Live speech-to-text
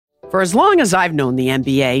For as long as I've known the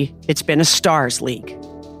NBA, it's been a stars league.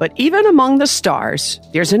 But even among the stars,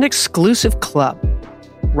 there's an exclusive club.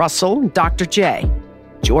 Russell, Dr. J,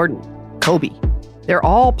 Jordan, Kobe. They're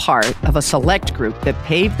all part of a select group that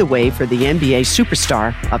paved the way for the NBA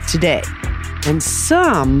superstar of today. And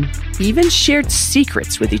some even shared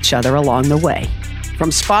secrets with each other along the way.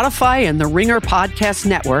 From Spotify and the Ringer Podcast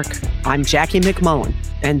Network, I'm Jackie McMullen,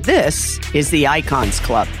 and this is the Icons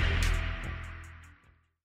Club.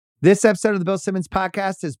 This episode of the Bill Simmons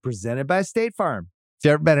Podcast is presented by State Farm. If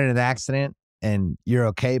you've ever been in an accident and you're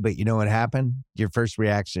okay, but you know what happened, your first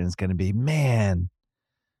reaction is going to be, man,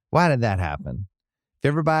 why did that happen? If you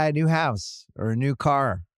ever buy a new house or a new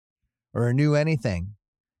car or a new anything,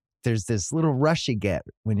 there's this little rush you get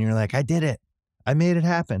when you're like, I did it. I made it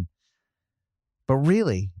happen. But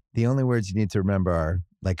really, the only words you need to remember are,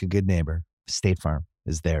 like a good neighbor, State Farm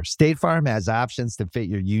is there. State Farm has options to fit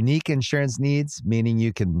your unique insurance needs, meaning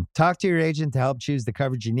you can talk to your agent to help choose the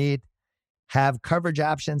coverage you need, have coverage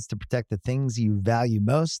options to protect the things you value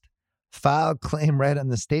most, file a claim right on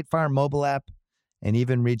the State Farm mobile app, and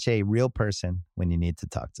even reach a real person when you need to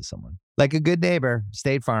talk to someone. Like a good neighbor,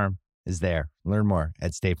 State Farm is there. Learn more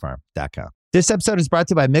at statefarm.com. This episode is brought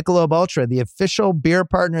to you by Michelob Ultra, the official beer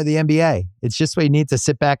partner of the NBA. It's just what you need to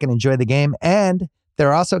sit back and enjoy the game, and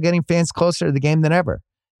they're also getting fans closer to the game than ever.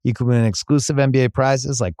 You can win exclusive NBA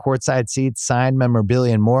prizes like courtside seats, signed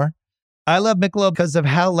memorabilia, and more. I love Michelob because of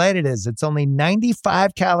how light it is. It's only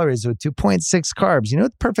 95 calories with 2.6 carbs. You know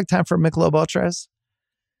what the perfect time for Michelob Ultra is?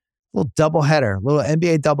 A little doubleheader, little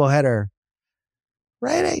NBA doubleheader.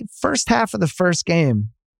 Right, first half of the first game.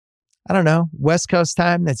 I don't know, West Coast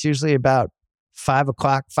time. That's usually about 5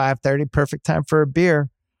 o'clock, 5:30. Perfect time for a beer.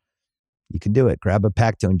 You can do it. Grab a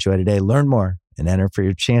pack to enjoy today. Learn more and enter for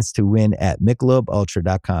your chance to win at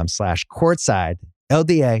MichelobUltra.com/courtside,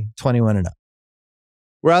 LDA 21 and up.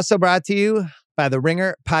 We're also brought to you by the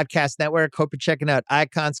Ringer Podcast Network. Hope you're checking out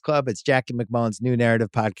Icons Club. It's Jackie McMullen's new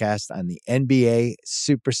narrative podcast on the NBA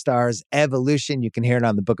Superstars Evolution. You can hear it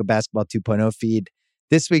on the Book of Basketball 2.0 feed.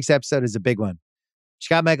 This week's episode is a big one. She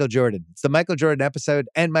got Michael Jordan. It's the Michael Jordan episode,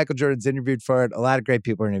 and Michael Jordan's interviewed for it. A lot of great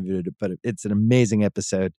people are interviewed, but it's an amazing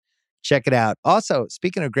episode. Check it out. Also,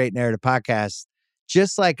 speaking of great narrative podcasts,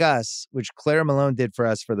 Just Like Us, which Claire Malone did for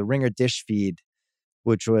us for the Ringer Dish feed,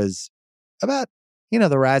 which was about,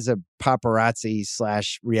 the rise of paparazzi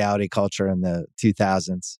 / reality culture in the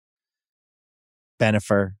 2000s.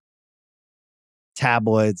 Bennifer,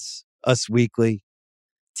 tabloids, Us Weekly,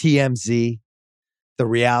 TMZ, the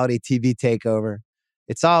reality TV takeover.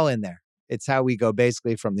 It's all in there. It's how we go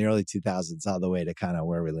basically from the early 2000s all the way to kind of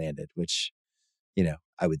where we landed, which,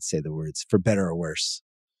 I would say the words for better or worse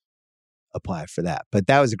apply for that. But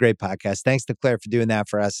that was a great podcast. Thanks to Claire for doing that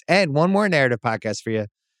for us. And one more narrative podcast for you.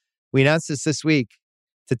 We announced this week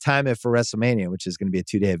to time it for WrestleMania, which is going to be a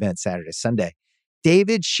 2-day event, Saturday, Sunday.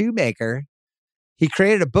 David Shoemaker, he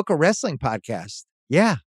created a Book of Wrestling podcast.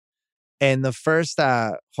 Yeah. And the first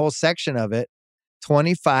whole section of it,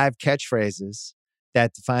 25 catchphrases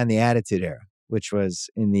that define the Attitude Era, which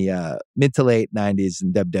was in the mid to late 90s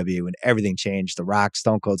in WWE when everything changed. The Rock,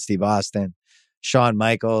 Stone Cold Steve Austin, Shawn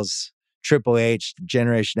Michaels, Triple H,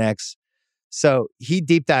 Generation X. So he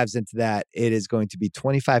deep dives into that. It is going to be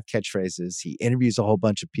 25 catchphrases. He interviews a whole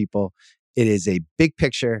bunch of people. It is a big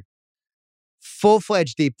picture,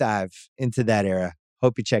 full-fledged deep dive into that era.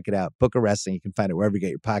 Hope you check it out. Book of Wrestling. You can find it wherever you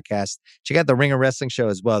get your podcast. Check out the Ringer Wrestling Show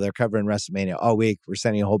as well. They're covering WrestleMania all week. We're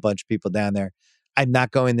sending a whole bunch of people down there. I'm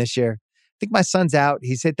not going this year. I think my son's out.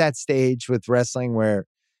 He's hit that stage with wrestling where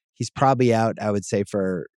he's probably out, I would say,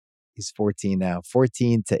 he's 14 now,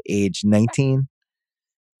 14 to age 19.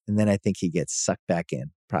 And then I think he gets sucked back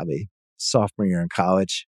in, probably sophomore year in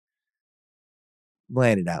college.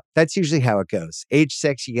 Laying it out. That's usually how it goes. Age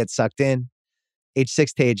 6, you get sucked in. Age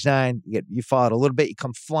 6 to age 9, you fall out a little bit. You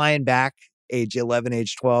come flying back. Age 11,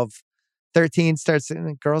 age 12. 13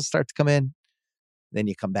 girls start to come in. Then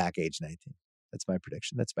you come back age 19. That's my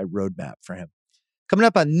prediction. That's my roadmap for him. Coming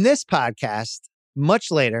up on this podcast, much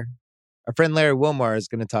later, our friend Larry Wilmore is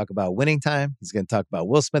going to talk about winning time. He's going to talk about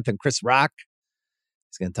Will Smith and Chris Rock.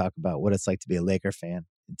 He's going to talk about what it's like to be a Laker fan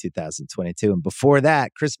in 2022. And before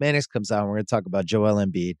that, Chris Mannix comes on. We're going to talk about Joel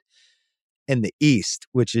Embiid in the East,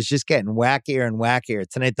 which is just getting wackier and wackier.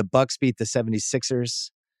 Tonight, the Bucks beat the 76ers.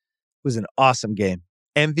 It was an awesome game.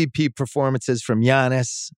 MVP performances from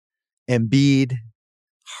Giannis, Embiid,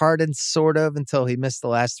 Harden sort of until he missed the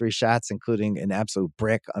last 3 shots, including an absolute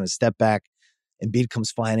brick on a step back. Embiid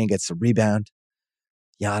comes flying in, gets the rebound.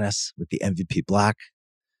 Giannis with the MVP block,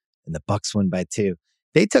 and the Bucks win by 2.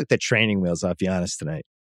 They took the training wheels off Giannis tonight.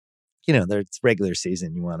 It's regular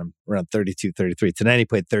season. You want him around 32, 33. Tonight he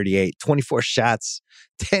played 38, 24 shots,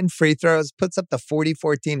 10 free throws, puts up the 40,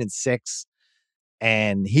 14, and 6.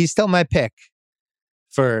 And he's still my pick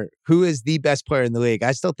for who is the best player in the league.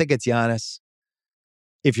 I still think it's Giannis.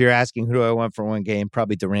 If you're asking who do I want for one game,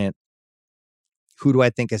 probably Durant. Who do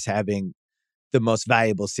I think is having the most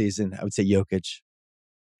valuable season? I would say Jokic.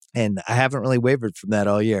 And I haven't really wavered from that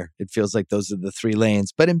all year. It feels like those are the three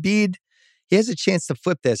lanes. But Embiid, he has a chance to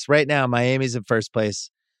flip this. Right now, Miami's in first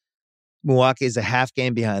place. Milwaukee is a half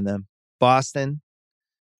game behind them. Boston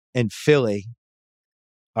and Philly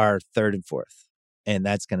are third and fourth. And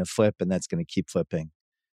that's going to flip, and that's going to keep flipping.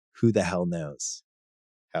 Who the hell knows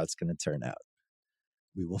how it's going to turn out?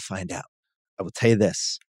 We will find out. I will tell you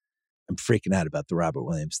this. I'm freaking out about the Robert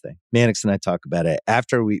Williams thing. Mannix and I talk about it.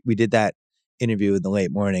 After we did that interview in the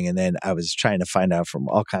late morning, and then I was trying to find out from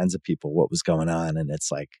all kinds of people what was going on. And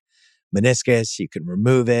it's like meniscus, you can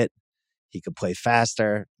remove it. He can play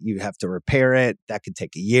faster. You have to repair it. That could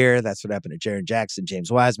take a year. That's what happened to Jaren Jackson,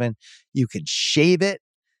 James Wiseman. You can shave it.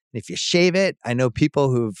 And if you shave it, I know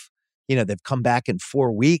people who've, they've come back in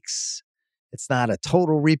 4 weeks. It's not a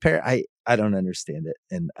total repair. I don't understand it.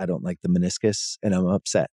 And I don't like the meniscus, and I'm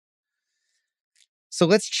upset. So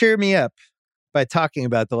let's cheer me up by talking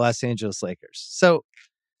about the Los Angeles Lakers. So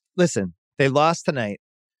listen, they lost tonight.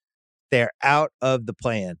 They're out of the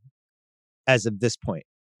play-in as of this point.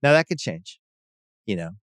 Now that could change.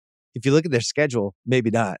 If you look at their schedule,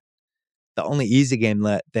 maybe not. The only easy game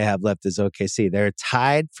they have left is OKC. They're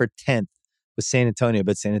tied for 10th with San Antonio,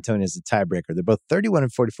 but San Antonio is a tiebreaker. They're both 31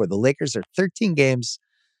 and 44. The Lakers are 13 games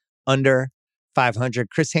under 500.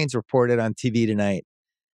 Chris Haynes reported on TV tonight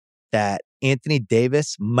that Anthony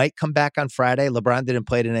Davis might come back on Friday. LeBron didn't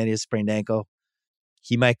play tonight. He has a sprained ankle.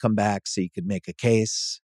 He might come back, so you could make a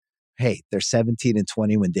case. Hey, they're 17 and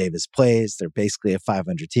 20 when Davis plays. They're basically a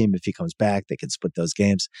 500 team. If he comes back, they can split those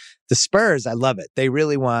games. The Spurs, I love it. They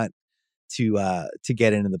really want to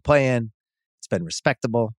get into the play-in. It's been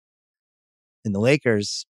respectable. And the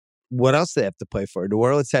Lakers, what else do they have to play for? New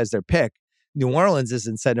Orleans has their pick. New Orleans is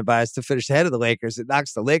incentivized to finish ahead of the Lakers. It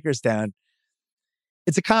knocks the Lakers down.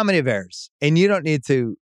 It's a comedy of errors. And you don't need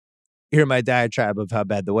to hear my diatribe of how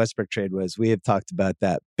bad the Westbrook trade was. We have talked about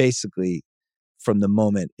that basically from the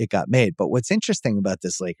moment it got made. But what's interesting about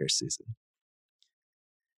this Lakers season,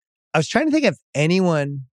 I was trying to think of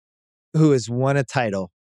anyone who has won a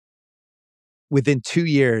title within 2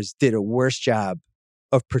 years did a worse job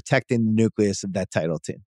of protecting the nucleus of that title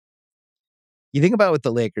team. You think about what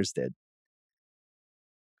the Lakers did.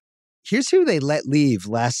 Here's who they let leave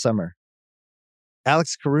last summer.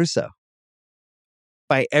 Alex Caruso.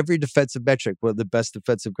 By every defensive metric, one of the best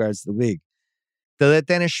defensive guards in the league. They let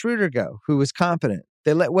Dennis Schroeder go, who was competent.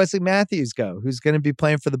 They let Wesley Matthews go, who's going to be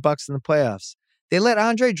playing for the Bucks in the playoffs. They let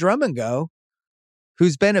Andre Drummond go,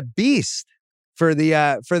 who's been a beast for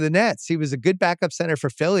the Nets. He was a good backup center for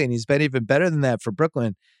Philly, and he's been even better than that for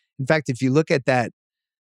Brooklyn. In fact, if you look at that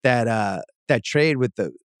trade with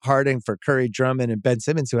the Harding for Curry, Drummond, and Ben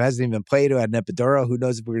Simmons, who hasn't even played, who had an epidural, who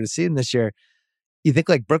knows if we're going to see him this year. You think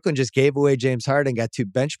like Brooklyn just gave away James Harden, got 2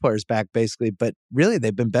 bench players back basically, but really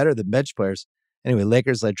they've been better than bench players. Anyway,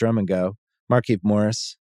 Lakers let Drummond go. Markieff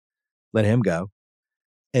Morris, let him go.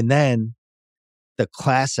 And then the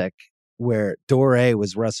classic where Doré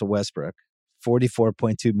was Russell Westbrook,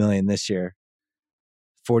 $44.2 million this year,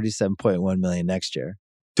 $47.1 million next year.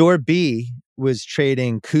 Dor B was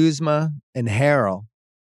trading Kuzma and Harrell,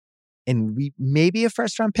 and maybe a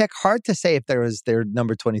first round pick. Hard to say if their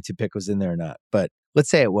number 22 pick was in there or not, but let's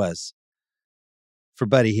say it was for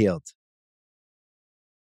Buddy Hield.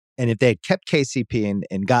 And if they had kept KCP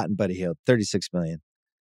and gotten Buddy Hield, $36 million.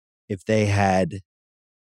 If they had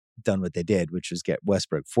done what they did, which was get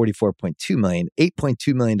Westbrook, $44.2 million,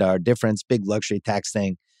 $8.2 million difference, big luxury tax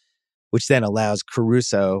thing, which then allows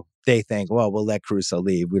Caruso. They think, well, we'll let Caruso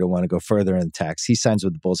leave. We don't want to go further in the tax. He signs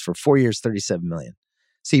with the Bulls for 4 years, $37 million.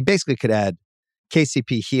 So you basically could add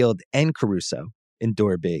KCP, Hield, and Caruso in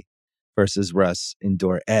Dor B versus Russ in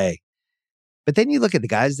Dor A. But then you look at the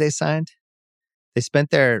guys they signed. They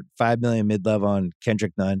spent their $5 million mid-level on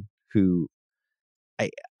Kendrick Nunn, who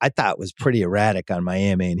I thought was pretty erratic on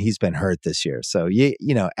Miami, and he's been hurt this year. So,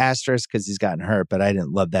 asterisk because he's gotten hurt, but I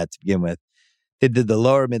didn't love that to begin with. They did the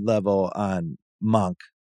lower mid-level on Monk,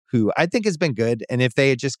 who I think has been good. And if they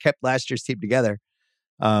had just kept last year's team together,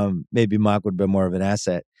 maybe Monk would have been more of an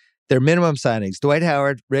asset. Their minimum signings, Dwight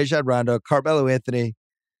Howard, Rajon Rondo, Carmelo Anthony,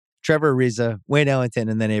 Trevor Ariza, Wayne Ellington,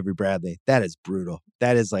 and then Avery Bradley. That is brutal.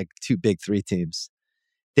 That is like 2 big 3 teams.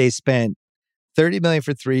 They spent $30 million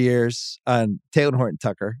for 3 years on Taylor Horton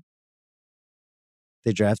Tucker.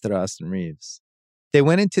 They drafted Austin Reeves. They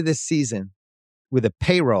went into this season with a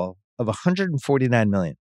payroll of $149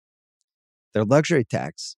 million. Their luxury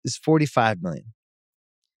tax is $45 million.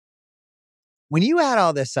 When you add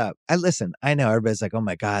all this up, I know everybody's like, oh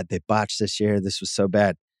my God, they botched this year. This was so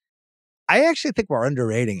bad. I actually think we're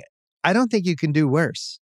underrating it. I don't think you can do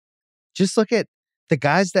worse. Just look at the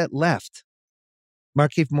guys that left.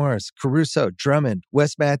 Markieff Morris, Caruso, Drummond,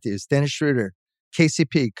 Wes Matthews, Dennis Schroeder,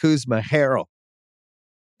 KCP, Kuzma, Harrell.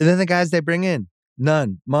 And then the guys they bring in,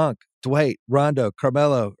 Nunn, Monk, Dwight, Rondo,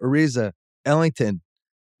 Carmelo, Ariza, Ellington,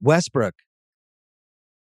 Westbrook.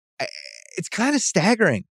 It's kind of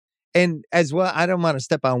staggering. And as well, I don't want to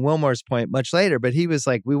step on Wilmore's point much later, but he was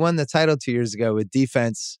like, we won the title 2 years ago with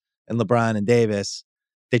defense and LeBron and Davis.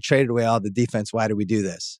 They traded away all the defense. Why did we do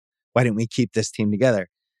this? Why didn't we keep this team together?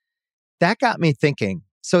 That got me thinking.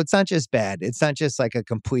 So it's not just bad. It's not just like a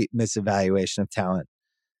complete misevaluation of talent.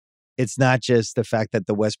 It's not just the fact that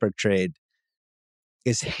the Westbrook trade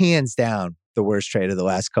is hands down the worst trade of the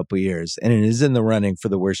last couple of years. And it is in the running for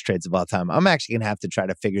the worst trades of all time. I'm actually going to have to try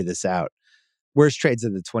to figure this out. Worst trades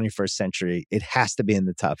of the 21st century. It has to be in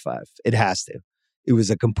the top 5. It has to. It was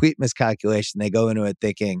a complete miscalculation. They go into it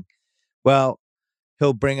thinking, well,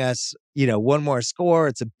 he'll bring us, one more score.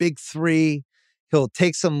 It's a big 3. He'll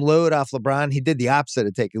take some load off LeBron. He did the opposite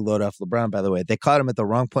of taking load off LeBron, by the way. They caught him at the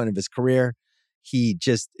wrong point of his career. He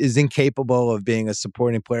just is incapable of being a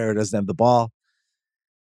supporting player who doesn't have the ball.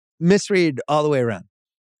 Misread all the way around.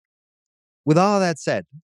 With all that said,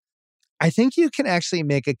 I think you can actually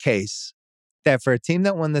make a case that for a team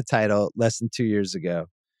that won the title less than 2 years ago,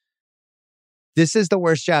 this is the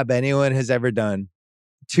worst job anyone has ever done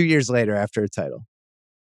 2 years later after a title.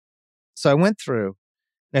 So I went through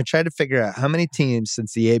and I tried to figure out how many teams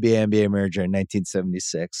since the ABA-NBA merger in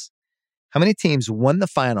 1976, how many teams won the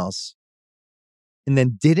finals and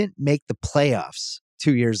then didn't make the playoffs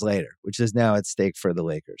 2 years later, which is now at stake for the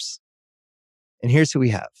Lakers. And here's who we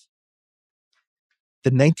have.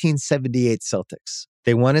 The 1978 Celtics.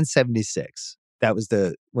 They won in 76. That was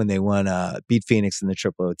when they beat Phoenix in the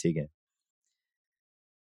triple OT game.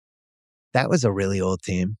 That was a really old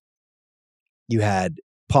team. You had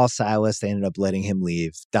Paul Silas. They ended up letting him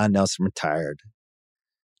leave. Don Nelson retired.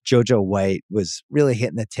 JoJo White was really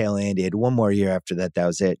hitting the tail end. He had one more year after that. That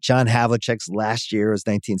was it. John Havlicek's last year was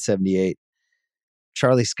 1978.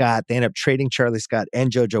 Charlie Scott. They ended up trading Charlie Scott and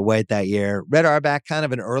JoJo White that year. Red Auerbach, kind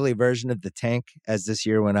of an early version of the tank as this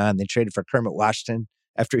year went on. They traded for Kermit Washington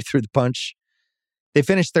after he threw the punch. They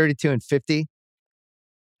finished 32-50.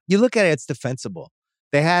 You look at it, it's defensible.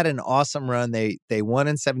 They had an awesome run. They won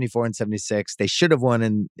in 74 and 76. They should have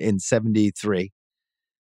won in 73.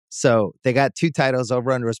 So they got 2 titles.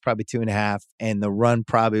 Over-under was probably 2.5. And the run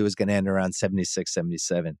probably was going to end around 76,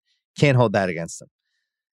 77. Can't hold that against them.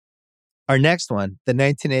 Our next one, the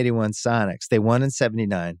 1981 Sonics. They won in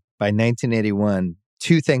 79. By 1981,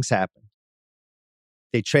 2 things happened.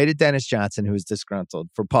 They traded Dennis Johnson, who was disgruntled,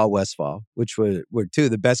 for Paul Westphal, which were 2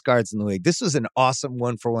 of the best guards in the league. This was an awesome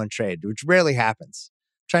 1-for-1 trade, which rarely happens.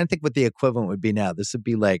 I'm trying to think what the equivalent would be now. This would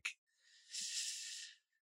be like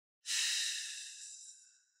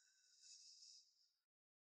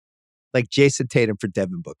Jason Tatum for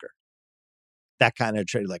Devin Booker. That kind of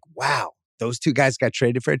trade, like, wow, those 2 guys got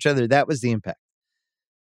traded for each other. That was the impact.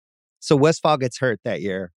 So Westphal gets hurt that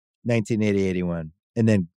year, 1980-81. And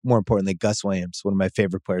then, more importantly, Gus Williams, one of my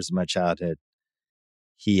favorite players of my childhood,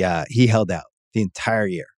 he held out the entire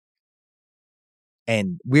year.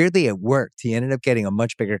 And weirdly, it worked. He ended up getting a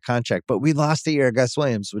much bigger contract, but we lost a year of Gus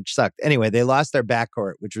Williams, which sucked. Anyway, they lost their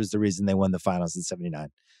backcourt, which was the reason they won the finals in 79.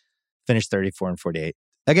 Finished 34-48.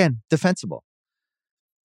 Again, defensible.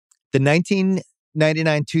 The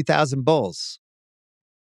 1999-2000 Bulls,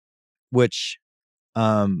 which,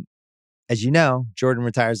 as you know, Jordan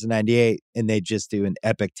retires in 98, and they just do an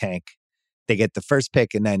epic tank. They get the first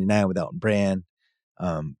pick in 99 with Elton Brand.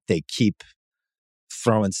 They keep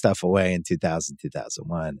throwing stuff away in 2000,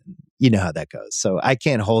 2001. You know how that goes. So I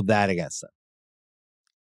can't hold that against them.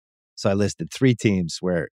 So I listed 3 teams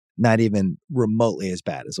where not even remotely as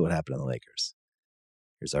bad as what happened to the Lakers.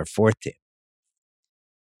 Here's our 4th team.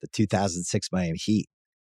 The 2006 Miami Heat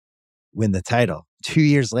win the title. 2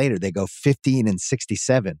 years later, they go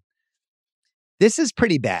 15-67. This is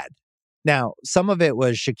pretty bad. Now, some of it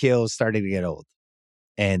was Shaquille starting to get old.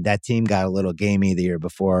 And that team got a little gamey the year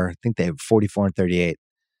before. I think they were 44-38.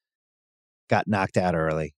 Got knocked out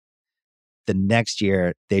early. The next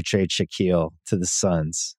year, they trade Shaquille to the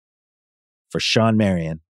Suns for Sean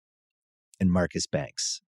Marion and Marcus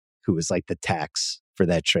Banks, who was like the tax for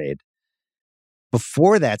that trade.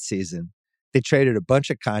 Before that season, they traded a bunch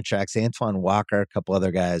of contracts, Antoine Walker, a couple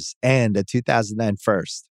other guys, and a 2009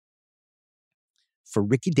 first for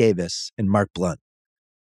Ricky Davis and Mark Blount.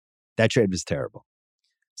 That trade was terrible.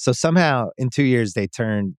 So somehow in 2 years, they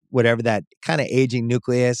turned whatever that kind of aging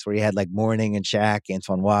nucleus where you had like Mourning and Shaq,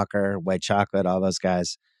 Antoine Walker, White Chocolate, all those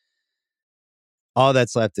guys. All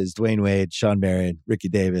that's left is Dwayne Wade, Sean Marion, Ricky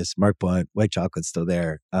Davis, Mark Blount, White Chocolate's still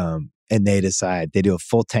there. And they decide, they do a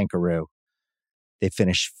full tankaroo. They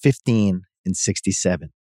finish 15-67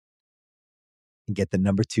 and get the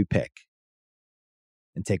number 2 pick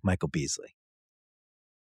and take Michael Beasley.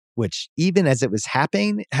 Which even as it was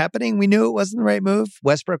happening, we knew it wasn't the right move.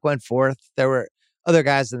 Westbrook went 4th. There were other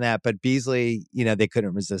guys than that, but Beasley, they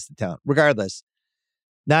couldn't resist the talent. Regardless,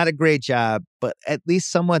 not a great job, but at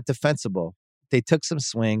least somewhat defensible. They took some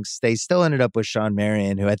swings. They still ended up with Sean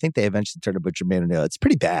Marion, who I think they eventually turned up with Jermaine O'Neal. It's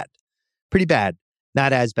pretty bad. Pretty bad.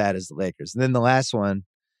 Not as bad as the Lakers. And then the last one,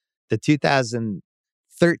 the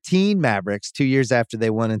 2013 Mavericks, 2 years after they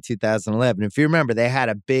won in 2011. If you remember, they had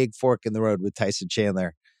a big fork in the road with Tyson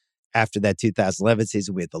Chandler. After that 2011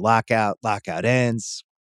 season, we had the lockout ends,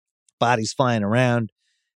 bodies flying around.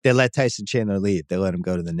 They let Tyson Chandler leave. They let him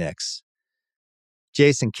go to the Knicks.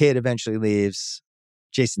 Jason Kidd eventually leaves.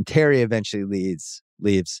 Jason Terry eventually leaves.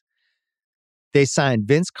 They signed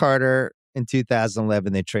Vince Carter in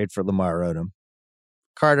 2011. They trade for Lamar Odom.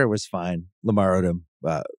 Carter was fine. Lamar Odom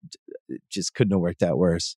just couldn't have worked out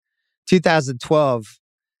worse. 2012,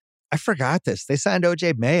 I forgot this. They signed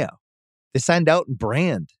O.J. Mayo. They signed Elton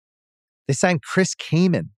Brand. They signed Chris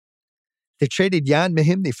Kaman. They traded Jan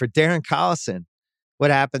Mahimny for Darren Collison.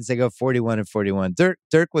 What happens? They go 41-41.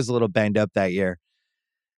 Dirk was a little banged up that year.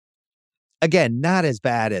 Again, not as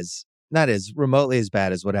remotely as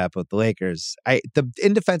bad as what happened with the Lakers. The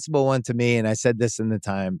indefensible one to me, and I said this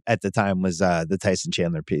at the time, was the Tyson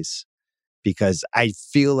Chandler piece. Because I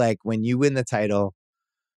feel like when you win the title,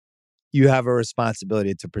 you have a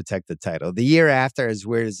responsibility to protect the title. The year after, as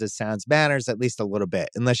weird as this sounds, matters at least a little bit,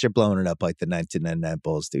 unless you're blowing it up like the 1999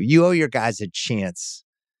 Bulls do. You owe your guys a chance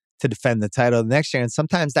to defend the title the next year, and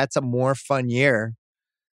sometimes that's a more fun year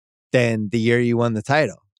than the year you won the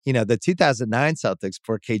title. The 2009 Celtics,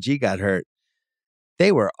 before KG got hurt,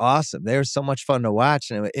 they were awesome. They were so much fun to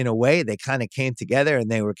watch, and in a way, they kind of came together,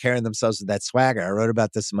 and they were carrying themselves with that swagger. I wrote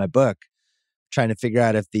about this in my book, trying to figure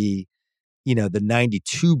out if the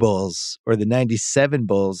 92 Bulls or the 97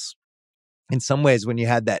 Bulls, in some ways, when you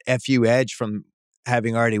had that FU edge from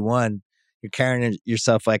having already won, you're carrying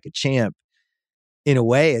yourself like a champ. In a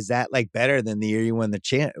way, is that like better than the year you won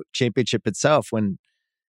the championship itself when,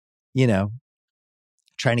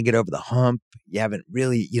 trying to get over the hump,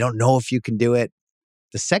 you don't know if you can do it.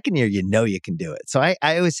 The second year, you can do it. So I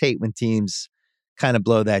always hate when teams kind of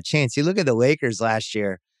blow that chance. You look at the Lakers last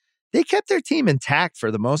year, they kept their team intact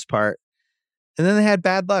for the most part. And then they had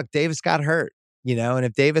bad luck. Davis got hurt, and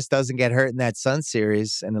if Davis doesn't get hurt in that Suns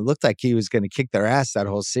series, and it looked like he was going to kick their ass that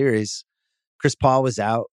whole series, Chris Paul was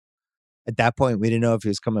out. At that point, we didn't know if he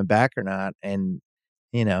was coming back or not. And,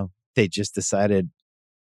 they just decided,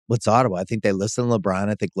 let's audible. I think they listened to LeBron.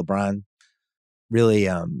 I think LeBron really,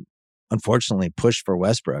 unfortunately, pushed for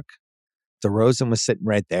Westbrook. DeRozan was sitting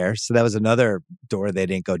right there. So that was another door they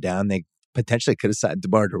didn't go down. They potentially could have signed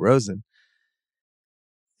DeMar DeRozan.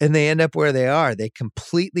 And they end up where they are. They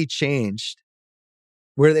completely changed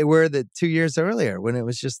where they were the 2 years earlier when it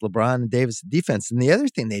was just LeBron and Davis defense. And the other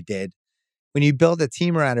thing they did, when you build a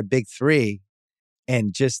team around a big three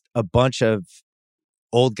and just a bunch of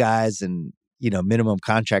old guys and, minimum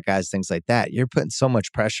contract guys, things like that, you're putting so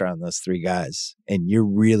much pressure on those three guys. And you're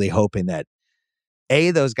really hoping that A,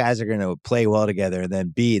 those guys are going to play well together, and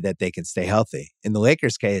then B, that they can stay healthy. In the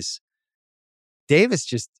Lakers case, Davis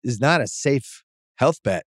just is not a safe health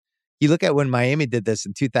bet. You look at when Miami did this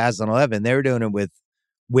in 2011, they were doing it with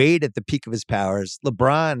Wade at the peak of his powers,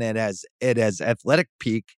 LeBron at his athletic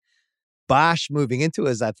peak, Bosh moving into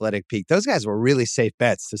his athletic peak. Those guys were really safe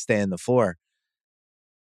bets to stay on the floor.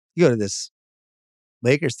 You go to this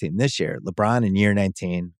Lakers team this year, LeBron in year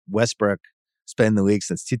 19, Westbrook has been in the league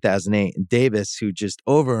since 2008, and Davis, who just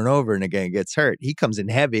over and over and again gets hurt. He comes in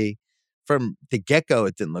heavy. From the get-go,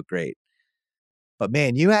 it didn't look great. But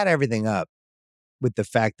man, you had everything up with the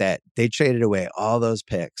fact that they traded away all those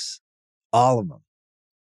picks, all of them,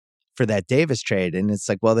 for that Davis trade. And it's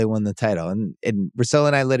like, well, they won the title. And Russillo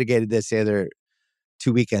and I litigated this the other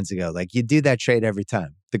 2 weekends ago. Like, you do that trade every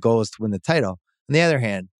time. The goal is to win the title. On the other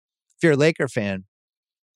hand, if you're a Laker fan,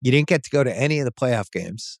 you didn't get to go to any of the playoff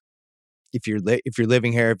games. If you're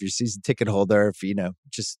living here, if you're a season ticket holder, if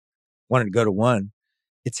just wanted to go to one,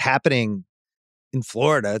 it's happening in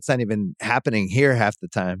Florida. It's not even happening here half the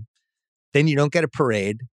time. Then you don't get a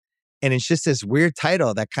parade. And it's just this weird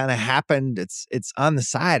title that kind of happened. It's on the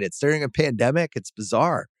side. It's during a pandemic. It's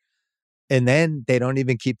bizarre. And then they don't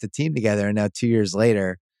even keep the team together. And now 2 years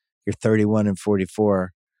later, you're 31-44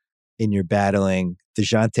 and you're battling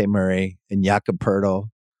DeJounte Murray and Jakob Poeltl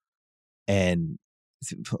and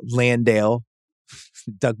Landale,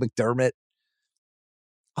 Doug McDermott,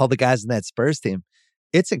 all the guys in that Spurs team.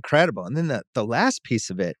 It's incredible. And then the last piece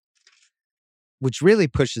of it, which really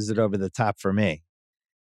pushes it over the top for me,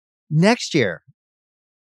 next year,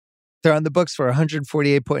 they're on the books for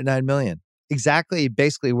 $148.9 million. Exactly,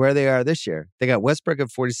 basically where they are this year. They got Westbrook at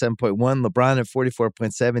 47.1, LeBron at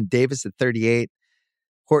 44.7, Davis at 38,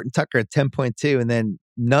 Horton Tucker at 10.2, and then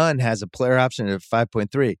Nunn has a player option at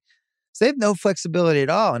 5.3. So they have no flexibility at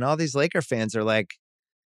all. And all these Laker fans are like,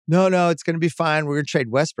 no, it's going to be fine. We're going to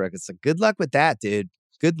trade Westbrook. It's like, good luck with that, dude.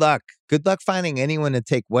 Good luck. Good luck finding anyone to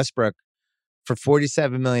take Westbrook for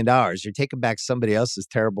 $47 million. You're taking back somebody else's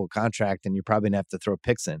terrible contract, and you're probably going to have to throw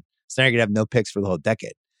picks in. So now you're going to have no picks for the whole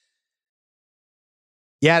decade.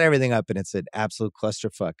 You add everything up, and it's an absolute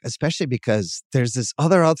clusterfuck, especially because there's this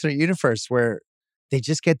other alternate universe where they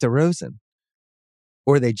just get DeRozan,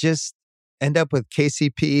 or they just end up with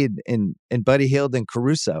KCP and Buddy Hield and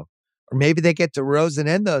Caruso, or maybe they get DeRozan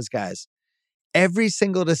and those guys. Every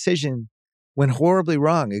single decision went horribly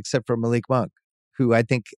wrong, except for Malik Monk, who I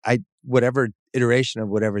think whatever iteration of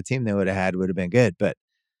whatever team they would have had would have been good. But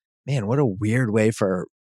man, what a weird way for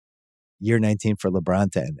year 19 for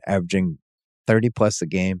LeBron to end, averaging 30 plus a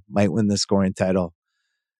game, might win the scoring title.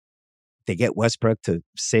 They get Westbrook to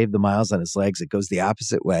save the miles on his legs. It goes the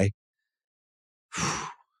opposite way.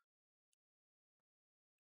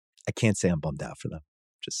 I can't say I'm bummed out for them,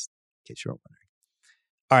 just in case you're wondering.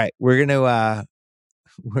 All right, we're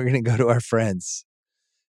gonna go to our friends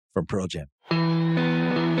from Pearl Jam.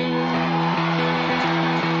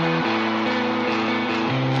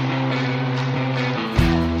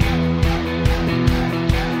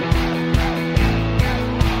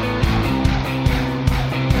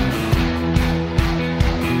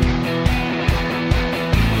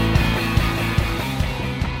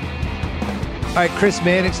 All right, Chris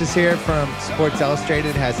Mannix is here from Sports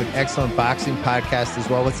Illustrated, has an excellent boxing podcast as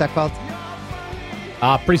well. What's that called?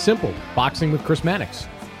 Pretty simple. Boxing with Chris Mannix.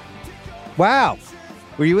 Wow.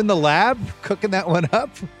 Were you in the lab cooking that one up?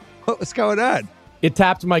 What was going on? It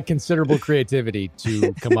tapped my considerable creativity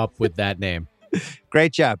to come up with that name.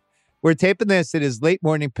 Great job. We're taping this. It is late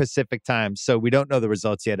morning Pacific time, so we don't know the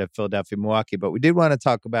results yet of Philadelphia, Milwaukee, but we did want to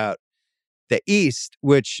talk about the East,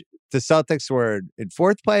 which the Celtics were in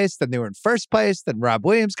fourth place, then they were in first place, then Rob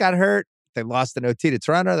Williams got hurt. They lost an OT to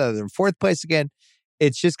Toronto. They're in fourth place again.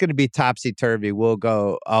 It's just going to be topsy-turvy. We'll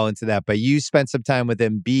go all into that. But you spent some time with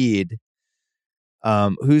Embiid,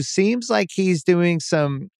 who seems like he's doing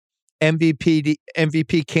some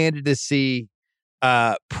MVP candidacy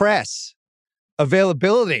press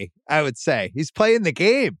availability, I would say. He's playing the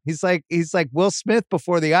game. He's like Will Smith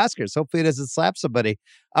before the Oscars. Hopefully he doesn't slap somebody.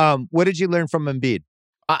 What did you learn from Embiid?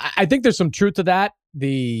 I think there's some truth to that.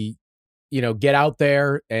 Get out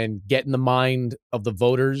there and get in the mind of the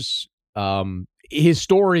voters. His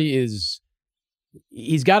story is,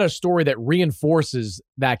 he's got a story that reinforces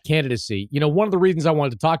that candidacy. One of the reasons I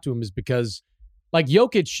wanted to talk to him is because, like,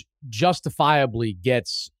 Jokic justifiably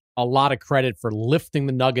gets a lot of credit for lifting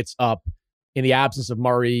the Nuggets up in the absence of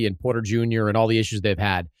Murray and Porter Jr. and all the issues they've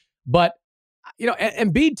had. But,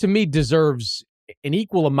 Embiid to me deserves an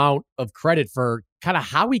equal amount of credit for kind of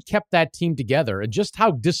how he kept that team together and just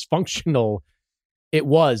how dysfunctional it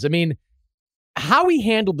was. I mean, how he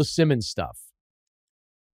handled the Simmons stuff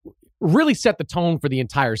really set the tone for the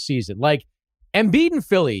entire season. Like, Embiid in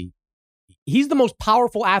Philly, he's the most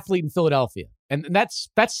powerful athlete in Philadelphia. And that's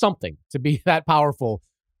something to be that powerful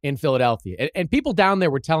in Philadelphia. And people down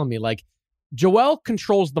there were telling me, like, Joel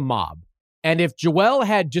controls the mob. And if Joel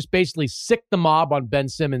had just basically sicked the mob on Ben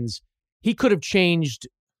Simmons, he could have changed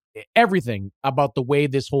everything about the way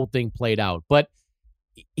this whole thing played out. But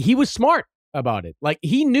he was smart about it. Like,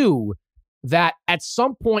 he knew that at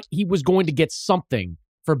some point he was going to get something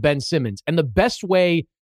for Ben Simmons. And the best way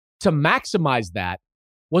to maximize that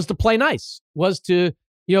was to play nice, was to,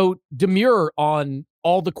 demur on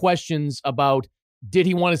all the questions about, did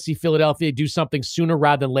he want to see Philadelphia do something sooner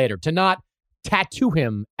rather than later, to not tattoo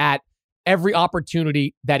him at every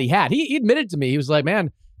opportunity that he had. He admitted to me, he was like,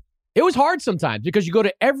 man, it was hard sometimes because you go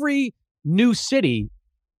to every new city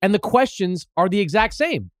and the questions are the exact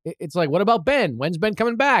same. It's like, what about Ben? When's Ben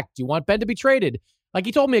coming back? Do you want Ben to be traded? Like,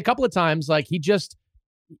 he told me a couple of times, like,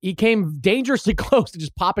 he came dangerously close to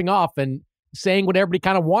just popping off and saying what everybody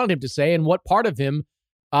kind of wanted him to say and what part of him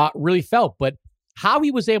really felt. But how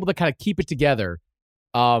he was able to kind of keep it together,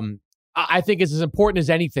 I think is as important as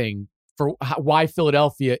anything for why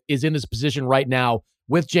Philadelphia is in this position right now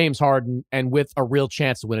with James Harden and with a real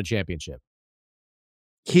chance to win a championship.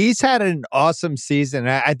 He's had an awesome season.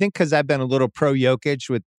 I think because I've been a little pro Jokic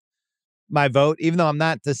with my vote, even though I'm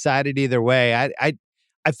not decided either way.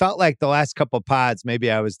 I felt like the last couple of pods,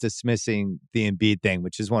 maybe I was dismissing the Embiid thing,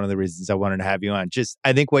 which is one of the reasons I wanted to have you on. Just,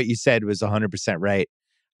 I think what you said was 100% right.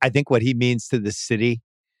 I think what he means to the city,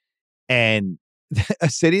 and a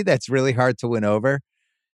city that's really hard to win over,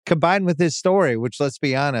 combined with his story, which, let's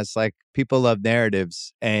be honest, like, people love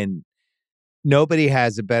narratives, and nobody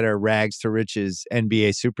has a better rags to riches NBA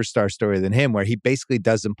superstar story than him, where he basically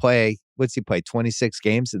doesn't play. What's he play? 26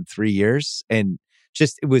 games in 3 years. And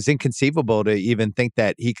just, it was inconceivable to even think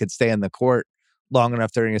that he could stay on the court long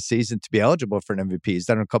enough during a season to be eligible for an MVP. He's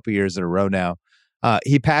done it a couple years in a row now.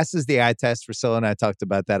 He passes the eye test. Priscilla and I talked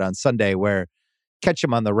about that on Sunday, where catch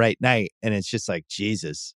him on the right night, and it's just like,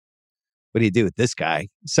 Jesus, what do you do with this guy?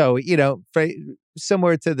 So,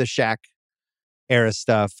 similar to the Shaq era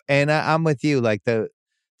stuff. And I'm with you. Like the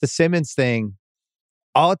Simmons thing,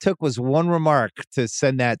 all it took was one remark to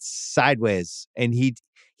send that sideways. And he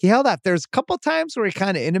held up. There's a couple times where he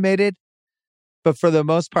kind of intimated, but for the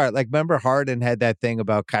most part, like, remember Harden had that thing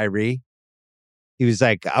about Kyrie? He was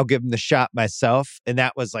like, I'll give him the shot myself. And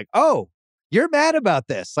that was like, oh, you're mad about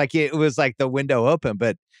this. Like, it was like the window open,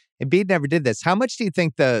 but Embiid never did this. How much do you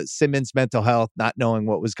think the Simmons mental health, not knowing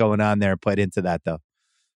what was going on there, played into that, though?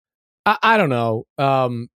 I don't know.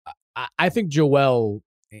 I think Joel,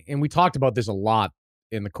 and we talked about this a lot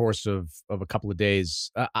in the course of a couple of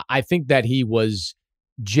days. I think that he was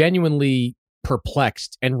genuinely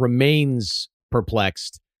perplexed and remains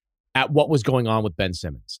perplexed at what was going on with Ben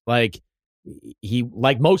Simmons. Like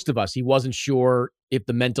most of us, he wasn't sure if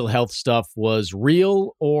the mental health stuff was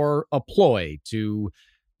real or a ploy to,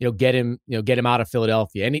 get him out of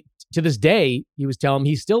Philadelphia. And to this day, he was telling me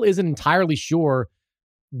he still isn't entirely sure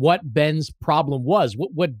what Ben's problem was.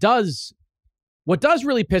 What does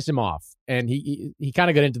really piss him off, and he kind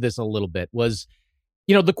of got into this a little bit, was,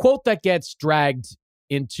 the quote that gets dragged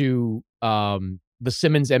into the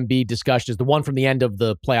Simmons Embiid discussion is the one from the end of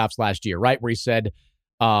the playoffs last year, right? Where he said,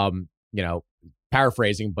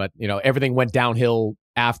 paraphrasing, but everything went downhill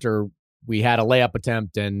after we had a layup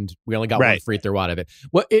attempt and we only got one free throw out of it.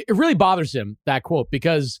 Well, it really bothers him, that quote,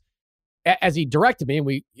 because as he directed me,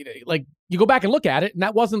 and you go back and look at it, and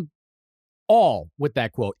that wasn't all with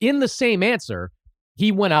that quote. In the same answer,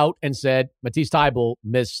 he went out and said, Matisse Thybulle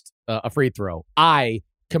missed a free throw. I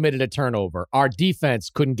committed a turnover. Our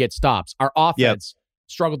defense couldn't get stops. Our offense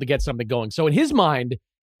struggled to get something going. So in his mind,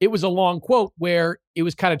 it was a long quote where it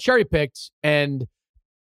was kind of cherry picked, and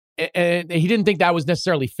he didn't think that was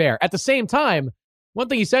necessarily fair. At the same time, one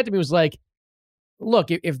thing he said to me was like,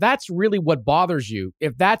 look, if that's really what bothers you,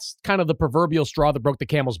 if that's kind of the proverbial straw that broke the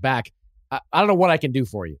camel's back, I don't know what I can do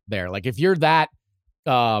for you there. Like, if you're that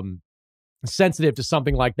sensitive to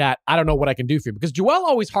something like that, I don't know what I can do for you. Because Joel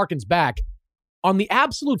always harkens back on the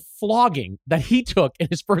absolute flogging that he took in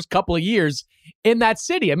his first couple of years in that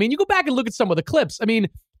city. I mean, you go back and look at some of the clips. I mean,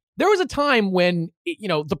 there was a time when,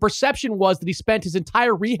 the perception was that he spent his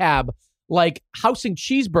entire rehab like housing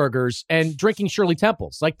cheeseburgers and drinking Shirley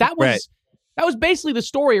Temples. Like, that was basically the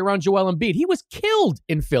story around Joel Embiid. He was killed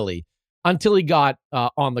in Philly until he got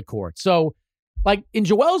on the court. So, like, in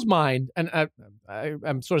Joel's mind, and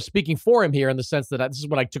I'm sort of speaking for him here in the sense that this is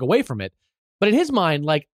what I took away from it, but in his mind,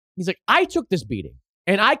 like, he's like, I took this beating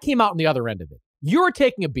and I came out on the other end of it. You're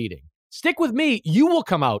taking a beating. Stick with me. You will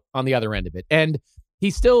come out on the other end of it. And he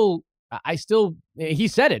said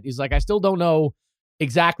it. He's like, I still don't know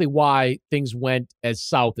exactly why things went as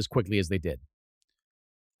south as quickly as they did.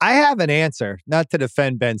 I have an answer, not to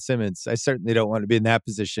defend Ben Simmons. I certainly don't want to be in that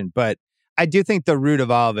position, but I do think the root of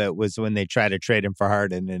all of it was when they tried to trade him for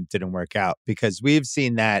Harden and it didn't work out, because we've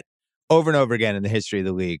seen that over and over again in the history of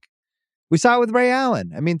the league. We saw it with Ray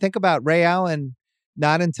Allen. I mean, think about Ray Allen.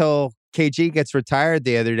 Not until KG gets retired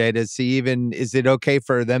the other day is it okay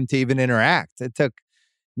for them to even interact? It took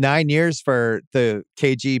 9 years for the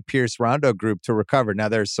KG Pierce Rondo group to recover. Now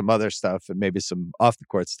there's some other stuff and maybe some off the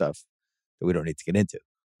court stuff that we don't need to get into.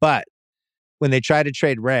 But when they tried to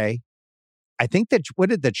trade Ray, I think that, what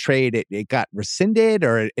did the trade, it got rescinded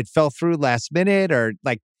or it fell through last minute, or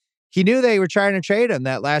like he knew they were trying to trade him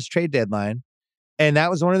that last trade deadline. And that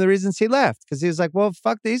was one of the reasons he left, because he was like, well,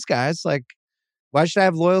 fuck these guys. Like, why should I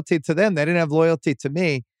have loyalty to them? They didn't have loyalty to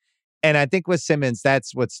me. And I think with Simmons,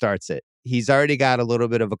 that's what starts it. He's already got a little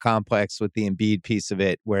bit of a complex with the Embiid piece of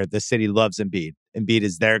it, where the city loves Embiid. Embiid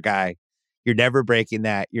is their guy. You're never breaking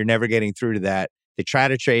that. You're never getting through to that. They try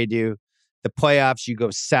to trade you. The playoffs, you go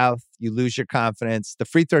south, you lose your confidence. The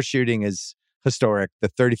free throw shooting is historic. The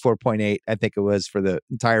 34.8, I think it was, for the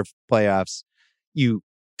entire playoffs. you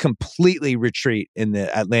completely retreat in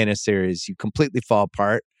the Atlanta series. You completely fall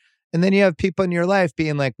apart. And then you have people in your life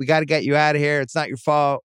being like, we got to get you out of here. It's not your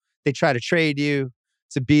fault. They try to trade you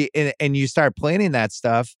to be, and you start planning that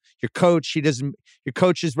stuff. Your coach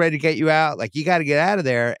is ready to get you out. Like, you got to get out of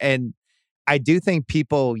there. And I do think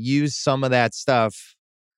people use some of that stuff.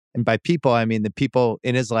 And by people, I mean the people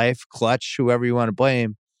in his life, Clutch, whoever you want to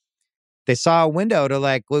blame. They saw a window to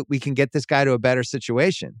like, look, we can get this guy to a better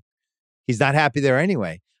situation. He's not happy there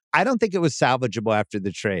anyway. I don't think it was salvageable after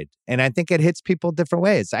the trade. And I think it hits people different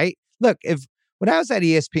ways. When I was at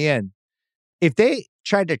ESPN, if they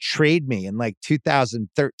tried to trade me in like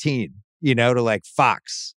 2013, to like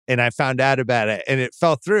Fox, and I found out about it and it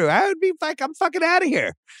fell through, I would be like, I'm fucking out of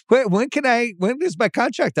here. When is my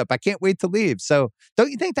contract up? I can't wait to leave. So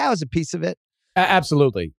don't you think that was a piece of it?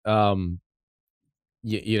 Absolutely. The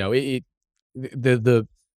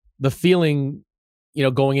feeling,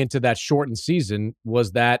 going into that shortened season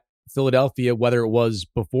was that Philadelphia, whether it was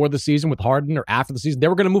before the season with Harden or after the season, they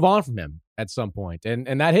were going to move on from him at some point.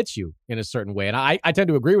 And that hits you in a certain way. And I tend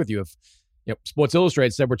to agree with you. If Sports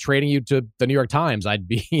Illustrated said we're trading you to the New York Times, I'd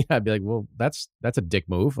be like, well, that's a dick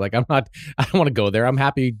move. Like, I don't want to go there. I'm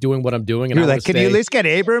happy doing what I'm doing. And you're like, can you at least get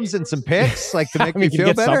Abrams and some picks, like to make me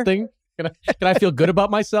feel better? Something? Can I feel good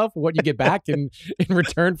about myself for what you get back in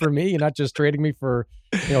return for me? You're not just trading me for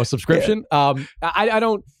a subscription. Yeah.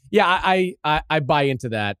 I buy into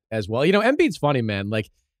that as well. Embiid's funny, man. Like,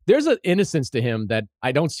 there's an innocence to him that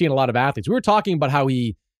I don't see in a lot of athletes. We were talking about how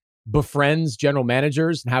he befriends general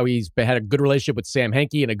managers and how he's had a good relationship with Sam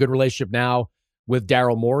Hinkie and a good relationship now with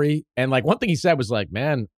Daryl Morey. And like, one thing he said was like,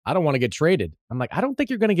 man, I don't want to get traded. I'm like, I don't think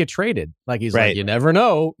you're going to get traded. Like, he's like, you never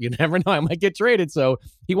know. I might get traded. So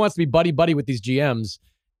he wants to be buddy with these GMs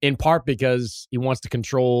in part because he wants to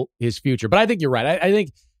control his future. But I think you're right.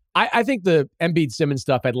 I think the Embiid Simmons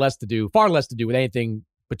stuff had far less to do with anything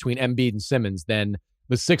between Embiid and Simmons than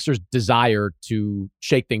the Sixers' desire to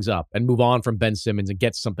shake things up and move on from Ben Simmons and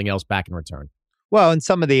get something else back in return. Well, and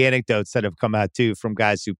some of the anecdotes that have come out too from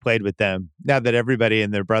guys who played with them, now that everybody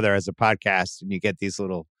and their brother has a podcast, and you get these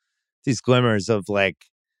glimmers of like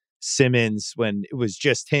Simmons when it was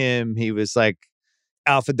just him, he was like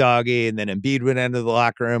alpha doggy, and then Embiid went into the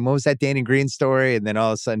locker room. What was that Danny Green story? And then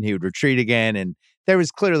all of a sudden he would retreat again, and there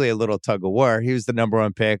was clearly a little tug of war. He was the number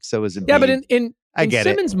one pick, so was Embiid. Yeah, but in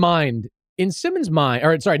Simmons' mind, in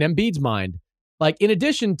Embiid's mind, like, in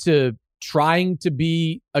addition to trying to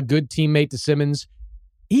be a good teammate to Simmons,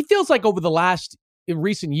 he feels like in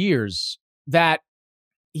recent years that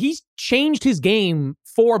he's changed his game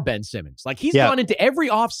for Ben Simmons. Like, he's gone into every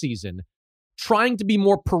offseason trying to be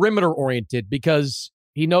more perimeter oriented because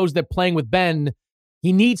he knows that playing with Ben,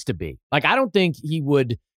 he needs to be. Like, I don't think he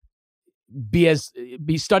would be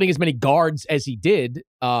studying as many guards as he did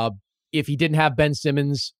if he didn't have Ben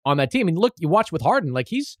Simmons on that team. I mean, look, you watch with Harden, like,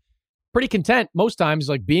 he's pretty content most times,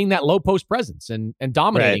 like, being that low post presence and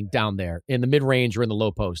dominating down there in the mid range or in the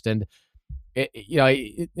low post. And to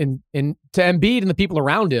Embiid and the people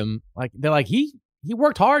around him, like, they're like, he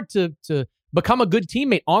worked hard to become a good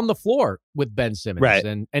teammate on the floor with Ben Simmons, right?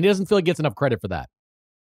 And he doesn't feel he gets enough credit for that.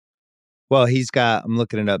 Well, I'm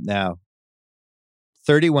looking it up now.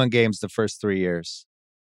 31 games the first 3 years,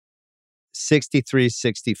 63,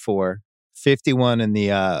 64, 51 in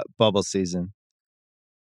the bubble season,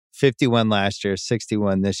 51 last year,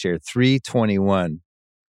 61 this year, 321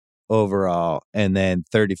 overall, and then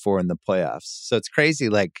 34 in the playoffs. So it's crazy.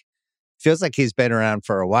 Like, feels like he's been around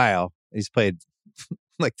for a while. He's played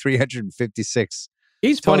like 356.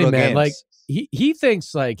 He's funny, man. Games. Like, he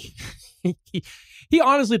thinks like he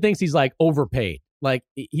honestly thinks he's like overpaid. Like,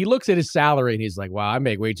 he looks at his salary and he's like, wow, I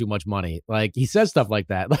make way too much money. Like, he says stuff like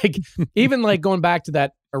that. Like, even like going back to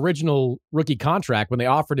that original rookie contract when they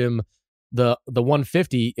offered him the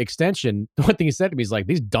 150 extension, the one thing he said to me is like,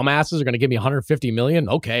 these dumbasses are going to give me 150 million.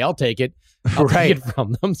 Okay, I'll take it. I'll take it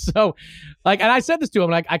from them. So, like, and I said this to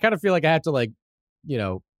him, and I kind of feel like I have to, like,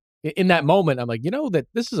 in that moment, I'm like, that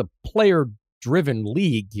this is a player-driven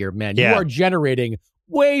league here, man. Yeah. You are generating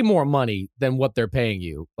way more money than what they're paying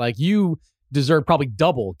you. Like, you deserve probably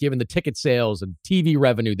double given the ticket sales and TV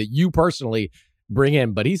revenue that you personally bring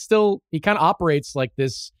in. But he kind of operates like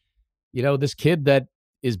this, this kid that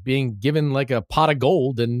is being given like a pot of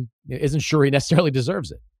gold and isn't sure he necessarily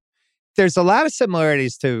deserves it. There's a lot of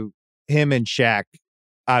similarities to him and Shaq,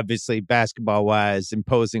 obviously basketball-wise,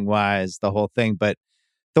 imposing-wise, the whole thing. But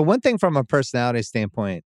the one thing from a personality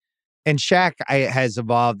standpoint, and Shaq has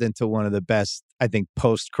evolved into one of the best, I think,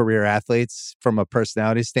 post-career athletes from a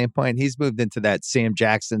personality standpoint. He's moved into that Sam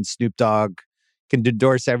Jackson, Snoop Dogg, can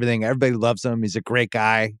endorse everything. Everybody loves him. He's a great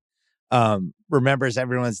guy. remembers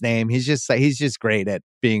everyone's name. He's just great at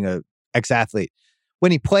being a ex-athlete.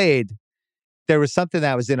 When he played, there was something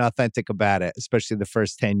that was inauthentic about it, especially the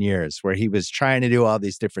first 10 years, where he was trying to do all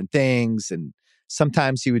these different things. And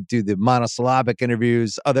sometimes he would do the monosyllabic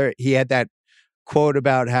interviews. He had that quote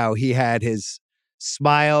about how he had his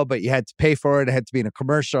smile, but you had to pay for it. It had to be in a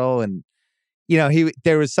commercial. And,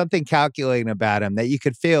 there was something calculating about him that you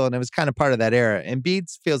could feel. And it was kind of part of that era. And Embiid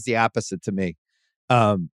feels the opposite to me.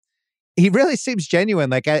 He really seems genuine.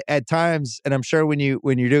 Like at times, and I'm sure when you're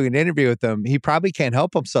doing an interview with him, he probably can't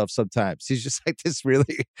help himself sometimes. He's just like this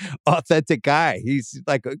really authentic guy. He's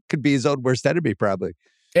like, could be his own worst enemy, probably.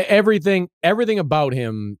 Everything about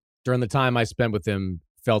him during the time I spent with him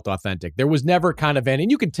felt authentic. There was never kind of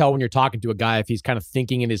and you can tell when you're talking to a guy if he's kind of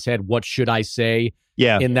thinking in his head, what should I say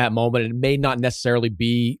in that moment? It may not necessarily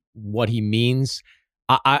be what he means.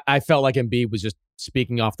 I felt like Embiid was just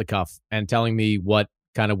speaking off the cuff and telling me what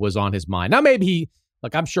kind of was on his mind. Now, maybe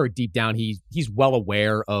I'm sure deep down he's well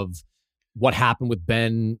aware of what happened with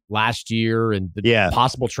Ben last year and the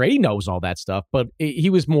possible trade. He knows all that stuff, but he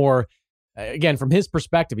was more, again, from his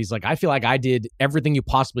perspective, he's like, I feel like I did everything you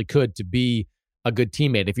possibly could to be a good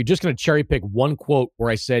teammate. If you're just going to cherry pick one quote where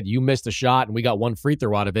I said you missed a shot and we got one free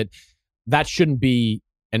throw out of it, that shouldn't be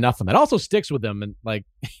enough. And that also sticks with him. And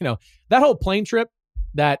that whole plane trip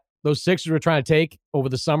that those Sixers were trying to take over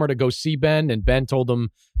the summer to go see Ben, and Ben told them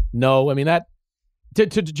no. I mean, that to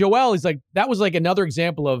Joel is like, that was like another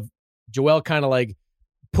example of Joel kind of like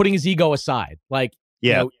putting his ego aside. Like,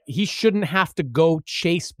 he shouldn't have to go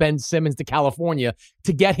chase Ben Simmons to California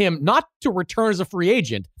to get him not to return as a free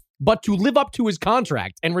agent, but to live up to his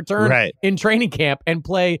contract and return in training camp and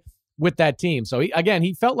play with that team. So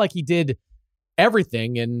he felt like he did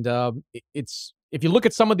everything. And if you look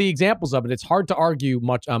at some of the examples of it, it's hard to argue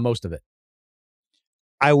most of it.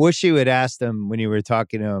 I wish you had asked him when you were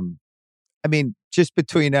talking to him. I mean, just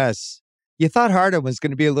between us, you thought Harden was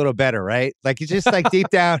going to be a little better, right? Like, you just like deep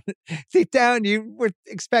down, you were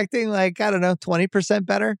expecting 20%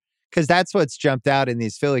 better, because that's what's jumped out in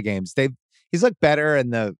these Philly games. He's looked better in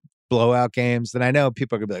the blowout games. And I know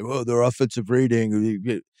people are going to be like, "Oh, their offensive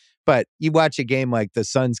rating." But you watch a game like the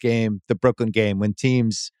Suns game, the Brooklyn game, when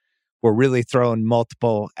teams were really throwing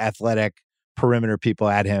multiple athletic perimeter people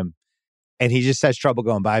at him, and he just has trouble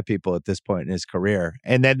going by people at this point in his career.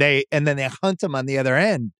 And then they hunt him on the other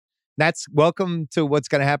end. That's welcome to what's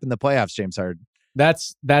going to happen in the playoffs, James Harden.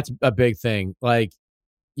 That's a big thing. Like,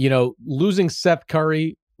 losing Seth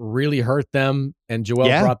Curry really hurt them, and Joel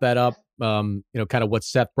brought that up. Kind of what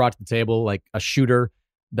Seth brought to the table, like a shooter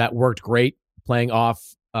that worked great playing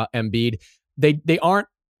off Embiid. They aren't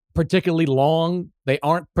particularly long. They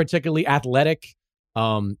aren't particularly athletic.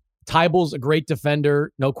 Tyball's a great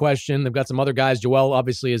defender, no question. They've got some other guys. Joel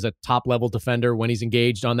obviously is a top level defender when he's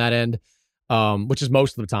engaged on that end, which is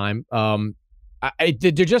most of the time.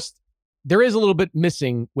 There is a little bit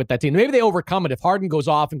missing with that team. Maybe they overcome it if Harden goes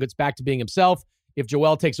off and gets back to being himself. If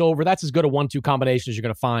Joel takes over, that's as good a 1-2 combination as you're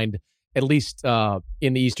going to find, at least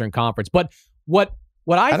in the Eastern Conference. But what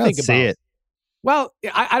I think about, see it. Well,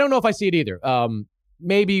 I don't know if I see it either.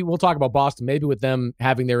 Maybe we'll talk about Boston. Maybe with them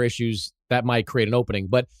having their issues, that might create an opening.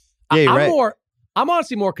 But I'm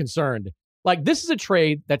honestly more concerned. Like, this is a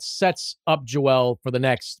trade that sets up Joel for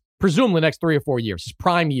presumably the next 3 or 4 years, his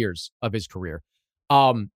prime years of his career.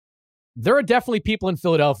 There are definitely people in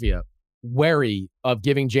Philadelphia wary of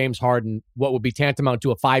giving James Harden what would be tantamount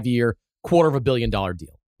to a 5-year, $250 million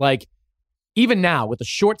deal. Like, even now, with a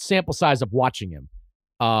short sample size of watching him,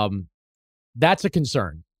 that's a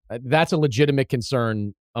concern. That's a legitimate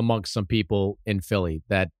concern amongst some people in Philly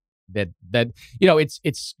that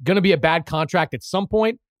it's going to be a bad contract at some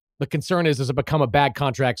point. The concern is, does it become a bad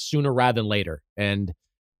contract sooner rather than later? And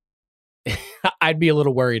I'd be a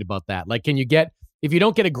little worried about that. Like, if you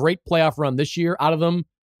don't get a great playoff run this year out of them,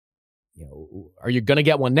 are you going to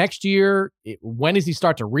get one next year? When does he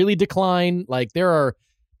start to really decline? Like, they're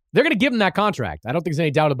going to give him that contract. I don't think there's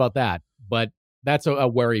any doubt about that, but that's a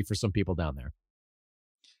worry for some people down there.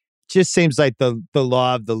 Just seems like the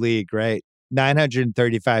law of the league, right?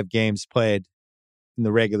 935 games played in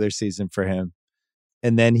the regular season for him.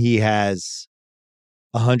 And then he has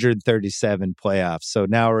 137 playoffs. So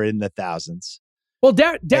now we're in the thousands. Well,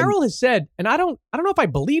 Daryl has said, and I don't know if I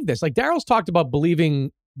believe this. Like, Daryl's talked about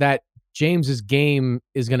believing that James's game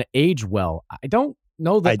is going to age well. I don't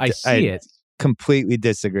know that I see it. Completely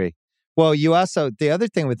disagree. Well, the other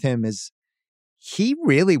thing with him is he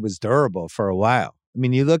really was durable for a while. I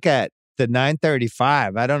mean, you look at the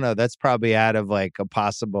 935, I don't know, that's probably out of like a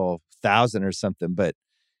possible 1,000 or something, but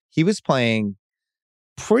he was playing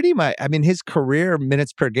pretty much, I mean, his career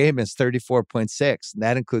minutes per game is 34.6, and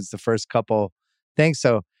that includes the first couple things.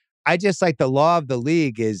 So I just like the law of the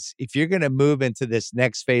league is if you're going to move into this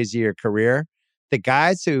next phase of your career, the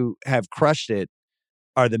guys who have crushed it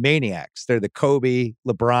are the maniacs. They're the Kobe,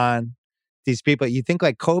 LeBron, these people. You think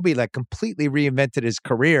like Kobe, like completely reinvented his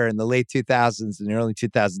career in the late 2000s and early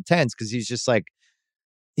 2010s because he's just like,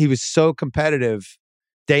 he was so competitive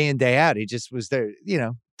day in, day out. He just was there,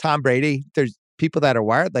 Tom Brady. There's people that are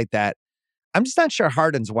wired like that. I'm just not sure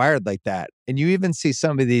Harden's wired like that. And you even see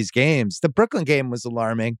some of these games. The Brooklyn game was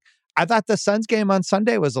alarming. I thought the Suns game on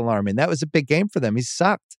Sunday was alarming. That was a big game for them. He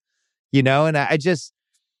sucked, and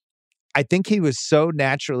I think he was so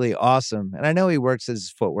naturally awesome. And I know he works his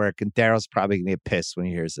footwork, and Daryl's probably going to get pissed when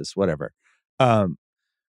he hears this, whatever.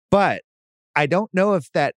 But I don't know if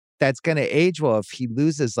that's going to age well if he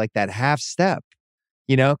loses like that half step,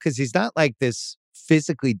 because he's not like this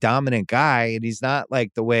physically dominant guy, and he's not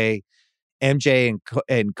like the way MJ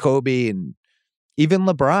and Kobe and even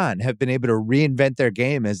LeBron have been able to reinvent their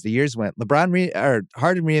game as the years went. Harden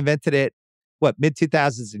reinvented it, mid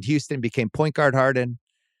 2000s in Houston, became point guard Harden,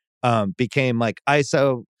 became like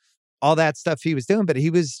ISO, all that stuff he was doing, but he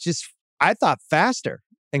was just, I thought, faster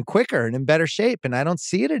and quicker and in better shape, and I don't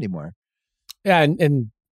see it anymore. Yeah,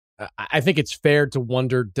 and I think it's fair to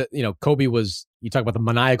wonder, Kobe was, you talk about the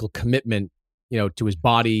maniacal commitment, to his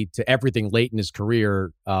body, to everything late in his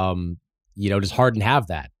career. Does Harden have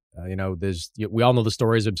that? We all know the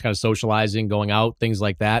stories of kind of socializing, going out, things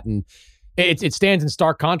like that. And it stands in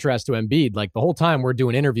stark contrast to Embiid. Like the whole time we're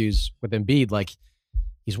doing interviews with Embiid, like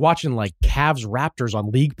he's watching like Cavs Raptors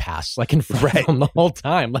on League Pass, like in front of him the whole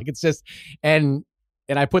time. Like it's just, and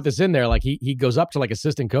I put this in there, like he goes up to like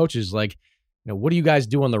assistant coaches, like, what do you guys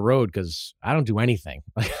do on the road? Because I don't do anything.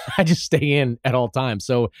 Like I just stay in at all times.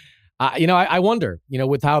 So, I wonder,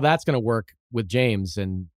 with how that's going to work with James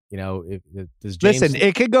and, does James... Listen,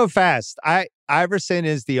 it could go fast. Iverson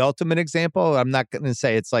is the ultimate example. I'm not going to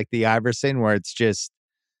say it's like the Iverson where it's just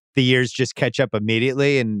the years just catch up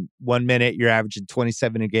immediately. And 1 minute you're averaging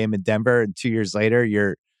 27 a game in Denver, and 2 years later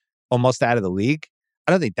you're almost out of the league.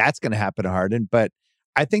 I don't think that's going to happen to Harden, but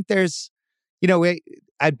I think there's, I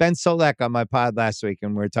had Ben Solak on my pod last week,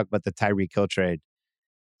 and we were talking about the Tyreek Hill trade.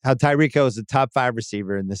 How Tyreek Hill was a top 5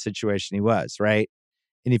 receiver in the situation he was, right?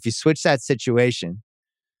 And if you switch that situation,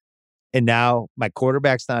 and now my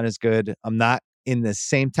quarterback's not as good, I'm not in the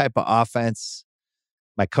same type of offense,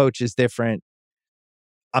 my coach is different,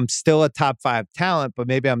 I'm still a top 5 talent, but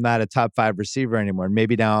maybe I'm not a top 5 receiver anymore.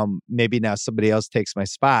 Maybe now somebody else takes my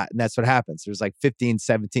spot. And that's what happens. There's like 15,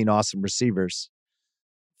 17 awesome receivers.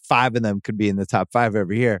 5 of them could be in the top 5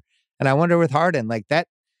 every year. And I wonder with Harden, like that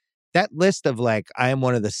list of like, I am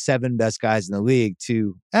one of the 7 best guys in the league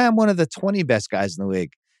to I'm one of the 20 best guys in the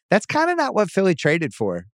league. That's kind of not what Philly traded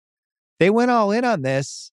for. They went all in on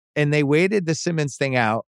this, and they waited the Simmons thing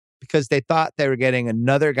out because they thought they were getting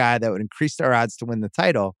another guy that would increase their odds to win the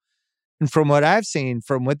title. And from what I've seen,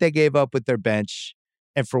 from what they gave up with their bench,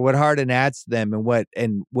 and for what Harden adds to them, and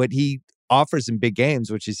what he offers in big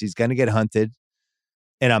games, which is he's going to get hunted,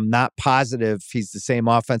 and I'm not positive he's the same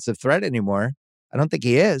offensive threat anymore. I don't think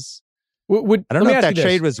he is. I don't know if that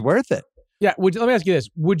trade was worth it. Yeah. Let me ask you this.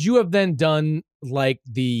 Would you have then done like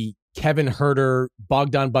the Kevin Huerter,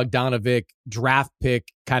 Bogdan Bogdanovic draft pick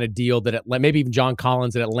kind of deal that maybe even John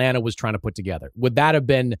Collins that Atlanta was trying to put together? Would that have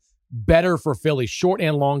been better for Philly, short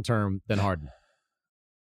and long term, than Harden?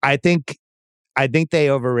 I think they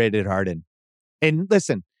overrated Harden. And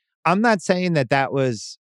listen, I'm not saying that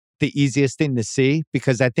was the easiest thing to see,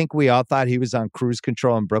 because I think we all thought he was on cruise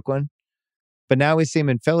control in Brooklyn. But now we see him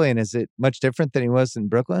in Philly, and is it much different than he was in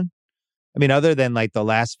Brooklyn? I mean, other than like the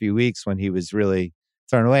last few weeks when he was really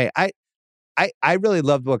thrown away. I really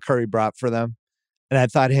loved what Curry brought for them. And I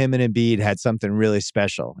thought him and Embiid had something really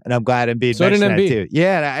special. And I'm glad Embiid mentioned that too.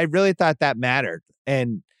 Yeah, I really thought that mattered.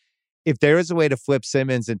 And if there was a way to flip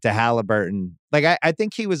Simmons into Halliburton, like I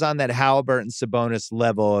think he was on that Halliburton-Sabonis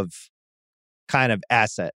level of kind of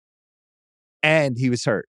asset. And he was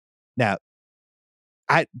hurt. Now,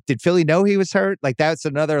 did Philly know he was hurt? Like that's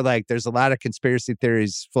another, like there's a lot of conspiracy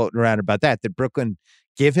theories floating around about that. Did Brooklyn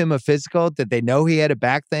give him a physical? Did they know he had a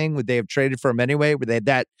back thing? Would they have traded for him anyway? Were they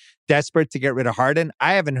that desperate to get rid of Harden?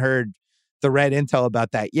 I haven't heard the red intel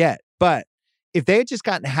about that yet. But if they had just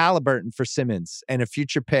gotten Halliburton for Simmons and a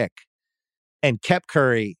future pick and kept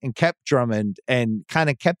Curry and kept Drummond and kind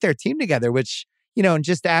of kept their team together, which, and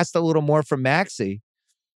just asked a little more from Maxey,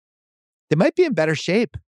 they might be in better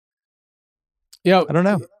shape. I don't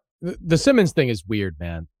know. The Simmons thing is weird,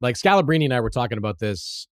 man. Like Scalabrine and I were talking about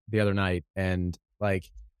this the other night, and like,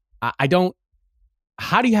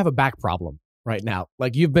 how do you have a back problem? right now.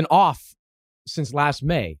 Like, you've been off since last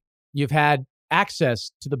May. You've had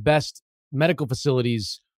access to the best medical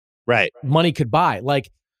facilities money could buy. Like,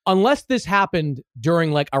 unless this happened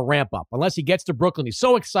during like a ramp up, unless he gets to Brooklyn, he's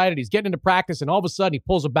so excited, he's getting into practice, and all of a sudden he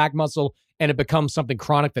pulls a back muscle and it becomes something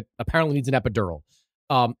chronic that apparently needs an epidural.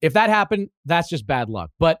 If that happened, that's just bad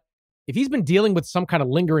luck. But if he's been dealing with some kind of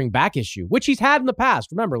lingering back issue, which he's had in the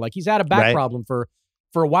past, remember, like he's had a back problem for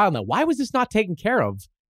a while now. Why was this not taken care of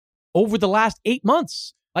over the last 8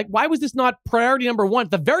 months? Like, why was this not priority number one?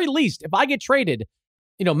 At the very least, if I get traded,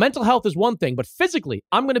 mental health is one thing, but physically,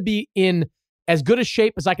 I'm going to be in as good a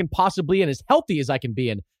shape as I can possibly and as healthy as I can be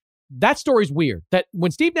in. That story's weird. That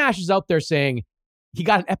when Steve Nash is out there saying he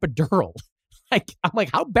got an epidural, I'm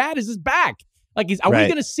like, how bad is his back? Like, are we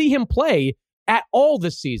going to see him play at all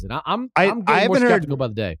this season? I'm getting more skeptical by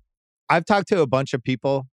the day. I've talked to a bunch of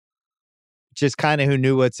people just kind of who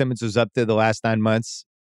knew what Simmons was up to the last 9 months.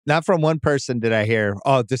 Not from one person did I hear,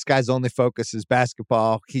 oh, this guy's only focus is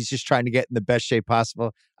basketball. He's just trying to get in the best shape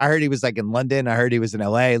possible. I heard he was like in London. I heard he was in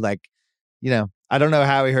LA. Like, I don't know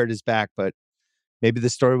how he hurt his back, but maybe the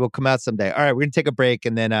story will come out someday. All right, we're going to take a break,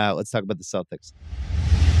 and then let's talk about the Celtics.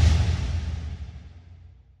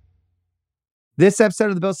 This episode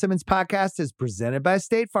of the Bill Simmons Podcast is presented by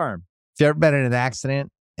State Farm. If you've ever been in an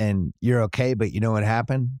accident and you're okay, but you know what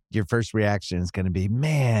happened, your first reaction is going to be,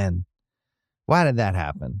 man, why did that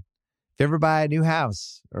happen? If you ever buy a new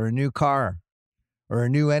house or a new car or a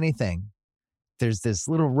new anything, there's this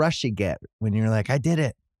little rush you get when you're like, I did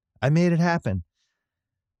it. I made it happen.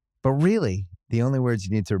 But really, the only words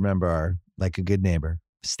you need to remember are, like a good neighbor,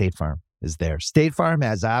 State Farm is there. State Farm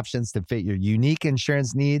has options to fit your unique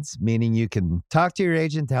insurance needs, meaning you can talk to your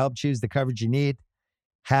agent to help choose the coverage you need,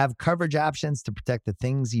 have coverage options to protect the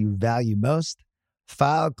things you value most,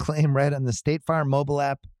 file a claim right on the State Farm mobile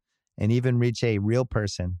app, and even reach a real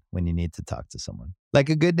person when you need to talk to someone. Like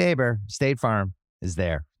a good neighbor, State Farm is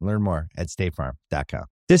there. Learn more at statefarm.com.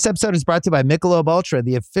 This episode is brought to you by Michelob Ultra,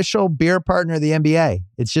 the official beer partner of the NBA.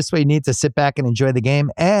 It's just what you need to sit back and enjoy the game,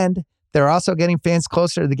 and they're also getting fans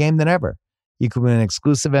closer to the game than ever. You can win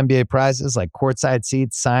exclusive NBA prizes like courtside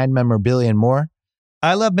seats, signed memorabilia, and more.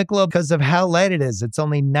 I love Michelob because of how light it is. It's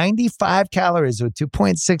only 95 calories with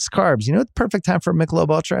 2.6 carbs. You know what the perfect time for Michelob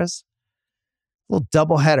Ultra is? A little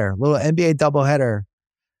doubleheader, little NBA doubleheader.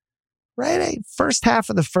 Right? First half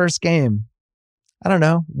of the first game. I don't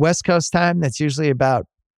know, West Coast time. That's usually about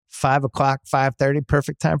 5 o'clock, 5:30.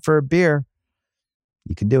 Perfect time for a beer.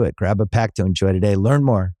 You can do it. Grab a pack to enjoy today. Learn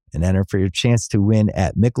more and enter for your chance to win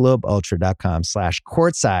at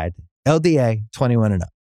MichelobUltra.com/courtside. LDA 21 and up.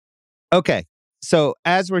 Okay. So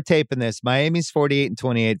as we're taping this, Miami's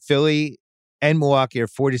 48-28. Philly and Milwaukee are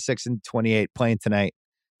 46-28 playing tonight.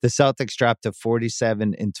 The Celtics dropped to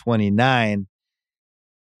 47-29.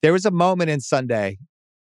 There was a moment in Sunday,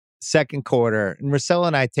 second quarter, and Marcelo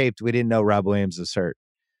and I taped. We didn't know Rob Williams was hurt.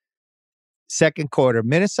 Second quarter,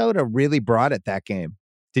 Minnesota really brought it that game.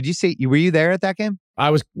 Did you see? Were you there at that game? I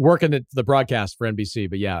was working at the broadcast for NBC,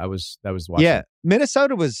 but yeah, I was watching. Yeah,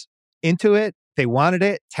 Minnesota was into it. They wanted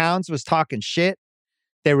it. Towns was talking shit.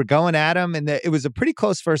 They were going at him, and it was a pretty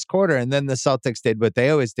close first quarter. And then the Celtics did what they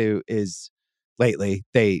always do is lately,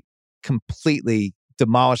 they completely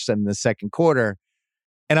demolished them in the second quarter.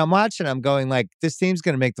 And I'm watching, I'm going like, this team's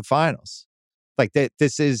going to make the finals. Like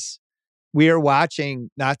we are watching,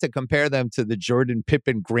 not to compare them to the Jordan,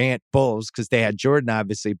 Pippen, Grant Bulls, because they had Jordan,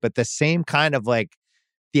 obviously, but the same kind of like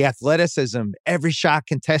the athleticism, every shot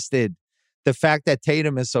contested, the fact that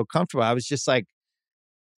Tatum is so comfortable. I was just like,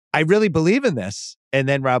 I really believe in this. And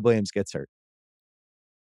then Rob Williams gets hurt.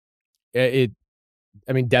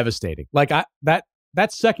 Devastating. Like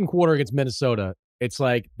that second quarter against Minnesota, it's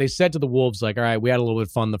like they said to the Wolves, like, all right, we had a little bit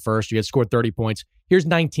of fun in the first. You had scored 30 points. Here's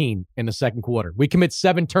 19 in the second quarter. We commit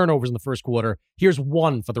 7 turnovers in the first quarter. Here's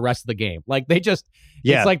 1 for the rest of the game. Like they just,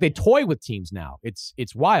 It's like they toy with teams now.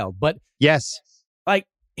 It's wild. But yes, like,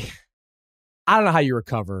 I don't know how you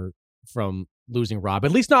recover from losing Rob,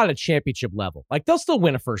 at least not at a championship level. Like they'll still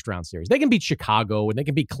win a first round series. They can beat Chicago and they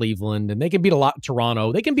can beat Cleveland and they can beat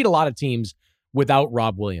Toronto. They can beat a lot of teams without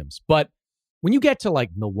Rob Williams. But when you get to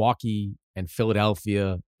like Milwaukee and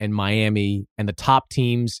Philadelphia and Miami and the top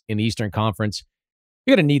teams in the Eastern Conference,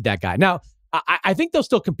 you're going to need that guy. Now, I think they'll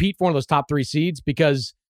still compete for one of those top 3 seeds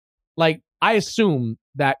because, like, I assume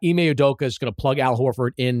that Ime Udoka is going to plug Al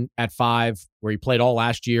Horford in at 5, where he played all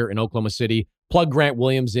last year in Oklahoma City, plug Grant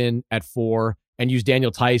Williams in at 4, and use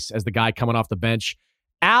Daniel Tice as the guy coming off the bench.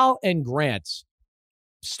 Al and Grant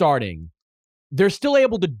starting, they're still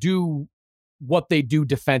able to do what they do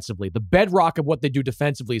defensively. The bedrock of what they do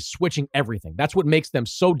defensively is switching everything. That's what makes them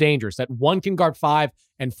so dangerous, that one can guard five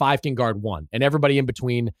and five can guard one, and everybody in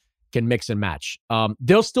between can mix and match.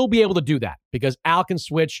 They'll still be able to do that because Al can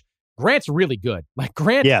switch. Grant's really good. Like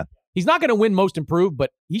Grant, he's not going to win Most Improved,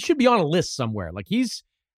 but he should be on a list somewhere. Like he's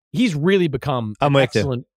really become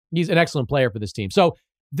he's an excellent player for this team. So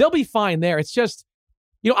they'll be fine there. It's just,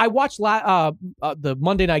 I watched the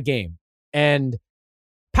Monday night game, and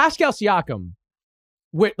Pascal Siakam,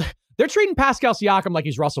 they're treating Pascal Siakam like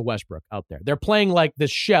he's Russell Westbrook out there. They're playing like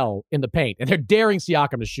this shell in the paint, and they're daring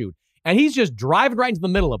Siakam to shoot. And he's just driving right into the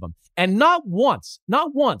middle of them. And not once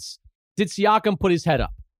did Siakam put his head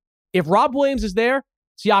up. If Rob Williams is there,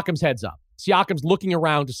 Siakam's head's up. Siakam's looking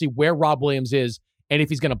around to see where Rob Williams is and if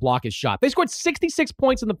he's going to block his shot. They scored 66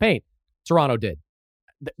 points in the paint. Toronto did.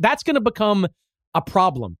 That's going to become a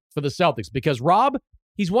problem for the Celtics because Rob,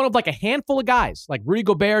 he's one of like a handful of guys. Like Rudy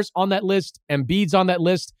Gobert's on that list, Embiid's on that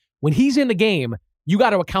list. When he's in the game, you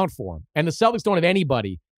got to account for him. And the Celtics don't have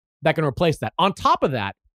anybody that can replace that. On top of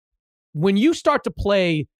that, when you start to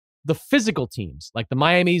play the physical teams, like the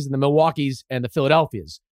Miamis and the Milwaukees and the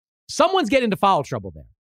Philadelphias, someone's getting into foul trouble there.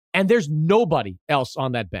 And there's nobody else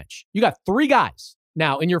on that bench. You got three guys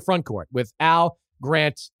now in your front court with Al,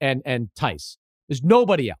 Grant, and Tice. There's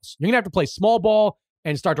nobody else. You're going to have to play small ball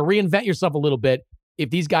and start to reinvent yourself a little bit if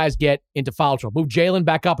these guys get into foul trouble. Move Jalen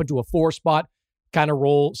back up into a 4-spot kind of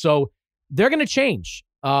role. So they're going to change.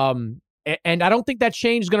 And I don't think that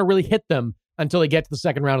change is going to really hit them until they get to the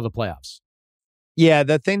second round of the playoffs. Yeah,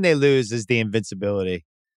 the thing they lose is the invincibility.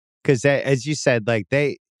 Because as you said, like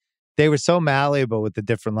they were so malleable with the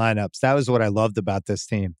different lineups. That was what I loved about this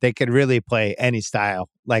team. They could really play any style.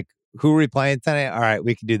 Like, who are we playing tonight? All right,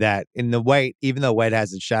 we can do that. In the White, even though White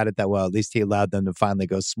hasn't shot it that well, at least he allowed them to finally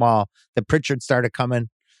go small. The Pritchard started coming.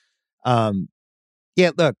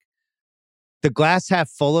 Look, the glass half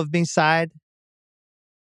full of me side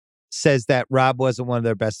says that Rob wasn't one of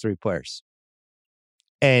their best three players.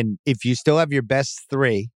 And if you still have your best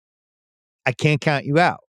three, I can't count you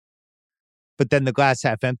out. But then the glass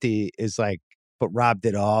half empty is like, but Rob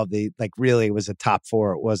did all really it was a top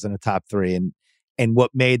four. It wasn't a top three. And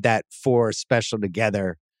what made that four special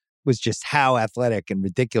together was just how athletic and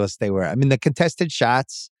ridiculous they were. I mean, the contested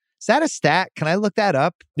shots, is that a stat? Can I look that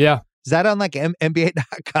up? Yeah. Is that on like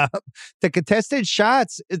NBA.com? The contested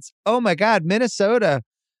shots, it's, oh my God, Minnesota.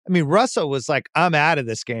 I mean, Russell was like, I'm out of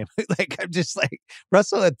this game.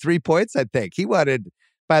 Russell had 3 points, I think.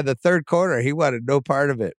 By the third quarter, he wanted no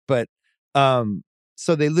part of it. But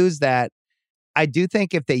so they lose that. I do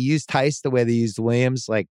think if they use Tice the way they used Williams,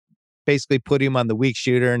 like basically put him on the weak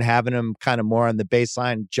shooter and having him kind of more on the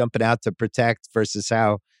baseline, jumping out to protect versus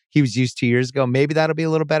how he was used 2 years ago, maybe that'll be a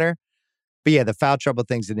little better. But yeah, the foul trouble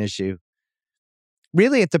thing's an issue.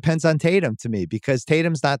 Really, it depends on Tatum to me because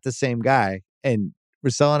Tatum's not the same guy. And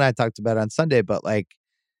Russell and I talked about it on Sunday, but like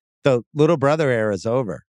the little brother era is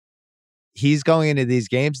over. He's going into these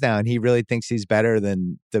games now and he really thinks he's better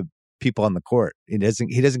than the people on the court. He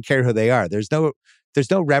doesn't care who they are. There's no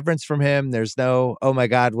reverence from him. There's no, oh my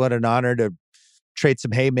God, what an honor to trade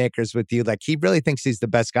some haymakers with you. Like he really thinks he's the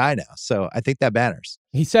best guy now. So I think that matters.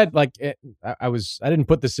 He said, like, I didn't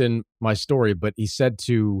put this in my story, but he said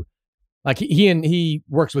to, like, he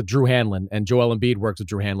works with Drew Hanlon and Joel Embiid works with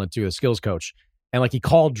Drew Hanlon too, a skills coach. And like he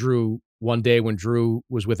called Drew one day when Drew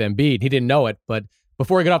was with Embiid. He didn't know it, but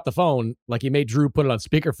before he got off the phone, like he made Drew put it on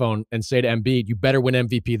speakerphone and say to Embiid, you better win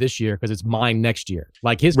MVP this year because it's mine next year.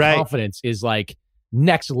 Like his confidence is like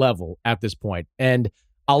next level at this point. And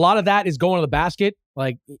a lot of that is going to the basket.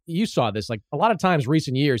 Like you saw this, like a lot of times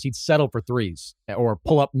recent years, he'd settle for threes or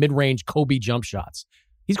pull up mid-range Kobe jump shots.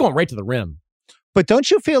 He's going right to the rim. But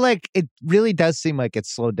don't you feel like it really does seem like it's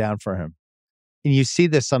slowed down for him? And you see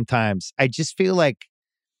this sometimes. I just feel like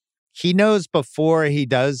he knows before he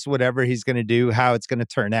does whatever he's going to do, how it's going to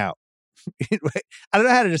turn out. I don't know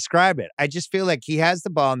how to describe it. I just feel like he has the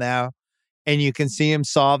ball now and you can see him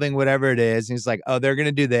solving whatever it is. And he's like, oh, they're going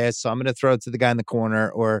to do this. So I'm going to throw it to the guy in the corner,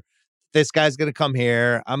 or this guy's going to come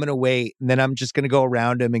here. I'm going to wait. And then I'm just going to go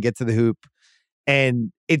around him and get to the hoop.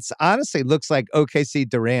 And it's honestly looks like OKC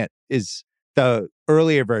Durant is the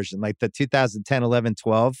earlier version, like the 2010, 11,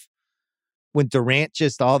 12. When Durant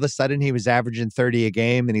just all of a sudden he was averaging 30 a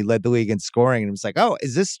game and he led the league in scoring. And it was like, oh,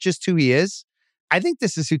 is this just who he is? I think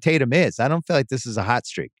this is who Tatum is. I don't feel like this is a hot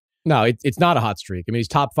streak. No, it's not a hot streak. I mean, he's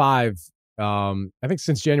top 5. I think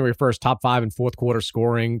since January 1st, top 5 in fourth quarter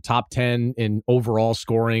scoring, top 10 in overall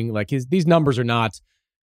scoring. Like these numbers they're not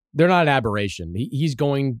an aberration. He's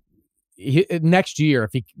going next year,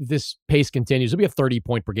 if this pace continues, he'll be a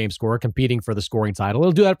 30-point per game scorer competing for the scoring title.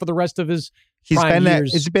 He'll do that for the rest of his prime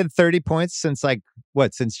years. It's been 30 points since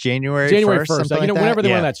since January 1st. Whenever they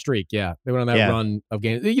went on that streak, they went on that run of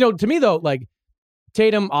games. To me though,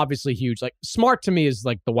 Tatum, obviously huge. Smart to me is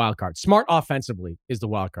the wild card. Smart offensively is the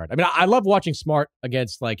wild card. I mean, I love watching Smart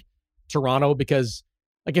against Toronto because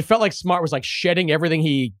it felt like Smart was shedding everything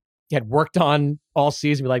he had worked on all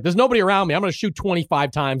season. Be there's nobody around me. I'm going to shoot 25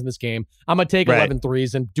 times in this game. I'm going to take 11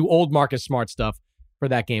 threes and do old Marcus Smart stuff for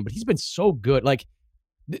that game. But he's been so good.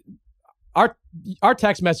 Our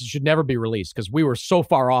text message should never be released because we were so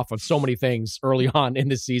far off on so many things early on in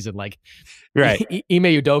this season. Ime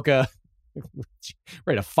Udoka,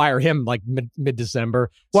 ready to fire him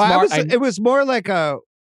mid-December. Well, it was more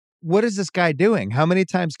what is this guy doing? How many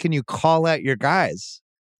times can you call out your guys?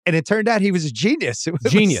 And it turned out he was a genius. It was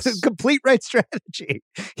a complete right strategy.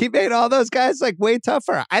 He made all those guys way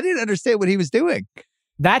tougher. I didn't understand what he was doing.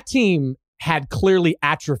 That team had clearly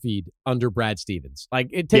atrophied under Brad Stevens.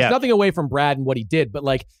 It takes nothing away from Brad and what he did, but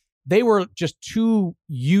they were just too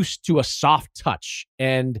used to a soft touch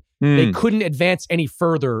and they couldn't advance any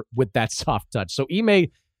further with that soft touch. So Ime,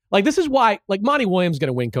 this is why Monty Williams is going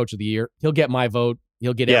to win Coach of the Year. He'll get my vote.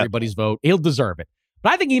 He'll get everybody's vote. He'll deserve it.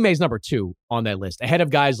 But I think Ime's number 2 on that list, ahead of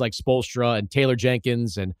guys like Spoelstra and Taylor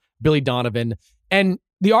Jenkins and Billy Donovan. And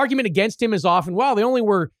the argument against him is often, they only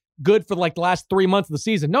were good for the last 3 months of the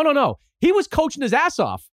season. No. He was coaching his ass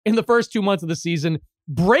off in the first 2 months of the season,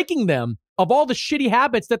 breaking them of all the shitty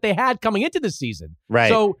habits that they had coming into the season. Right.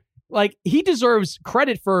 So, he deserves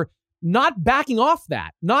credit for not backing off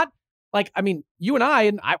that. Not, you and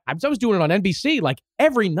I was doing it on NBC,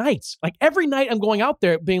 every night. Every night I'm going out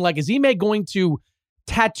there being is Ime going to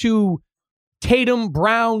tattoo Tatum,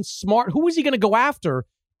 Brown, Smart? Who is he going to go after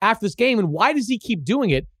this game? And why does he keep doing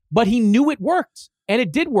it? But he knew it worked, and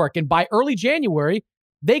it did work. And by early January,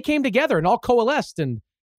 they came together and all coalesced, and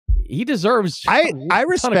he deserves I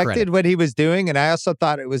respected what he was doing, and I also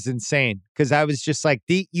thought it was insane because I was just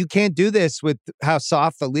you can't do this with how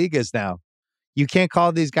soft the league is now. You can't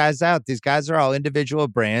call these guys out. These guys are all individual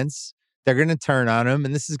brands. They're going to turn on him,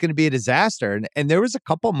 and this is going to be a disaster. And there was a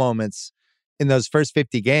couple moments in those first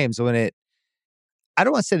 50 games when I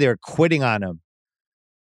don't want to say they were quitting on him,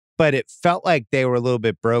 but it felt like they were a little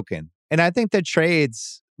bit broken. And I think the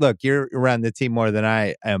trades, look, you're around the team more than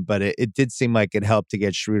I am, but it did seem like it helped to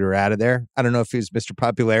get Schroeder out of there. I don't know if he was Mr.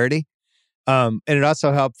 Popularity. And it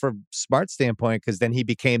also helped from Smart's standpoint because then he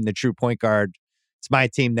became the true point guard. It's my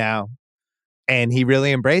team now. And he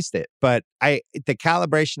really embraced it. But the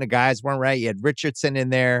calibration of guys weren't right. You had Richardson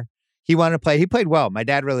in there. He wanted to play. He played well. My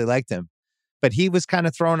dad really liked him. But he was kind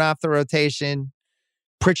of thrown off the rotation.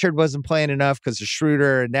 Pritchard wasn't playing enough because of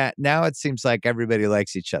Schroeder. And now it seems like everybody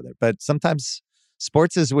likes each other. But sometimes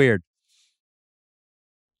sports is weird.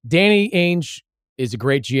 Danny Ainge is a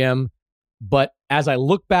great GM. But as I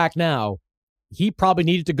look back now, he probably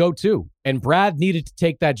needed to go too. And Brad needed to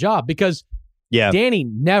take that job because Danny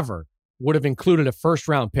never would have included a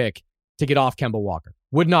first-round pick to get off Kemba Walker.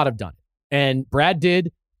 Would not have done it. And Brad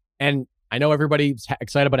did. And I know everybody's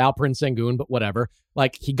excited about Alperen Sengun, but whatever.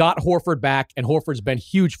 He got Horford back, and Horford's been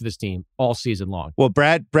huge for this team all season long. Well,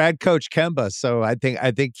 Brad coached Kemba, so I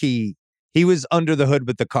think he was under the hood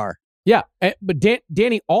with the car. Yeah, but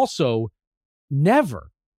Danny also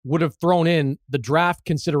never would have thrown in the draft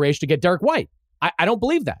consideration to get Derek White. I don't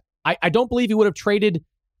believe that. I don't believe he would have traded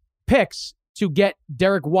picks to get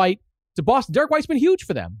Derek White to Boston. Derek White's been huge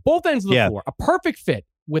for them. Both ends of the floor. A perfect fit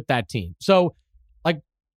with that team. So,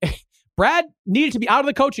 Brad needed to be out of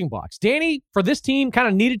the coaching box. Danny, for this team, kind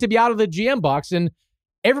of needed to be out of the GM box, and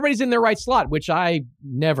everybody's in their right slot, which I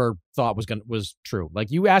never thought was true.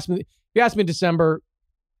 You asked me in December,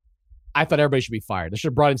 I thought everybody should be fired. They should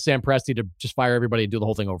have brought in Sam Presti to just fire everybody and do the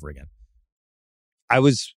whole thing over again. I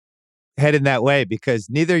was heading that way because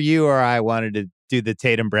neither you or I wanted to do the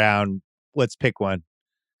Tatum Brown, let's pick one.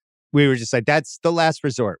 We were just that's the last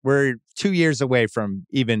resort. We're 2 years away from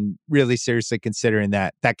even really seriously considering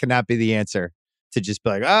that. That cannot be the answer to just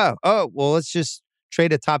be well, let's just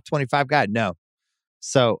trade a top 25 guy. No.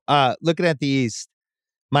 So looking at the East,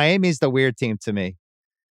 Miami's the weird team to me.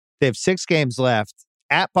 They have 6 games left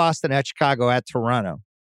at Boston, at Chicago, at Toronto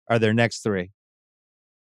are their next 3.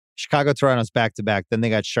 Chicago, Toronto's back-to-back. Then they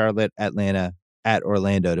got Charlotte, Atlanta, at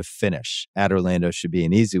Orlando to finish. At Orlando should be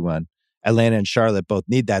an easy one. Atlanta and Charlotte both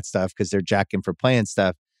need that stuff because they're jacking for playing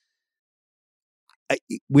stuff.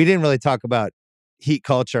 We didn't really talk about Heat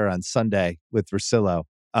culture on Sunday with Russillo.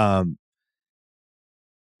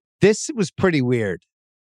 This was pretty weird.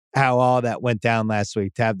 how all that went down last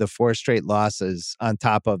week, to have the 4 straight losses on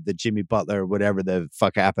top of the Jimmy Butler, whatever the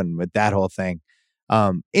fuck happened with that whole thing.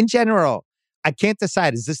 In general, I can't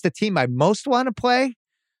decide. Is this the team I most want to play?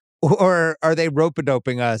 Or are they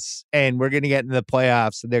rope-a-doping us and we're going to get into the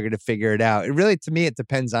playoffs and they're going to figure it out? It really, to me, it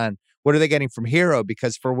depends on what are they getting from Hero,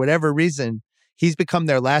 because for whatever reason, he's become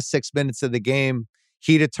their last 6 minutes of the game.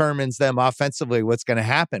 He determines them offensively what's going to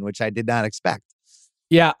happen, which I did not expect.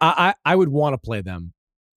 Yeah, I would want to play them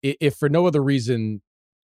if for no other reason.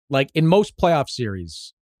 Like in most playoff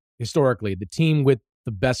series, historically, the team with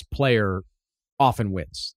the best player often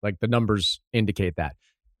wins. Like the numbers indicate that.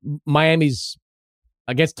 Miami's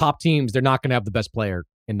against top teams, they're not going to have the best player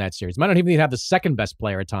in that series. Might not even have the second best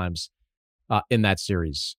player at times in that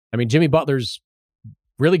series. I mean, Jimmy Butler's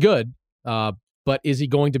really good, but is he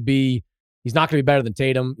going to be? He's not going to be better than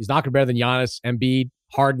Tatum. He's not going to be better than Giannis, Embiid,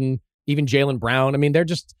 Harden, even Jaylen Brown. I mean, they're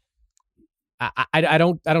just. I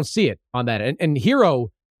don't see it on that. And Hero,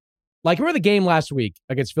 like remember the game last week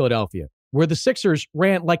against Philadelphia where the Sixers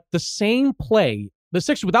ran like the same play. The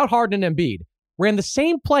Sixers without Harden and Embiid ran the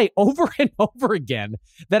same play over and over again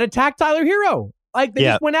that attacked Tyler Hero. Like they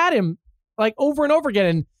just went at him like over and over again.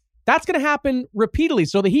 And that's going to happen repeatedly.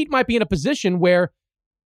 So the Heat might be in a position where,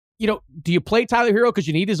 you know, do you play Tyler Hero because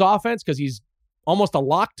you need his offense because he's almost a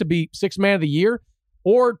lock to be 6th man of the year?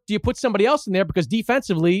 Or do you put somebody else in there because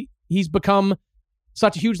defensively he's become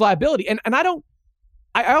such a huge liability? And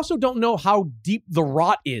I also don't know how deep the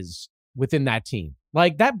rot is within that team.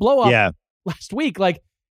 Like that blow up last week, like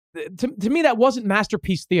to me, that wasn't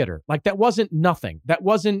masterpiece theater. Like that wasn't nothing. That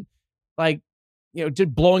wasn't like, you know,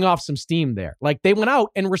 just blowing off some steam there. Like they went out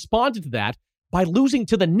and responded to that by losing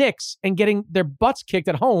to the Knicks and getting their butts kicked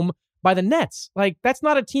at home by the Nets. Like that's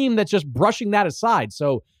not a team that's just brushing that aside.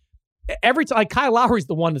 So every time, like Kyle Lowry's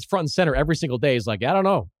the one that's front and center every single day. He's like, I don't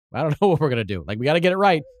know what we're gonna do. Like we got to get it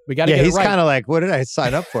right. We got to get it right. He's kind of like, what did I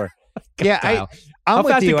sign up for? I'm how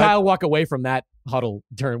fast did Kyle walk away from that huddle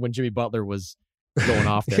during when Jimmy Butler was going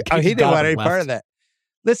off there? He didn't want any part of that.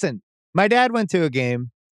 Listen, my dad went to a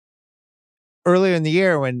game earlier in the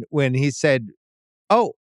year when he said,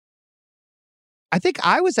 "Oh, I think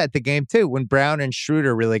I was at the game too when Brown and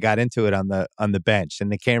Schroeder really got into it on the bench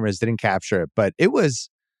and the cameras didn't capture it, but it was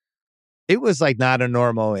like not a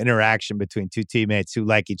normal interaction between two teammates who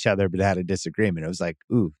like each other but had a disagreement. It was like,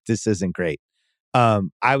 ooh, this isn't great."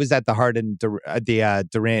 I was at the Harden, the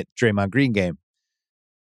Durant Draymond Green game.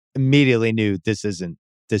 Immediately knew this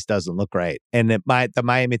doesn't look right. And the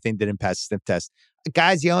Miami thing didn't pass the sniff test.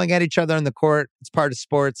 Guys yelling at each other on the court. It's part of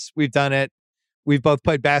sports. We've done it. We've both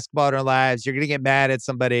played basketball in our lives. You're going to get mad at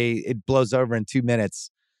somebody. It blows over in 2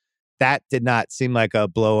 minutes. That did not seem like a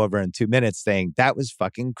blow over in 2 minutes thing. That was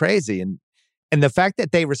fucking crazy. And the fact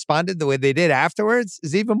that they responded the way they did afterwards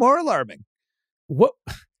is even more alarming. What?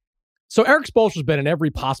 So Eric Spoelstra's been in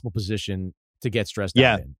every possible position to get stressed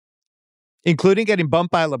out in. Including getting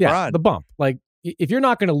bumped by LeBron. Yeah, the bump. Like, if you're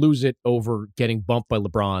not going to lose it over getting bumped by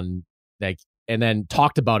LeBron, like, and then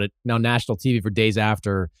talked about it now national TV for days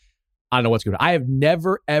after, I don't know what's going on. I have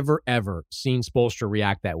never, ever, ever seen Spoelstra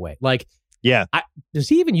react that way. Like, does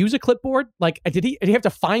he even use a clipboard? Like, did he have to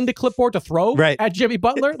find a clipboard to throw at Jimmy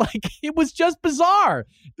Butler? Like, it was just bizarre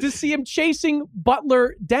to see him chasing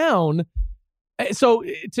Butler down. So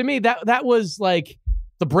to me, that was like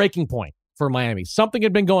the breaking point for Miami. Something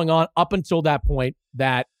had been going on up until that point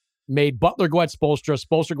that made Butler go at Spoelstra,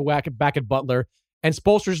 Spoelstra go back at Butler, and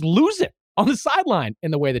Spoelstra's lose it on the sideline in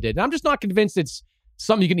the way they did. And I'm just not convinced it's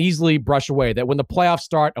something you can easily brush away, that when the playoffs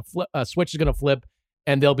start, a switch is going to flip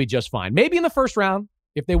and they'll be just fine. Maybe in the first round,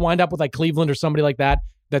 if they wind up with like Cleveland or somebody like that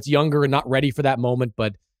that's younger and not ready for that moment,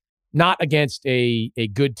 but not against a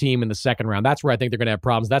good team in the second round. That's where I think they're going to have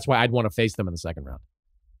problems. That's why I'd want to face them in the second round.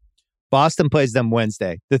 Boston plays them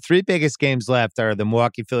Wednesday. The 3 biggest games left are the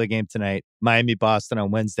Milwaukee-Philly game tonight, Miami-Boston on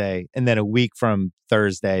Wednesday, and then a week from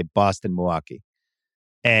Thursday, Boston-Milwaukee.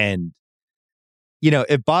 And, you know,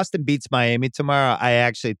 if Boston beats Miami tomorrow, I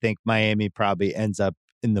actually think Miami probably ends up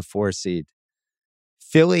in the 4 seed.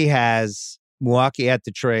 Philly has Milwaukee at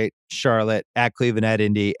Detroit, Charlotte, at Cleveland, at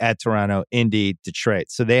Indy, at Toronto, Indy, Detroit.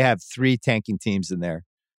 So they have 3 tanking teams in there.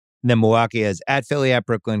 And then Milwaukee has at Philly, at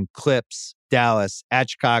Brooklyn, Clips, Dallas, at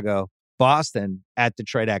Chicago, Boston, at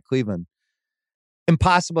Detroit, at Cleveland.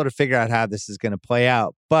 Impossible to figure out how this is going to play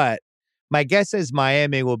out. But my guess is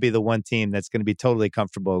Miami will be the one team that's going to be totally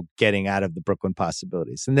comfortable getting out of the Brooklyn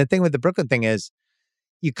possibilities. And the thing with the Brooklyn thing is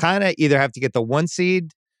you kind of either have to get the 1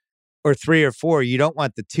 seed or 3 or 4. You don't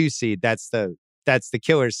want the 2 seed. That's the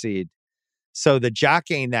killer seed. So the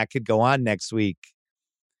jockeying that could go on next week.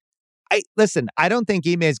 I don't think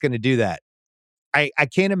Ime is going to do that. I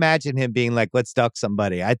can't imagine him being like, let's duck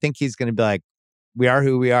somebody. I think he's going to be like, we are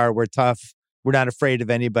who we are. We're tough. We're not afraid of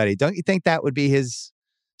anybody. Don't you think that would be his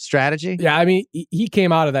strategy? Yeah, I mean, he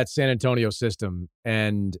came out of that San Antonio system,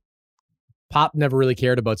 and Pop never really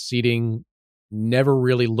cared about seeding, never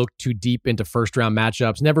really looked too deep into first-round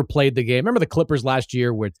matchups, never played the game. Remember the Clippers last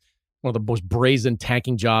year with one of the most brazen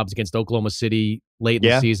tanking jobs against Oklahoma City late in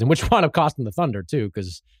the season, which wound up costing the Thunder, too,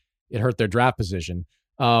 because it hurt their draft position.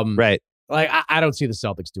 Right. Like, I don't see the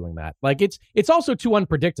Celtics doing that. Like, it's also too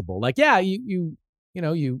unpredictable. Like, yeah, you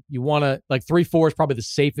want to, like, 3-4 is probably the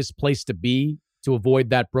safest place to be to avoid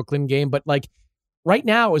that Brooklyn game. But, like, right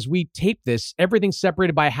now, as we tape this, everything's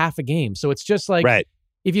separated by half a game. So it's just like,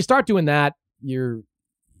 if you start doing that,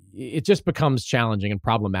 it just becomes challenging and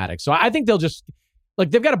problematic. So I think they'll just,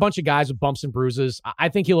 like, they've got a bunch of guys with bumps and bruises. I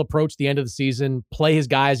think he'll approach the end of the season, play his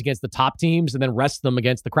guys against the top teams, and then rest them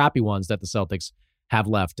against the crappy ones that the Celtics have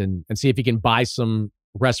left, and see if he can buy some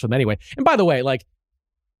rest from them anyway. And by the way, like,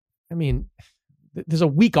 I mean, there's a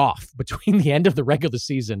week off between the end of the regular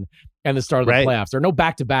season and the start of the playoffs. There are no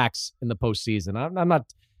back-to-backs in the postseason. I'm not,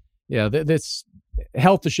 this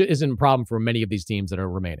health isn't a problem for many of these teams that are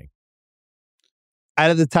remaining.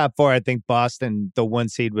 Out of the top four, I think Boston, the 1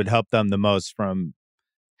 seed, would help them the most from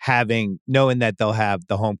knowing that they'll have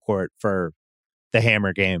the home court for the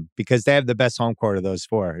Hammer game, because they have the best home court of those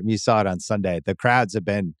four. And you saw it on Sunday. The crowds have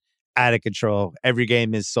been out of control. Every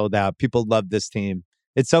game is sold out. People love this team.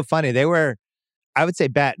 It's so funny. They were, I would say,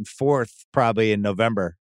 batting fourth probably in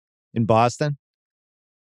November in Boston,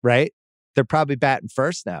 right? They're probably batting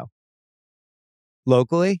first now.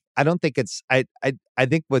 Locally, I don't think it's, I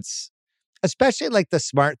think what's, especially like the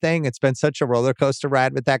Smart thing, it's been such a roller coaster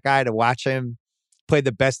ride with that guy to watch him play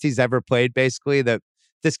the best he's ever played, basically.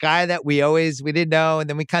 This guy that we didn't know, and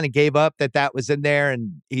then we kind of gave up that was in there,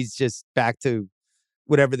 and he's just back to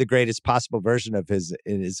whatever the greatest possible version of his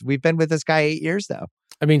is. We've been with this guy 8 years now.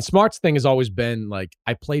 I mean, Smart's thing has always been like,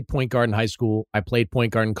 I played point guard in high school. I played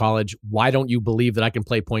point guard in college. Why don't you believe that I can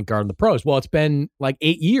play point guard in the pros? Well, it's been like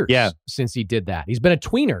 8 years since he did that. He's been a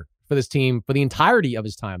tweener for this team for the entirety of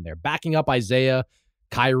his time there, backing up Isaiah,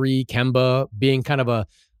 Kyrie, Kemba, being kind of a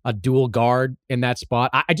dual guard in that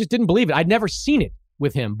spot. I just didn't believe it. I'd never seen it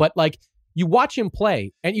with him. But like, you watch him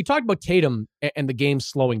play, and you talked about Tatum and the game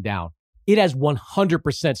slowing down. It has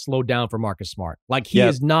 100% slowed down for Marcus Smart. Like, he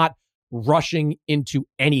is not rushing into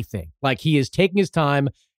anything. Like, he is taking his time.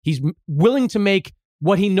 He's willing to make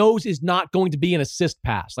what he knows is not going to be an assist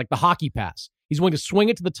pass, like the hockey pass. He's willing to swing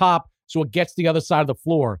it to the top so it gets to the other side of the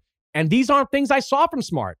floor. And these aren't things I saw from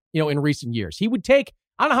Smart, in recent years. He would take,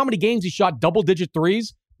 I don't know how many games he shot double-digit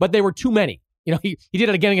threes, but they were too many. He did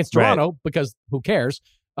it again against Toronto because who cares?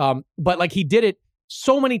 But like, he did it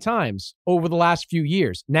so many times over the last few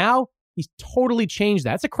years. Now he's totally changed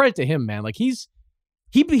that. It's a credit to him, man. Like, he's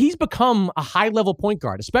become a high-level point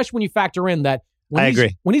guard, especially when you factor in that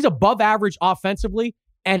when he's above average offensively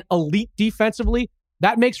and elite defensively,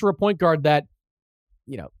 that makes for a point guard that,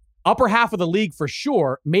 upper half of the league for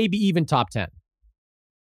sure, maybe even top 10.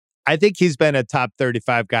 I think he's been a top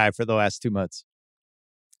 35 guy for the last 2 months,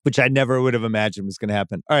 which I never would have imagined was going to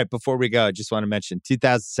happen. All right, before we go, I just want to mention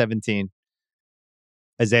 2017,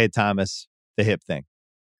 Isaiah Thomas, the hip thing.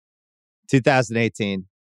 2018,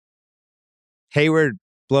 Hayward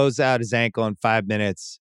blows out his ankle in 5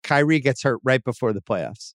 minutes. Kyrie gets hurt right before the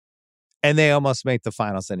playoffs, and they almost make the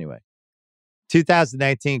finals anyway.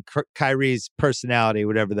 2019, Kyrie's personality,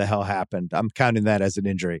 whatever the hell happened, I'm counting that as an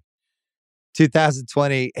injury.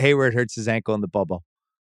 2020, Hayward hurts his ankle in the bubble.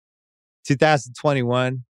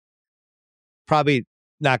 2021, probably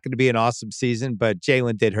not going to be an awesome season, but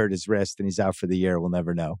Jalen did hurt his wrist and he's out for the year. We'll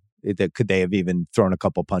never know. Could they have even thrown a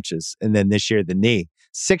couple punches? And then this year, the knee.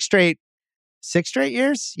 6 straight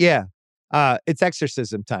years? Yeah. It's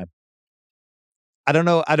exorcism time. I don't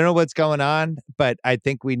know what's going on, but I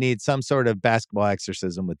think we need some sort of basketball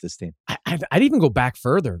exorcism with this team. I'd even go back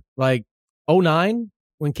further. Like 2009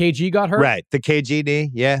 when KG got hurt. Right. The KG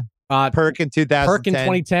knee. Yeah. Perk in 2010. Perk in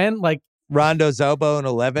 2010. Like Rondo's elbow in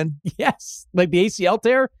 11. Yes. Like the ACL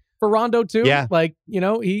tear for Rondo too. Yeah. Like,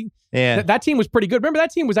 that team was pretty good. Remember,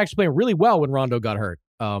 that team was actually playing really well when Rondo got hurt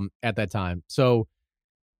at that time. So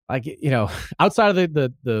like, outside of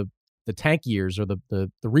the tank years or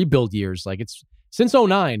the rebuild years, like it's since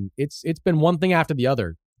 2009, it's been one thing after the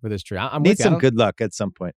other for this tree. I'm need some good luck at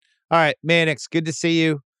some point. All right, Mannix, good to see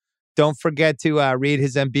you. Don't forget to read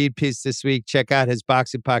his Embiid piece this week. Check out his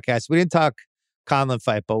boxing podcast. We didn't talk Conlon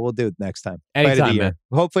fight, but we'll do it next time. Anytime, man.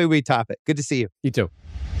 Hopefully we top it. Good to see you. You too.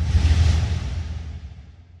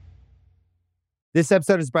 This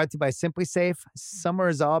episode is brought to you by Simply Safe. Summer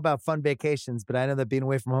is all about fun vacations, but I know that being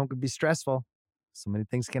away from home can be stressful. So many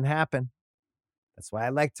things can happen. That's why I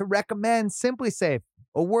like to recommend Simply Safe,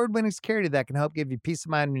 award-winning security that can help give you peace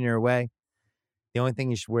of mind when you're away. The only thing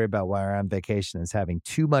you should worry about while you're on vacation is having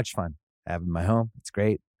too much fun. I have it in my home. It's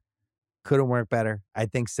great. Couldn't work better. I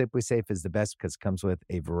think Simply Safe is the best because it comes with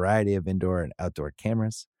a variety of indoor and outdoor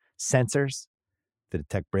cameras, sensors to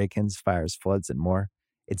detect break-ins, fires, floods, and more.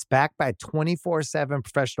 It's backed by 24/7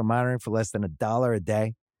 professional monitoring for less than $1 a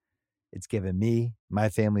day. It's given me, my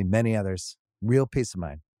family, many others real peace of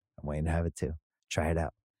mind. I'm waiting to have it too. Try it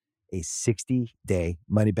out. A 60-day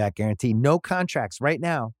money-back guarantee. No contracts right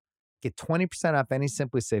now. Get 20% off any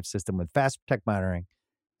Simply Safe system with Fast Protect monitoring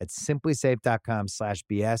at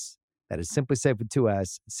simplysafe.com/BS. That is Simply Safe with 2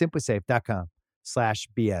 S's.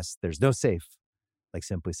 simplysafe.com/BS. There's no safe like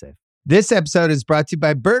Simply Safe. This episode is brought to you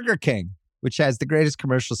by Burger King, which has the greatest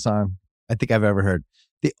commercial song I think I've ever heard.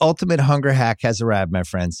 The ultimate hunger hack has arrived, my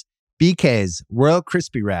friends. BK's Royal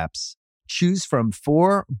Crispy Wraps. Choose from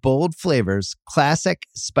 4 bold flavors: classic,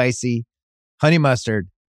 spicy, honey mustard,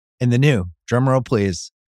 and the new, drumroll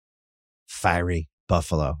please, fiery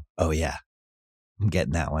buffalo. Oh yeah, I'm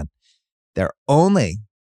getting that one. They're only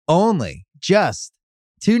just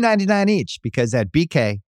 $2.99 each because at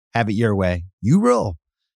BK, have it your way. You roll.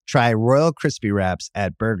 Try Royal Crispy Wraps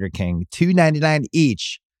at Burger King. $2.99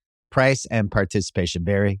 each. Price and participation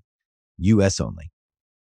vary. U.S. only.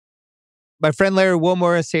 My friend Larry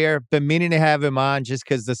Wilmore is here. Been meaning to have him on just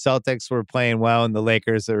because the Celtics were playing well and the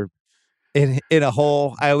Lakers are in a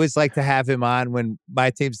hole. I always like to have him on when my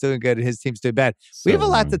team's doing good and his team's doing bad. We have a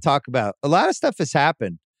lot to talk about. A lot of stuff has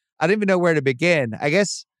happened. I don't even know where to begin. I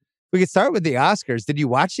guess we could start with the Oscars. Did you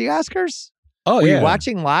watch the Oscars? Oh, Were you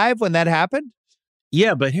watching live when that happened?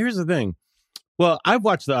 Yeah, but here's the thing. Well, I've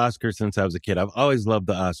watched the Oscars since I was a kid. I've always loved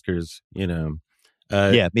the Oscars, you know.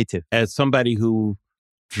 Yeah, me too. As somebody who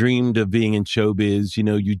dreamed of being in showbiz, you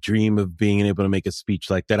know, you dream of being able to make a speech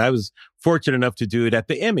like that. I was fortunate enough to do it at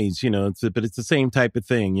the Emmys, you know, but it's the same type of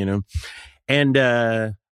thing, you know. And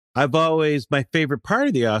my favorite part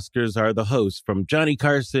of the Oscars are the hosts, from Johnny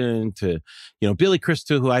Carson to, you know, Billy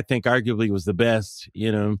Crystal, who I think arguably was the best,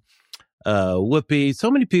 you know, Whoopi. So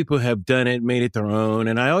many people have done it, made it their own.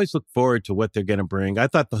 And I always look forward to what they're going to bring. I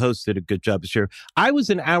thought the hosts did a good job this year. I was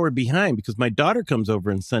an hour behind because my daughter comes over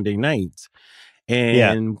on Sunday nights.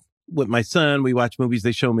 And with my son, we watch movies.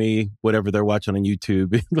 They show me whatever they're watching on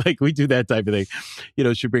YouTube. Like, we do that type of thing. You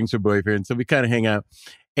know, she brings her boyfriend. So we kind of hang out.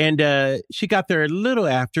 And she got there a little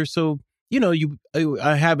after. So, you know,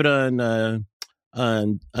 I have it on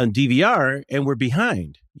DVR and we're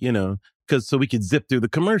behind, you know, so we could zip through the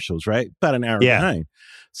commercials, right? About an hour behind.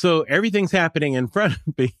 So everything's happening in front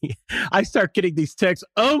of me. I start getting these texts.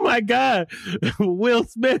 Oh my God, Will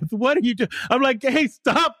Smith, what are you doing? I'm like, hey,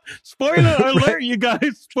 stop. Spoiler alert, you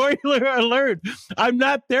guys. Spoiler alert. I'm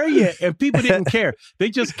not there yet. And people didn't care. They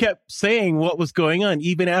just kept saying what was going on,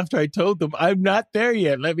 even after I told them, I'm not there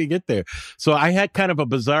yet. Let me get there. So I had kind of a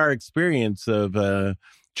bizarre experience of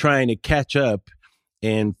trying to catch up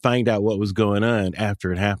and find out what was going on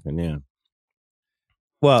after it happened. Yeah.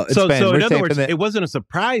 Well, so in other words, it wasn't a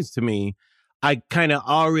surprise to me. I kind of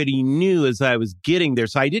already knew as I was getting there.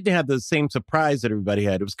 So I didn't have the same surprise that everybody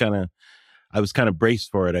had. I was kind of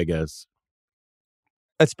braced for it, I guess.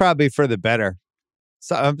 That's probably for the better.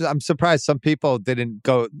 So I'm surprised some people didn't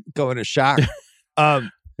go into shock.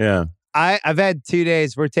 Yeah. I've had 2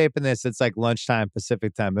 days. We're taping this. It's like lunchtime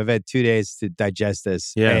Pacific time. I've had 2 days to digest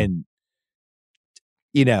this. Yeah. And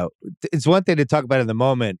you know, it's one thing to talk about in the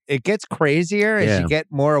moment. It gets crazier as you get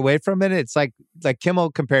more away from it. It's like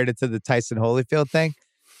Kimmel compared it to the Tyson Holyfield thing.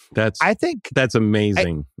 I think that's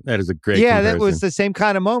amazing. That is a great comparison. That was the same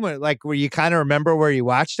kind of moment, like where you kind of remember where you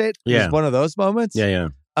watched it. It was one of those moments. Yeah.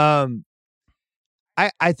 I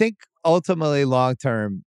think ultimately long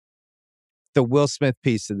term, the Will Smith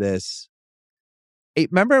piece of this.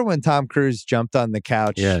 Remember when Tom Cruise jumped on the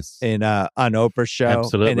couch in on Oprah's show?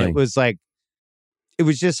 Absolutely. And it was like, it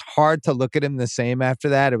was just hard to look at him the same after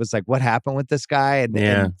that. It was like, what happened with this guy?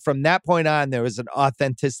 And from that point on, there was an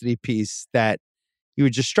authenticity piece that you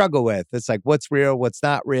would just struggle with. It's like, what's real? What's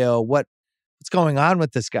not real? What's going on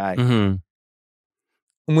with this guy? Mm-hmm.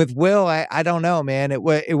 And with Will, I don't know, man. It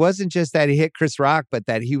wasn't just that he hit Chris Rock, but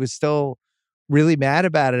that he was still really mad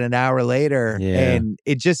about it an hour later. Yeah. And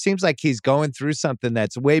it just seems like he's going through something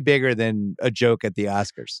that's way bigger than a joke at the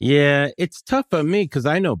Oscars. Yeah, it's tough on me because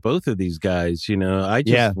I know both of these guys. You know, I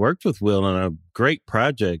just worked with Will on a great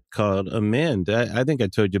project called Amend. I think I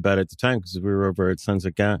told you about it at the time because we were over at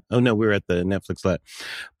Sunset God. Oh, no, we were at the Netflix lot.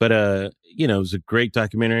 But, you know, it was a great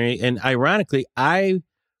documentary. And ironically, I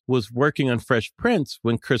was working on Fresh Prince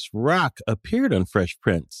when Chris Rock appeared on Fresh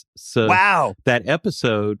Prince. So that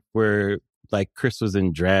episode where like Chris was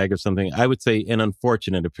in drag or something, I would say an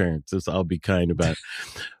unfortunate appearance. I'll be kind about it.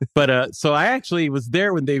 But so I actually was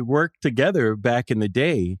there when they worked together back in the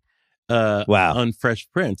day. Wow. On Fresh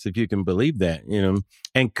Prince, if you can believe that,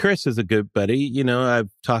 and Chris is a good buddy. I've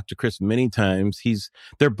talked to Chris many times.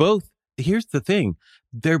 They're both, here's the thing.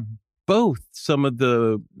 They're both some of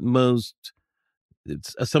the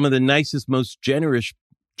nicest, most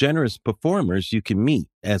generous performers you can meet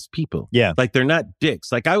as people. Yeah. Like they're not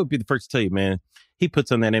dicks. Like I would be the first to tell you, man, he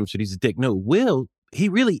puts on that image that he's a dick. No, Will, he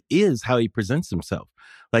really is how he presents himself.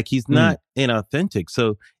 Like he's not inauthentic.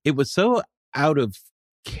 So it was so out of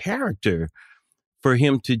character for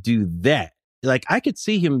him to do that. Like I could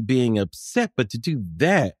see him being upset, but to do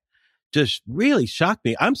that just really shocked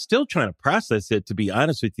me. I'm still trying to process it, to be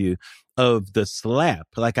honest with you, of the slap.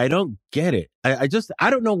 Like I don't get it. I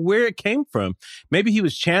don't know where it came from. Maybe he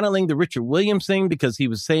was channeling the Richard Williams thing because he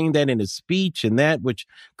was saying that in his speech, and that which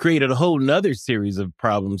created a whole nother series of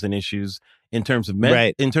problems and issues in terms of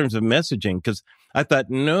in terms of messaging. Because I thought,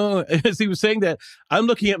 no, as he was saying that, I'm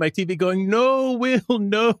looking at my TV going, no, Will,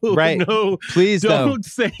 no, no, please don't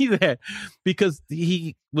say that. Because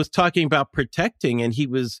he was talking about protecting, and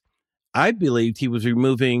I believed he was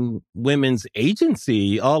removing women's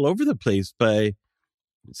agency all over the place by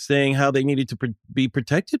saying how they needed to be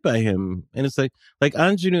protected by him. And it's like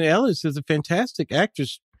Anjanou Ellis is a fantastic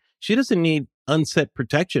actress. She doesn't need unset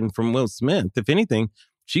protection from Will Smith. If anything,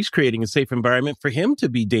 she's creating a safe environment for him to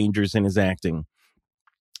be dangerous in his acting.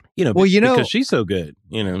 Because she's so good,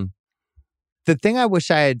 The thing I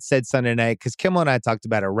wish I had said Sunday night, because Kimmel and I talked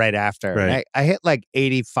about it right after. Right. I hit like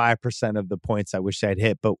 85% of the points I wish I'd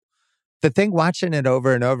hit. But the thing watching it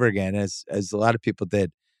over and over again, as a lot of people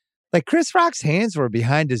did, like Chris Rock's hands were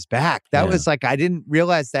behind his back. That was like, I didn't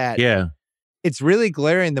realize that. Yeah. It's really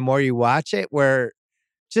glaring the more you watch it, where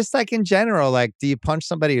just like in general, like, do you punch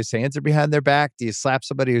somebody whose hands are behind their back? Do you slap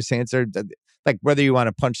somebody whose hands are, like, whether you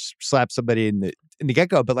want to slap somebody in the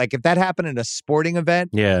get-go, but like if that happened in a sporting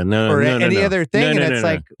event or any other thing,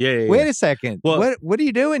 wait a second, well, what are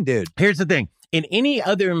you doing, dude? Here's the thing. In any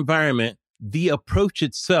other environment, the approach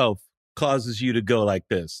itself causes you to go like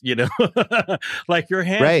this, like your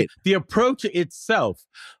hand, the approach itself.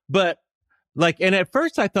 But and at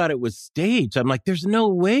first I thought it was staged. I'm like, there's no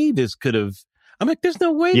way this could have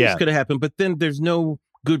happened. But then there's no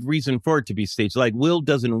good reason for it to be staged. Like Will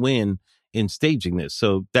doesn't win in staging this,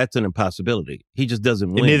 so that's an impossibility. He just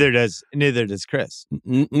doesn't win. And neither does Chris.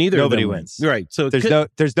 Nobody wins. Right. So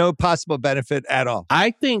there's no possible benefit at all.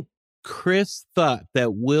 I think Chris thought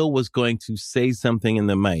that Will was going to say something in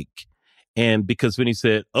the mic. And because when he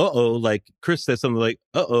said, like Chris said something like,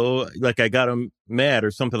 like I got him mad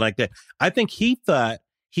or something like that. I think he thought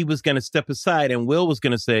he was going to step aside and Will was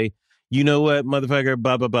going to say, you know what, motherfucker,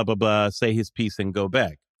 blah, blah, blah, blah, blah, say his piece and go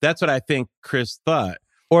back. That's what I think Chris thought.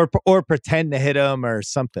 Or pretend to hit him or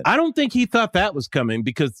something. I don't think he thought that was coming,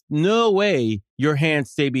 because no way your hands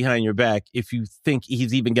stay behind your back if you think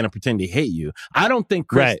he's even going to pretend to hit you. I don't think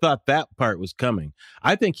Chris thought that part was coming.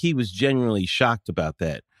 I think he was genuinely shocked about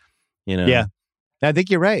that. Yeah, I think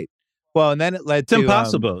you're right. Well, and then it led to... It's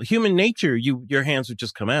impossible. Human nature, your hands would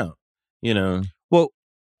just come out, Well,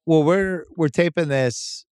 we're taping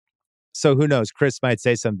this, so who knows? Chris might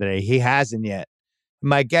say something today. He hasn't yet.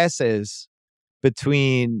 My guess is,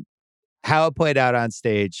 between how it played out on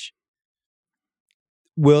stage,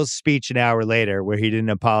 Will's speech an hour later where he didn't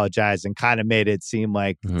apologize and kind of made it seem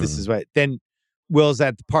like this is what... Then Will's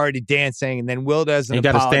at the party dancing, and then Will doesn't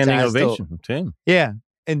apologize. He got a standing ovation, too. Yeah.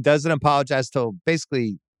 And doesn't apologize till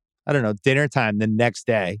basically, I don't know, dinner time the next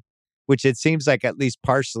day, which it seems like at least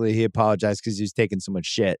partially he apologized because he was taking so much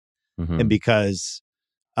shit. And because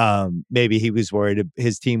maybe he was worried,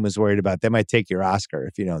 his team was worried about, they might take your Oscar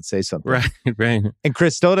if you don't say something. Right. And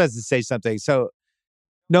Chris still doesn't say something. So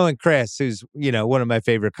knowing Chris, who's, one of my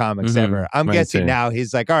favorite comics ever, I'm guessing now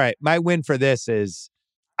he's like, all right, my win for this is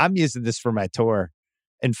I'm using this for my tour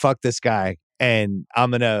and fuck this guy. And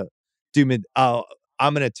I'm going to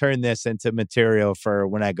turn this into material for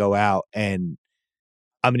when I go out, and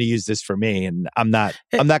I'm going to use this for me. And I'm not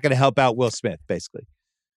going to help out Will Smith, basically.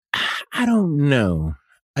 I don't know.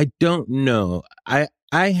 I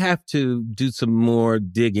have to do some more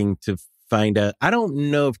digging to find out. I don't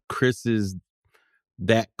know if Chris is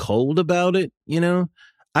that cold about it.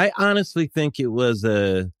 I honestly think it was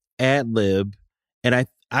a ad lib, and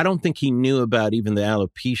I don't think he knew about even the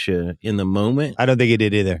alopecia in the moment. I don't think he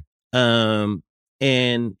did either.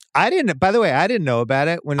 And I didn't. By the way, I didn't know about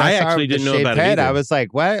it when I saw actually the didn't know shaved about head. it either. I was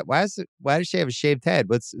like, why does she have a shaved head?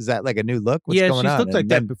 Is that like a new look? What's going on? Yeah, she's looked like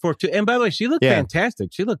that before too. And by the way, she looked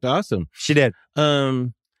fantastic. She looked awesome. She did.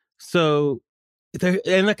 So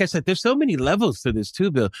and like I said, there's so many levels to this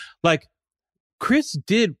too, Bill. Like Chris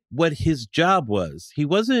did what his job was. He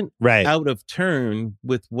wasn't out of turn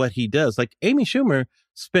with what he does. Like Amy Schumer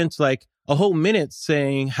spent like a whole minute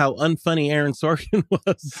saying how unfunny Aaron Sorkin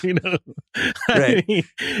was, you know.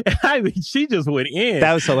 I mean, she just went in.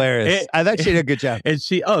 That was hilarious. I thought she did a good job. And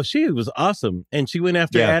she was awesome. And she went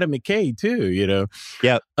after Adam McKay too, you know.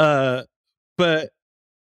 Yeah. But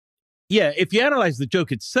yeah, if you analyze the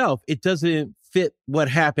joke itself, it doesn't fit what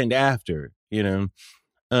happened after, you know.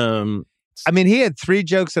 I mean, he had 3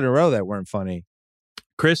 jokes in a row that weren't funny.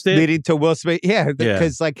 Chris did? Leading to Will Smith. Yeah,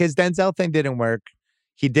 because like his Denzel thing didn't work.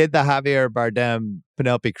 He did the Javier Bardem,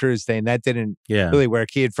 Penelope Cruz thing. That didn't really work.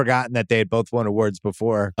 He had forgotten that they had both won awards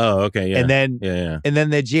before. Oh, okay, yeah. And then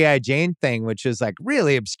the G.I. Jane thing, which is like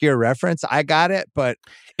really obscure reference. I got it, but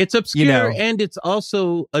it's obscure and it's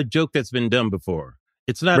also a joke that's been done before.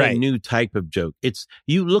 It's not a new type of joke. It's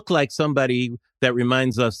you look like somebody that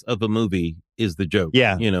reminds us of a movie is the joke.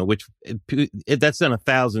 Yeah. You know, which that's done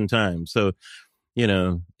 1,000 times. So, you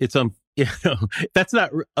know, it's that's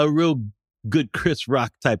not a real good Chris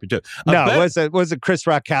Rock type of joke. It was a Chris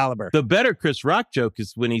Rock caliber. The better Chris Rock joke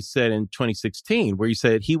is when he said in 2016, where he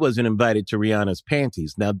said he wasn't invited to Rihanna's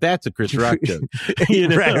panties. Now that's a Chris Rock joke. You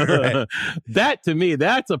know? Right. That to me,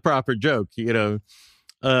 that's a proper joke, you know.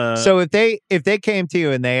 So if they came to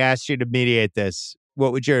you and they asked you to mediate this,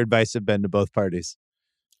 what would your advice have been to both parties?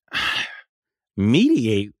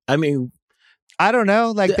 Mediate? I mean, I don't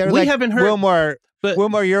know. Like we haven't heard Wilmore. But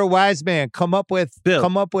Wilmore, you're a wise man. Come up with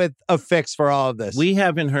a fix for all of this. We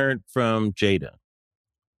haven't heard from Jada.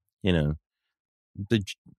 You know,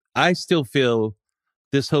 I still feel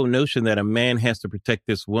this whole notion that a man has to protect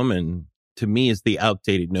this woman, to me, is the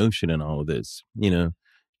outdated notion in all of this. You know,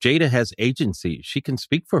 Jada has agency. She can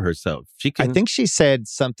speak for herself. I think she said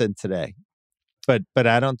something today, but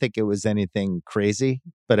I don't think it was anything crazy.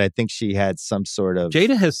 But I think she had some sort of.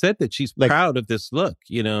 Jada has said that she's proud of this look.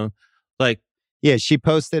 You know, like. Yeah, she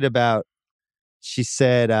posted she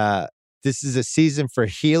said, this is a season for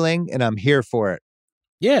healing and I'm here for it.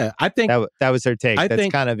 Yeah, I think that was her take.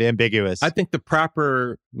 That's kind of ambiguous. I think the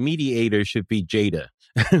proper mediator should be Jada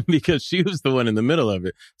because she was the one in the middle of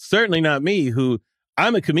it. Certainly not me, who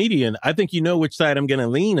I'm a comedian. I think you know which side I'm going to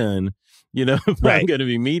lean on, you know, if I'm going to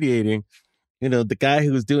be mediating, you know, the guy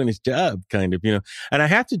who was doing his job kind of, you know, and I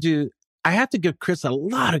have to give Chris a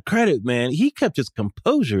lot of credit, man. He kept his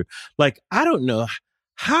composure. Like, I don't know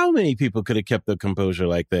how many people could have kept their composure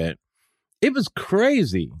like that. It was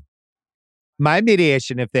crazy. My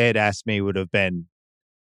mediation, if they had asked me, would have been,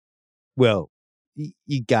 well,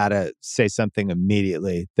 you gotta say something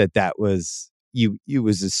immediately that was, it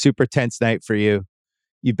was a super tense night for you.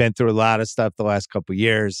 You've been through a lot of stuff the last couple of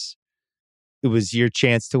years. It was your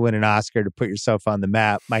chance to win an Oscar, to put yourself on the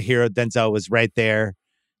map. My hero, Denzel, was right there.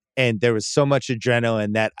 And there was so much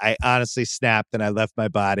adrenaline that I honestly snapped and I left my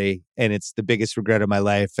body. And it's the biggest regret of my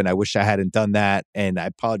life. And I wish I hadn't done that. And I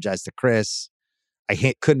apologize to Chris.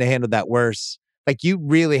 I couldn't have handled that worse. Like, you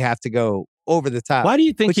really have to go over the top. Why do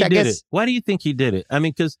you think he did it? Why do you think he did it? I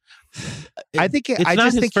mean, because I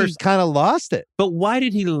just think he kind of lost it. But why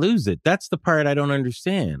did he lose it? That's the part I don't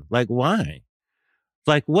understand. Like, why?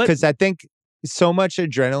 Like, what? Because I think so much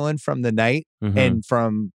adrenaline from the night and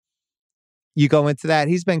from... You go into that.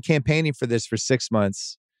 He's been campaigning for this for 6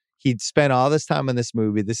 months. He'd spent all this time on this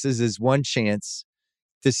movie. This is his one chance.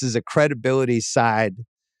 This is a credibility side.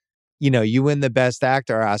 You know, you win the Best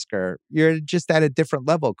Actor Oscar. You're just at a different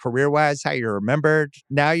level, career-wise, how you're remembered.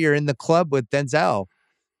 Now you're in the club with Denzel.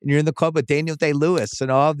 And you're in the club with Daniel Day-Lewis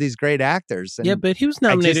and all of these great actors. And yeah, but he was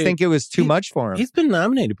nominated. I just think it was too much for him. He's been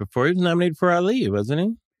nominated before. He was nominated for Ali, wasn't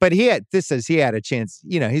he? But he had a chance.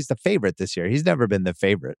 You know, he's the favorite this year. He's never been the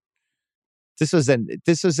favorite. This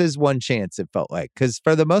was his one chance, it felt like. Because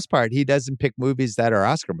for the most part, he doesn't pick movies that are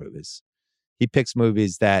Oscar movies. He picks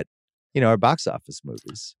movies that, you know, are box office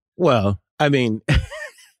movies. Well, I mean...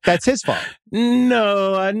 That's his fault.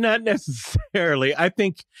 No, not necessarily. I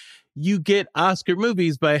think you get Oscar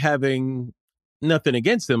movies by having nothing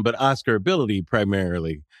against them, but Oscar ability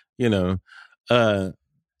primarily, you know.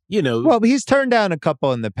 Well, he's turned down a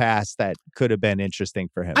couple in the past that could have been interesting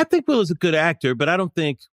for him. I think Will is a good actor, but I don't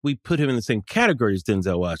think we put him in the same category as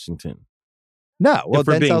Denzel Washington. No, well,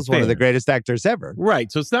 Denzel's one of the greatest actors ever.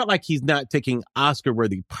 Right. So it's not like he's not taking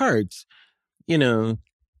Oscar-worthy parts. You know,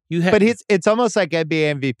 but it's almost like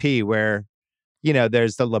NBA MVP where, you know,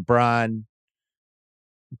 there's the LeBron,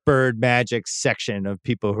 Bird, Magic section of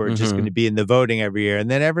people who are just going to be in the voting every year.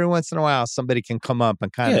 And then every once in a while, somebody can come up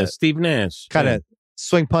and kind of... Steve Nash. Kind of...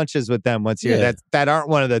 swing punches with them once a year that aren't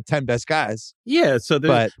one of the 10 best guys. Yeah, so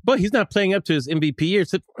but he's not playing up to his MVP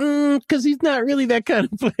years because he's not really that kind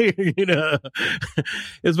of player,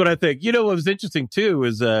 is what I think. What was interesting too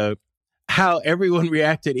is how everyone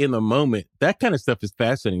reacted in the moment. That kind of stuff is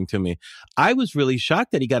fascinating to me. I was really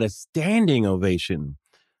shocked that he got a standing ovation,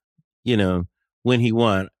 when he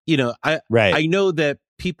won. I know that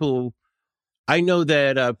people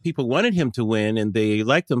wanted him to win and they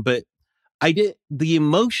liked him, but the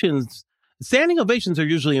emotions, standing ovations are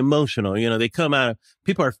usually emotional. They come out of,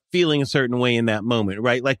 people are feeling a certain way in that moment,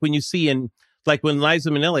 right? Like when you see like when Liza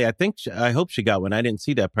Minnelli, I hope she got one. I didn't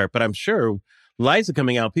see that part, but I'm sure Liza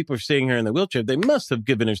coming out, people are seeing her in the wheelchair. They must have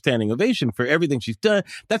given her standing ovation for everything she's done.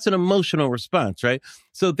 That's an emotional response, right?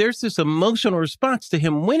 So there's this emotional response to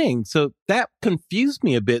him winning. So that confused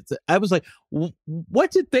me a bit. I was like, what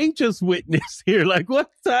did they just witness here? Like, what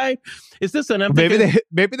side is this? And I'm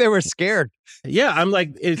maybe they were scared. Yeah, I'm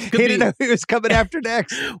like, he didn't know he was coming after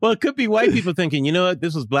next. Well, it could be white people thinking, you know what?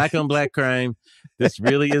 This was black on black crime. This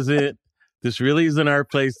really isn't our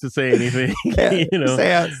place to say anything.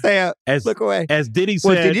 Stay out. Look away. As Diddy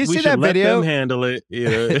said, did you see that video? Let them handle it.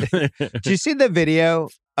 Did you see the video?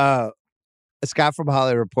 Scott from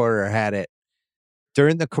Hollywood Reporter had it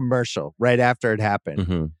during the commercial, right after it happened.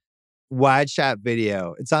 Mm-hmm. Wide shot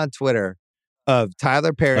video. It's on Twitter of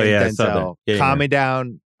Tyler Perry and Denzel calming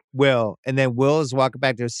down Will, and then Will is walking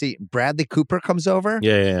back to his seat, and Bradley Cooper comes over.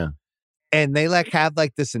 Yeah. And they have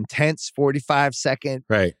this intense 45-second.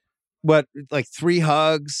 Right. Like 3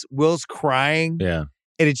 hugs, Will's crying. Yeah.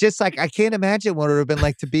 And it's just like, I can't imagine what it would have been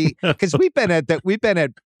like to be, because we've been at, both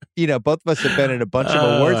of us have been at a bunch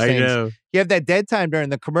of awards things. Know. You have that dead time during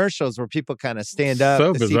the commercials where people kind of stand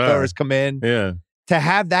up, the seatgoers come in. Yeah. To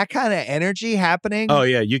have that kind of energy happening. Oh,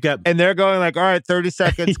 yeah. And they're going like, all right, 30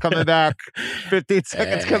 seconds coming back, 15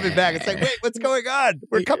 seconds coming back. It's like, wait, what's going on?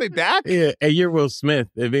 We're coming back? Yeah. And you're Will Smith.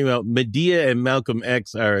 Medea and Malcolm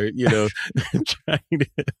X are,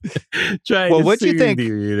 trying well, to what'd you think?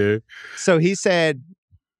 You, So he said,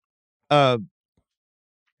 Will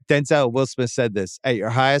Smith said this, at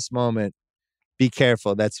your highest moment, be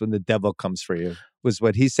careful. That's when the devil comes for you, was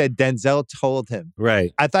what he said Denzel told him.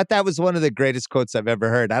 Right. I thought that was one of the greatest quotes I've ever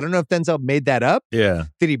heard. I don't know if Denzel made that up. Yeah.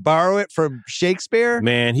 Did he borrow it from Shakespeare?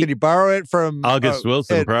 Man, did he borrow it from August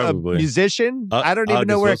Wilson, probably. A musician? I don't even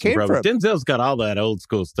know where Wilson, it came from. Denzel's got all that old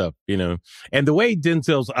school stuff, And the way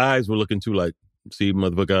Denzel's eyes were looking too, like, see,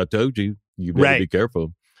 motherfucker, I told you. You better be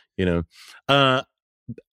careful,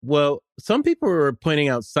 Well, some people were pointing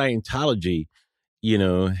out Scientology,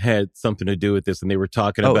 had something to do with this. And they were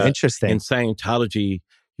talking about, interesting. In Scientology,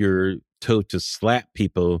 you're told to slap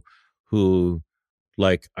people who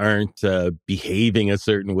aren't behaving a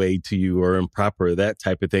certain way to you or improper, that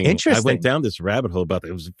type of thing. Interesting. I went down this rabbit hole about that.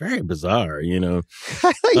 It was very bizarre, You're in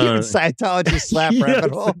Scientology slap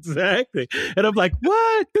rabbit hole. Exactly. And I'm like,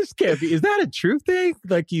 what? This can't be. Is that a true thing?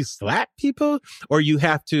 Like you slap people? Or you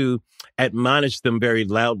have to admonish them very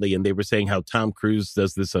loudly? And they were saying how Tom Cruise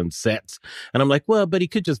does this on sets. And I'm like, well, but he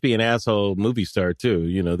could just be an asshole movie star too.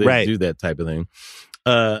 They do that type of thing.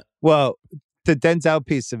 Well, the Denzel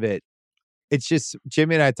piece of it, it's just,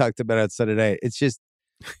 Jimmy and I talked about it Sunday night.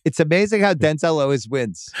 It's amazing how Denzel always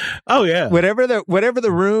wins. Oh, yeah. Whatever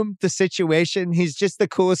the room, the situation, he's just the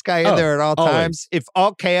coolest guy in there at all times. If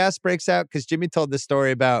all chaos breaks out, because Jimmy told the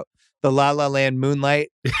story about the La La Land Moonlight,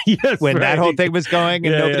 when that whole thing was going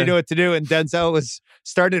and nobody knew what to do, and Denzel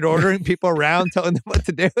started ordering people around, telling them what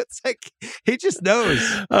to do. It's like, he just knows.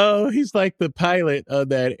 Oh, he's like the pilot of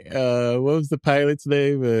that, what was the pilot's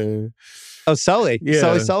name? Sully.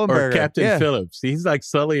 Sully Sullenberger. Or Captain Phillips. He's like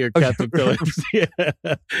Sully or Captain Phillips. Yeah.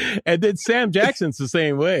 And then Sam Jackson's the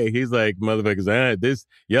same way. He's like, motherfuckers,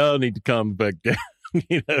 y'all need to calm back down.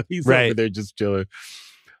 He's over there just chilling.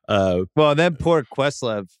 Well, then poor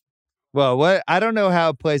Questlove. Well, I don't know how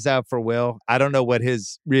it plays out for Will. I don't know what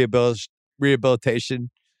his rehabilitation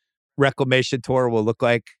reclamation tour will look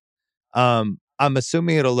like. I'm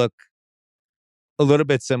assuming it'll look a little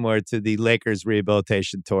bit similar to the Lakers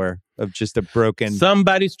rehabilitation tour of just a broken.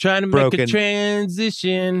 Somebody's trying to make a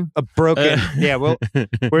transition. A broken. Yeah, well,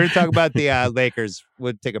 we're going to talk about the Lakers.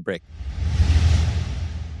 We'll take a break.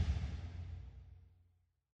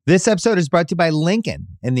 This episode is brought to you by Lincoln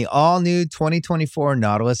and the all-new 2024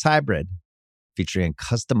 Nautilus Hybrid, featuring a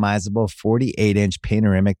customizable 48-inch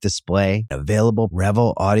panoramic display, available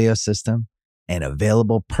Revel audio system, and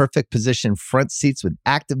available perfect position front seats with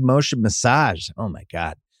active motion massage. Oh my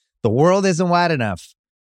God. The world isn't wide enough.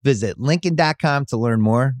 Visit Lincoln.com to learn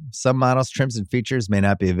more. Some models, trims, and features may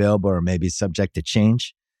not be available or may be subject to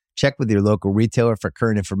change. Check with your local retailer for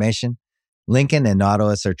current information. Lincoln and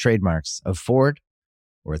Nautilus are trademarks of Ford.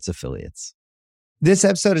 or its affiliates. This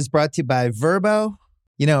episode is brought to you by Vrbo.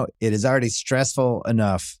 You know, it is already stressful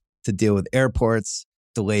enough to deal with airports,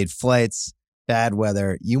 delayed flights, bad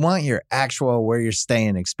weather. You want your actual where you're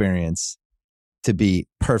staying experience to be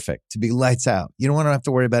perfect, to be lights out. You don't want to have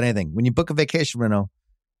to worry about anything. When you book a vacation rental,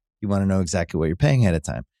 you want to know exactly what you're paying ahead of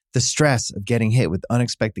time. The stress of getting hit with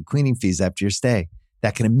unexpected cleaning fees after your stay,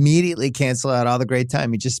 that can immediately cancel out all the great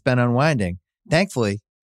time you just spent unwinding. Thankfully,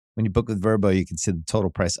 when you book with Vrbo, you can see the total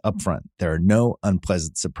price upfront. There are no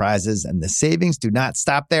unpleasant surprises, and the savings do not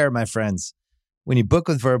stop there, my friends. When you book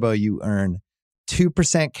with Vrbo, you earn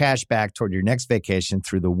 2% cash back toward your next vacation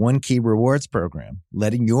through the One Key Rewards program,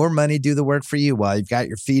 letting your money do the work for you while you've got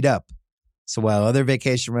your feet up. So while other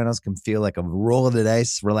vacation rentals can feel like a roll of the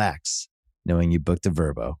dice, relax, knowing you booked a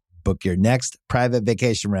Vrbo. Book your next private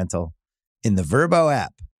vacation rental in the Vrbo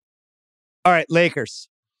app. All right, Lakers.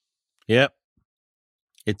 Yep.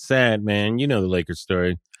 It's sad, man. You know the Lakers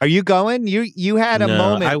story. Are you going? You had a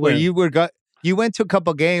moment where went. You went to a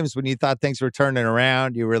couple games when you thought things were turning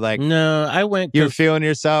around. You were like, No, I went. You were feeling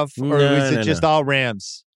yourself, or was it just all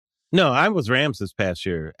Rams? No, I was Rams this past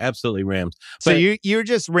year. Absolutely Rams. So you're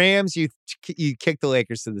just Rams. You kicked the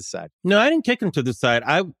Lakers to the side. No, I didn't kick them to the side.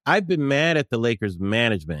 I've been mad at the Lakers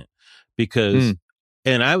management because,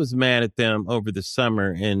 and I was mad at them over the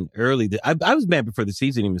summer and early. I was mad before the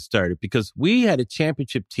season even started because we had a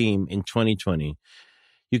championship team in 2020.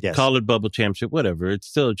 You can call it bubble championship, whatever. It's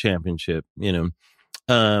still a championship, you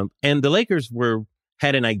know. And the Lakers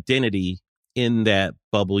had an identity in that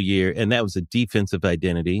bubble year, and that was a defensive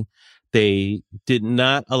identity. They did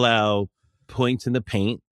not allow points in the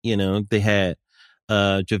paint. You know, they had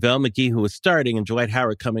JaVale McGee, who was starting, and Dwight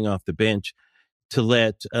Howard coming off the bench to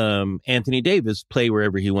let Anthony Davis play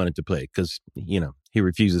wherever he wanted to play because, you know, he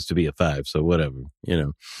refuses to be a 5, so whatever, you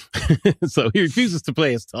know. So he refuses to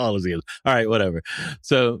play as tall as he is. All right, whatever.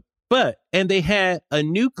 So, and they had a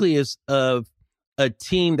nucleus of a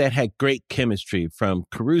team that had great chemistry from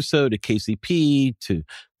Caruso to KCP to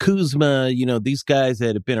Kuzma. You know, these guys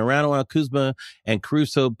that had been around a while. Kuzma and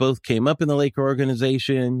Caruso both came up in the Laker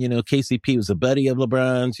organization. You know, KCP was a buddy of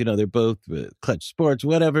LeBron's. You know, they're both Clutch Sports,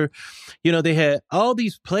 whatever. You know, they had all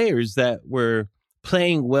these players that were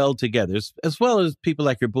playing well together, as well as people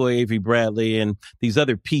like your boy Avery Bradley and these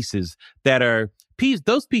other pieces that are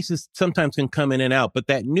those pieces sometimes can come in and out, but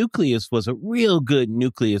that nucleus was a real good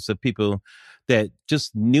nucleus of people that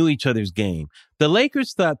just knew each other's game. The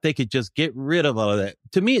Lakers thought they could just get rid of all of that.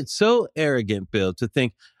 To me, it's so arrogant, Bill, to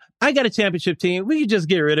think, I got a championship team. We could just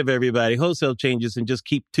get rid of everybody, wholesale changes, and just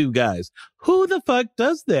keep 2 guys. Who the fuck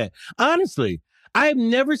does that? Honestly, I have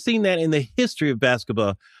never seen that in the history of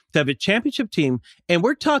basketball, to have a championship team. And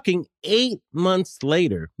we're talking 8 months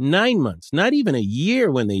later, 9 months, not even a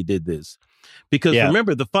year when they did this. Because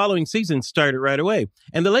remember, the following season started right away.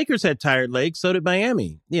 And the Lakers had tired legs, so did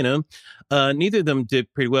Miami. You know, neither of them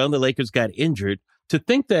did pretty well, and the Lakers got injured. To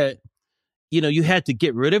think that, you know, you had to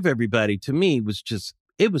get rid of everybody, to me, was just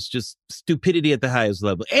stupidity at the highest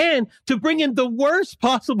level. And to bring in the worst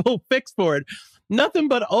possible fix for it, nothing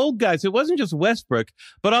but old guys. It wasn't just Westbrook,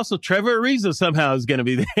 but also Trevor Ariza somehow is going to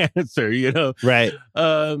be the answer, you know? Right.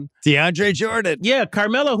 DeAndre Jordan. Yeah,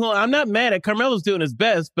 Carmelo, who I'm not mad at. Carmelo's doing his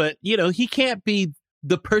best, but, you know, he can't be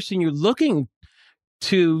the person you're looking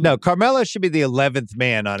to. No, Carmelo should be the 11th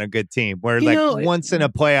man on a good team where, like, once in a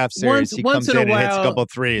playoff series, he comes in and hits a couple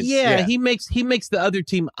threes. Yeah, he makes the other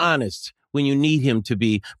team honest when you need him to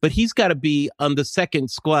be, but he's got to be on the second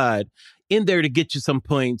squad in there to get you some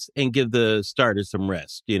points and give the starters some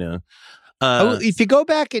rest, you know. If you go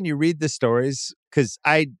back and you read the stories, because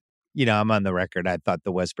I'm on the record, I thought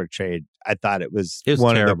the Westbrook trade, I thought it was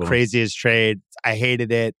one terrible. Of the craziest trades. I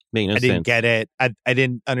hated it. I didn't get it. I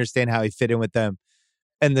didn't understand how he fit in with them.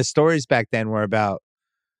 And the stories back then were about,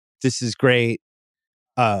 this is great.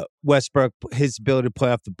 Westbrook, his ability to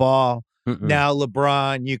play off the ball. Now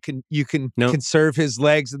LeBron, you can conserve his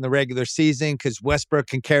legs in the regular season because Westbrook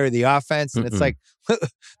can carry the offense. And it's like,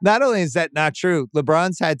 not only is that not true,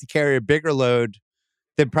 LeBron's had to carry a bigger load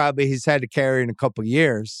than probably he's had to carry in a couple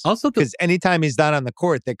years. Also, because anytime he's not on the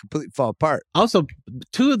court, they completely fall apart. Also,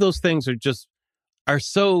 2 of those things are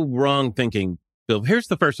so wrong thinking, Bill. Here's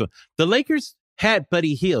the first one. The Lakers had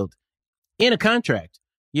Buddy Hield in a contract.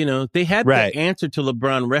 You know, they had the answer to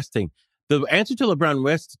LeBron resting. The answer to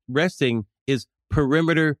LeBron resting is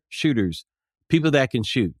perimeter shooters, people that can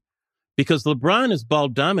shoot. because LeBron is ball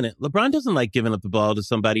dominant. LeBron doesn't like giving up the ball to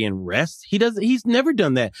somebody and rest. He's never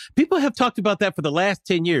done that. People have talked about that for the last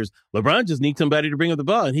 10 years. LeBron just needs somebody to bring up the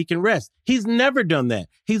ball and he can rest. He's never done that.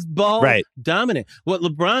 He's ball dominant. What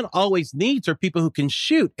LeBron always needs are people who can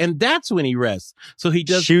shoot, and that's when he rests. So he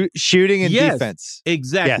does shooting and defense.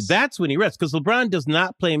 Exactly. Yes. That's when he rests, because LeBron does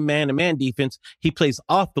not play man-to-man defense. He plays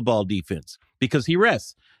off the ball defense because he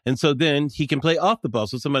rests. And so then he can play off the ball.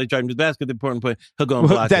 So somebody driving to the basket, the important point, he'll go and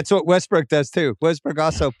block That's what Westbrook does too. Westbrook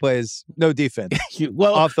also plays no defense.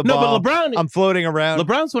 Off the ball. But LeBron, I'm floating around.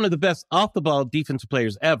 LeBron's one of the best off the ball defensive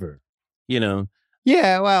players ever.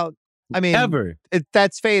 Yeah, well, I mean, ever.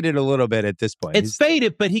 That's faded a little bit at this point. It's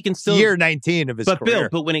faded, but he can still year 19 of his career.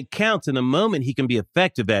 But when it counts in the moment, he can be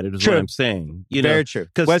effective at it. Is true. What I'm saying. Very true.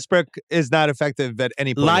 Because Westbrook is not effective at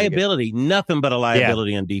any point. Liability, nothing but a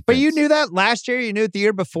liability on defense. But you knew that last year. You knew it the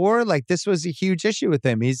year before. Like, this was a huge issue with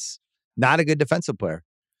him. He's not a good defensive player.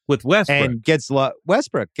 With Westbrook, and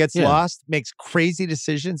Westbrook gets lost, makes crazy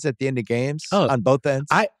decisions at the end of games on both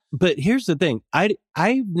ends. But here's the thing.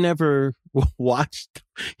 I've never watched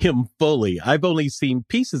him fully. I've only seen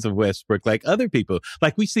pieces of Westbrook like other people.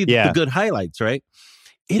 Like, we see the good highlights, right?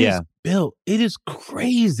 It is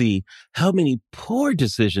crazy how many poor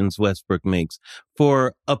decisions Westbrook makes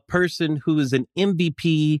for a person who is an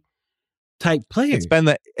MVP type player.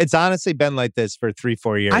 It's honestly been like this for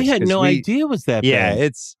 3-4 years. I had no idea it was that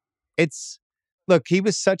bad. It's look, he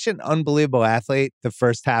was such an unbelievable athlete the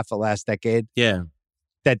first half of last decade. Yeah.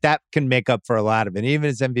 That can make up for a lot of it. Even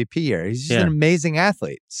his MVP year, he's just an amazing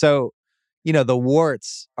athlete. So, the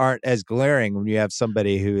warts aren't as glaring when you have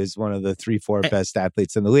somebody who is one of the 3-4 best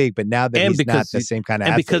athletes in the league. But now that he's not the same kind of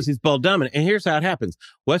athlete. And because he's ball dominant. And here's how it happens.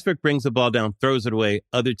 Westbrook brings the ball down, throws it away.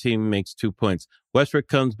 Other team makes 2 points. Westbrook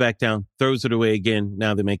comes back down, throws it away again.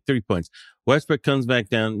 Now they make 3 points. Westbrook comes back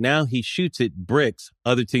down. Now he shoots it, bricks.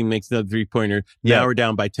 Other team makes another 3-pointer. Now we're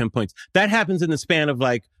down by 10 points. That happens in the span of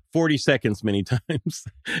like 40 seconds many times.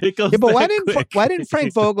 It goes but why quick. didn't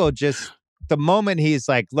Frank Vogel just, the moment he's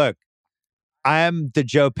like, look, I'm the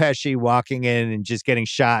Joe Pesci walking in and just getting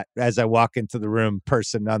shot as I walk into the room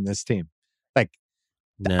person on this team. Like,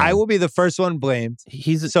 I will be the first one blamed.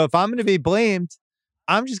 So if I'm going to be blamed,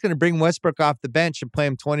 I'm just going to bring Westbrook off the bench and play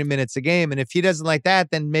him 20 minutes a game. And if he doesn't like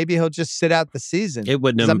that, then maybe he'll just sit out the season.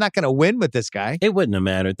 I'm not going to win with this guy. It wouldn't have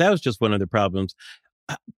mattered. That was just one of the problems.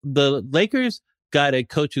 The Lakers got a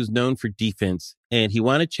coach who's known for defense, and he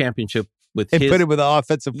won a championship put it with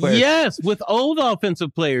offensive players. Yes, with old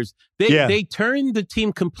offensive players. They turned the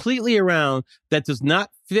team completely around. That does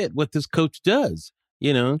not fit what this coach does.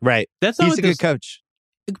 Right. He's a good coach.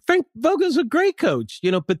 Frank Vogel's a great coach.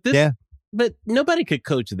 But nobody could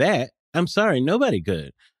coach that. I'm sorry, nobody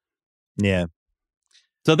could. Yeah.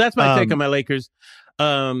 So that's my take on my Lakers.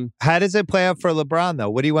 How does it play out for LeBron, though?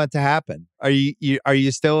 What do you want to happen? Are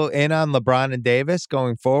you still in on LeBron and Davis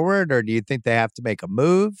going forward, or do you think they have to make a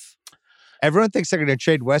move? Everyone thinks they're going to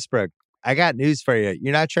trade Westbrook. I got news for you.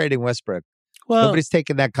 You're not trading Westbrook. Well, nobody's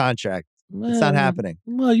taking that contract. It's not happening.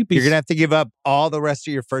 Well, you're going to have to give up all the rest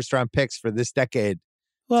of your first-round picks for this decade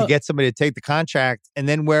to get somebody to take the contract. And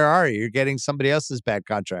then where are you? You're getting somebody else's bad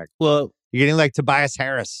contract. Well, you're getting like Tobias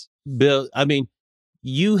Harris. Bill, I mean,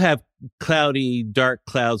 you have cloudy, dark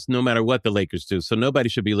clouds no matter what the Lakers do. So nobody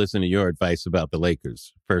should be listening to your advice about the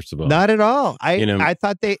Lakers, first of all. Not at all. I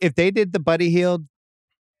thought if they did the Buddy Hield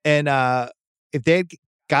and if they had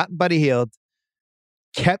gotten Buddy Hield,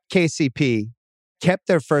 kept KCP, kept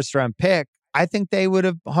their first round pick, I think they would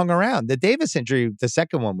have hung around. The Davis injury, the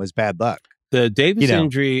second one, was bad luck. The Davis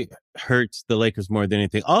injury hurts the Lakers more than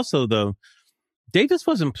anything. Also, though, Davis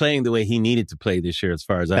wasn't playing the way he needed to play this year, as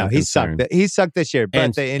far as I'm concerned. He sucked this year,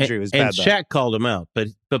 but the injury was bad. And Shaq called him out, but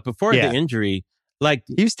before the injury, like,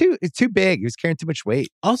 he was too big. He was carrying too much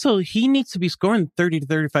weight. Also, he needs to be scoring 30 to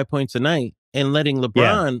 35 points a night and letting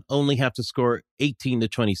LeBron only have to score 18 to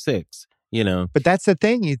 26. But that's the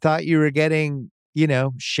thing. You thought you were getting,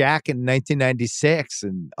 Shaq in 1996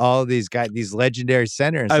 and all these guys, these legendary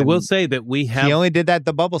centers. I will say that he only did that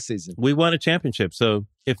the bubble season. We won a championship. So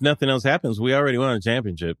if nothing else happens, we already won a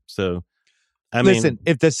championship. So, listen,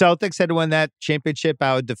 if the Celtics had won that championship,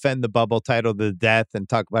 I would defend the bubble title to the death and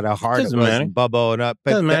talk about how hard it was in bubble and up.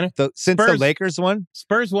 But doesn't matter. Since the Lakers won?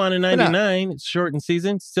 Spurs won in 99. It's shortened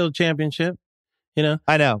season. Still a championship.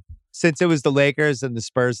 I know. Since it was the Lakers and the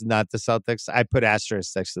Spurs and not the Celtics, I put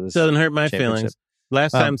asterisks next to this. Doesn't hurt my feelings.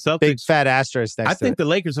 Last time Celtics. Big fat asterisk next to it. I think the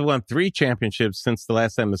Lakers have won 3 championships since the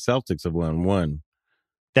last time the Celtics have won 1.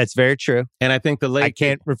 That's very true. And I think the Lakers. I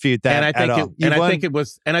can't refute that at all. I think it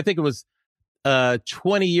was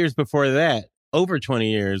 20 years before that, over 20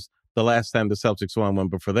 years, the last time the Celtics won one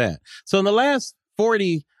before that. So in the last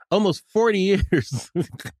 40 almost 40 years.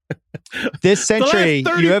 This century,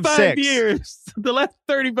 you have 6 years. The last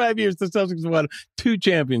 35 years, the Celtics won 2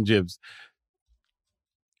 championships.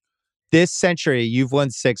 This century, you've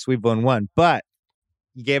won 6, we've won 1. But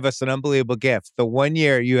you gave us an unbelievable gift. The 1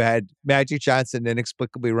 year you had Magic Johnson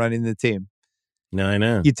inexplicably running the team. No, I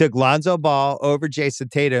know. You took Lonzo Ball over Jason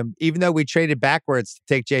Tatum, even though we traded backwards to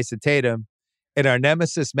take Jason Tatum. And our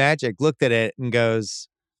nemesis Magic looked at it and goes,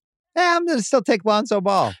 I'm going to still take Lonzo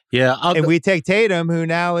Ball. Yeah. And we take Tatum, who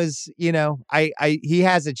now is, he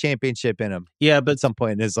has a championship in him. Yeah, but at some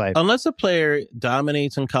point in his life. Unless a player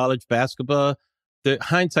dominates in college basketball, the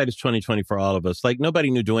hindsight is 20/20 for all of us. Like,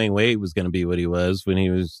 nobody knew Dwayne Wade was going to be what he was when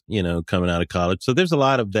he was, coming out of college. So there's a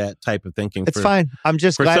lot of that type of thinking. It's fine. I'm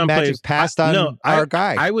just glad Magic passed on our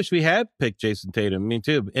guy. I wish we had picked Jason Tatum. Me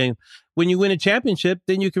too. And when you win a championship,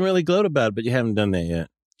 then you can really gloat about it, but you haven't done that yet.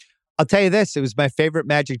 I'll tell you this. It was my favorite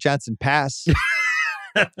Magic Johnson pass.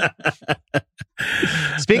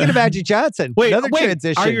 Speaking of Magic Johnson, another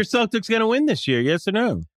transition. Are your Celtics going to win this year? Yes or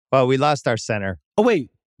no? Well, we lost our center. Oh,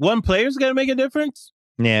 wait. One player's going to make a difference?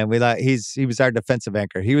 Yeah, he was our defensive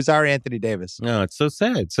anchor. He was our Anthony Davis. No, it's so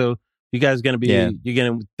sad. So you guys going to be, you're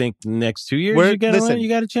going to think the next 2 years you're going to win? You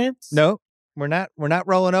got a chance? No, we're not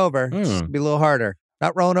rolling over. It's going to be a little harder.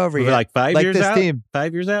 Not rolling over yet. Like 5 years this out? Team.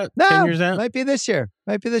 5 years out? No, 10 years out? Might be this year.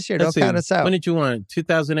 Let's Don't count us out. When did you win?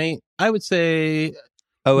 2008? I would say...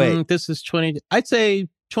 Oh, wait. This is 20... I'd say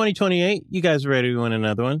 2028. You guys are ready to win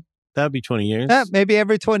another one. That would be 20 years. Yeah, maybe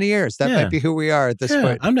every 20 years. That might be who we are at this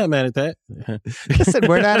point. I'm not mad at that. Listen,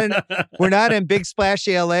 we're not in big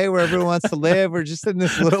splashy LA where everyone wants to live. We're just in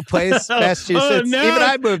this little place, Massachusetts. Even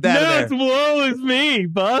I moved out of there. Woe is me,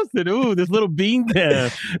 Boston. Ooh, this little bean town.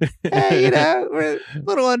 Hey, we're a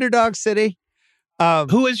little underdog city.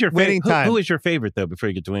 Who is your winning time? Who is your favorite though? Before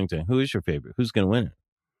you get to winning time, who is your favorite? Who's going to win it?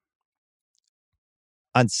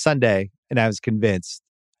 On Sunday, and I was convinced.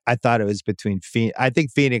 I thought it was between Phoenix. I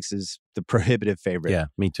think Phoenix is the prohibitive favorite. Yeah,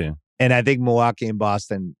 me too. And I think Milwaukee and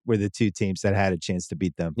Boston were the 2 teams that had a chance to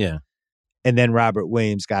beat them. Yeah. And then Robert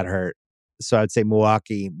Williams got hurt. So I'd say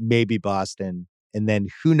Milwaukee, maybe Boston. And then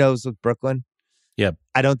who knows with Brooklyn? Yep.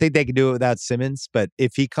 I don't think they can do it without Simmons, but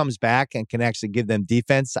if he comes back and can actually give them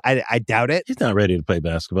defense, I doubt it. He's not ready to play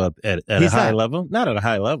basketball at a high level. Not at a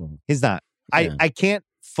high level. He's not. Yeah. I can't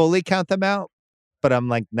fully count them out. But I'm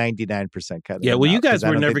like 99% cut. Yeah, well, you guys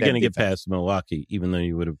were never going to get past Milwaukee, even though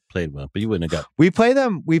you would have played well. But you wouldn't have got. We play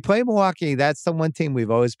them. We play Milwaukee. That's the one team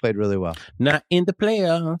we've always played really well. Not in the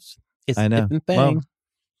playoffs. It's a different thing. Well,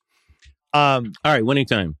 all right, winning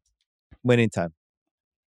time. Winning time.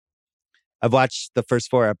 I've watched the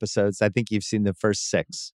first 4 episodes. I think you've seen the first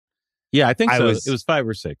 6. Yeah, I think so. It was 5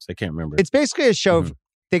 or 6. I can't remember. It's basically a show. Mm-hmm.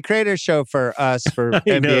 They created a show for us, for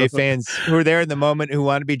NBA fans who are there in the moment, who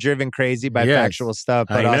want to be driven crazy by factual stuff,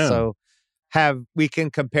 but also we can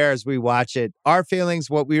compare as we watch it, our feelings,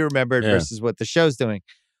 what we remembered versus what the show's doing.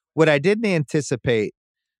 What I didn't anticipate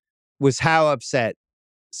was how upset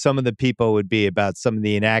some of the people would be about some of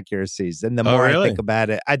the inaccuracies. And the more I think about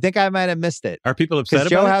it, I think I might have missed it. Are people upset about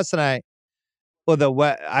Joe House and I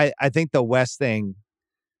think the West thing,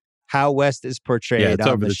 how West is portrayed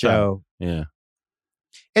on the show. Yeah.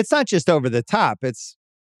 It's not just over the top. It's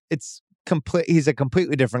complete. He's a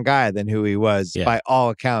completely different guy than who he was by all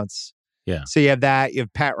accounts. Yeah. So you have that. You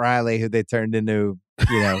have Pat Riley, who they turned into,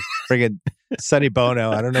 friggin' Sonny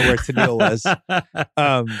Bono. I don't know where Tennille was.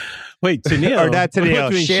 Wait, Tennille? Or not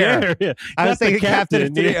Tennille, Cher. Yeah. I was thinking Captain of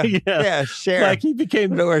Tennille. Yeah, Cher. Like he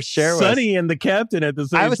became where Cher was. Sonny and the Captain at the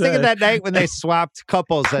same time. I was thinking that night when they swapped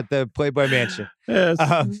couples at the Playboy Mansion. Yes.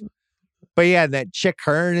 But yeah, that Chick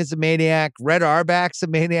Hearn is a maniac. Red Auerbach's a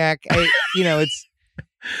maniac.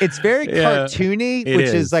 It's very cartoony, which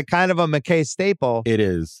is like kind of a McKay staple. It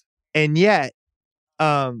is. And yet,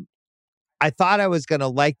 I thought I was going to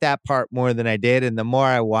like that part more than I did. And the more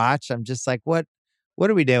I watch, I'm just like, what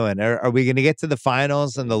are we doing? Are we going to get to the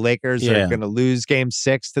finals and the Lakers are going to lose game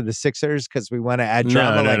 6 to the Sixers because we want to add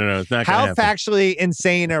drama? No. It's not how factually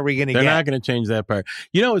insane are we going to get? They're not going to change that part.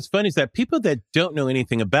 What's funny is that people that don't know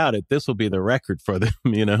anything about it, this will be the record for them.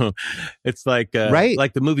 It's like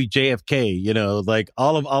like the movie JFK. Like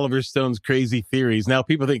all of Oliver Stone's crazy theories. Now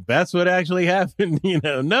people think that's what actually happened.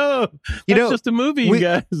 No, that's just a movie, you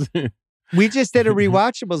guys. We just did a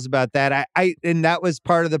rewatchables about that. And that was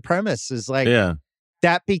part of the premise. Is like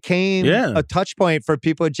that became a touch point for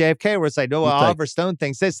people at JFK where it's like, no, Oliver Stone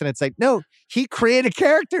thinks this. And it's like, no, he created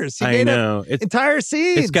characters. He made entire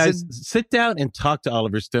scenes. Guys, sit down and talk to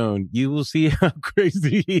Oliver Stone. You will see how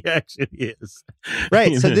crazy he actually is.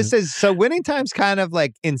 Right. So Winning Time's kind of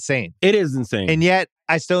like insane. It is insane. And yet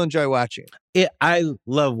I still enjoy watching it. I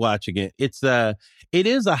love watching it. It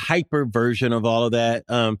is a hyper version of all of that.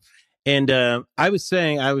 I was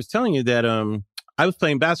telling you that I was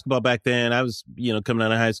playing basketball back then. I was, coming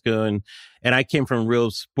out of high school and I came from a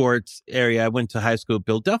real sports area. I went to high school.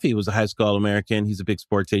 Bill Duffy was a high school All-American. He's a big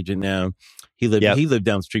sports agent now. He lived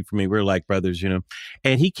down the street from me. We're like brothers,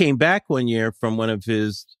 And he came back one year from one of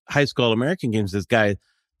his high school All-American games.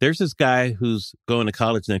 There's this guy who's going to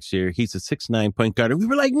college next year. He's a 6'9" point guard. And we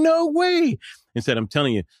were like, no way. He said, I'm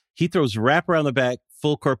telling you, he throws wrap around the back,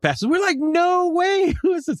 full court passes. We're like, no way.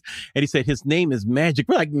 Who is this? And he said, his name is Magic.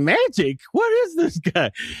 We're like, Magic? What is this guy?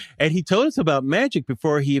 And he told us about Magic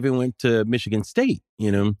before he even went to Michigan State,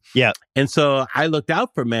 Yeah. And so I looked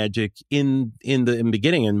out for Magic in the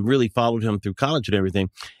beginning and really followed him through college and everything.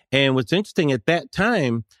 And what's interesting at that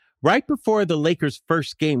time, right before the Lakers'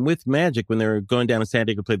 first game with Magic, when they were going down to San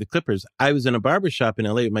Diego to play the Clippers, I was in a barbershop in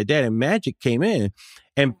LA with my dad, and Magic came in,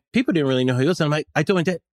 and people didn't really know who he was. And I told my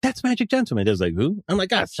dad, that's Magic Johnson. My dad was like, who? I'm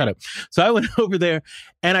like, shut up. So I went over there,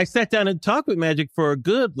 and I sat down and talked with Magic for a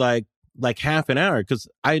good, like half an hour, because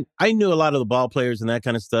I knew a lot of the ball players and that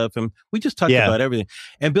kind of stuff, and we just talked about everything.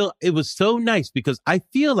 And Bill, it was so nice, because I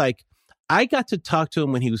feel like I got to talk to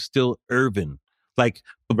him when he was still Irvin.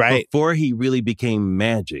 Before he really became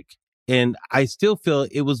Magic. And I still feel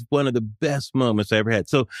it was one of the best moments I ever had.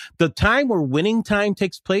 So the time where winning time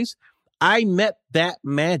takes place, I met that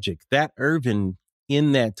Magic, that Irvin,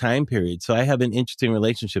 in that time period. So I have an interesting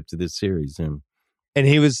relationship to this series. And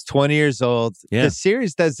he was 20 years old. Yeah. The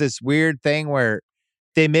series does this weird thing where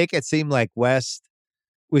they make it seem like West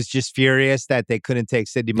was just furious that they couldn't take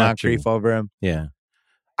Sidney Moncrief over him. Yeah.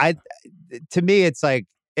 To me, it's like,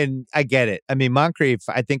 and I get it. I mean, Moncrief,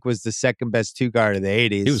 I think, was the second best two guard of the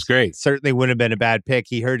 80s. He was great. Certainly wouldn't have been a bad pick.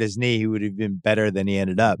 He hurt his knee. He would have been better than he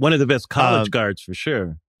ended up. One of the best college guards for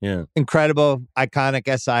sure. Yeah. Incredible, iconic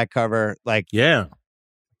SI cover. Yeah.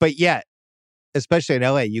 But yet, especially in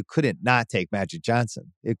LA, you couldn't not take Magic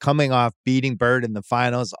Johnson. Coming off beating Bird in the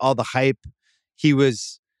finals, all the hype. He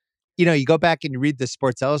was, you go back and you read the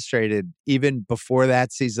Sports Illustrated, even before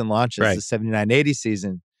that season launches, the 79-80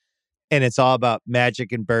 season. And it's all about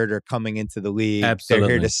Magic and Bird are coming into the league. Absolutely.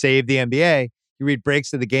 They're here to save the NBA. You read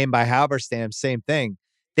Breaks of the Game by Halberstam, same thing.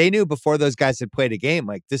 They knew before those guys had played a game,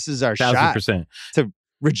 this is our 1,000%. shot to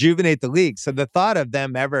rejuvenate the league. So the thought of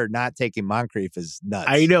them ever not taking Moncrief is nuts.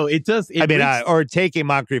 I know, it does. Or taking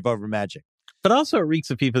Moncrief over Magic. But also it reeks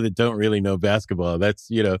of people that don't really know basketball.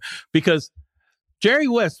 That's, because Jerry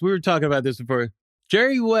West, we were talking about this before.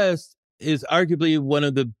 Jerry West is arguably one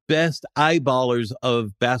of the best eyeballers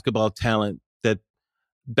of basketball talent that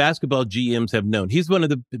basketball GMs have known. He's been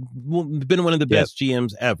one of the best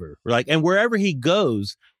GMs ever. And wherever he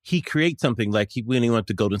goes, he creates something. When he went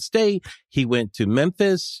to Golden State, he went to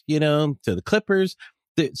Memphis, to the Clippers.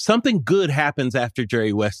 Something good happens after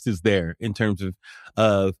Jerry West is there in terms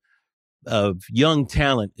of young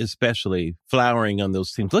talent, especially flowering on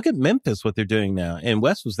those teams. Look at Memphis, what they're doing now. And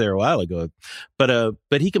West was there a while ago,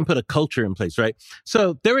 but he can put a culture in place, right?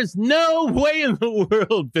 So there is no way in the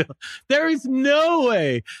world, Bill, there is no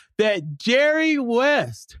way that Jerry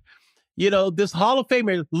West, this Hall of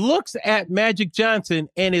Famer, looks at Magic Johnson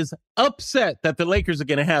and is upset that the Lakers are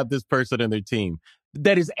going to have this person on their team,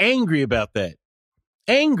 that is angry about that.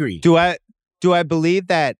 Angry. Do I believe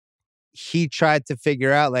that he tried to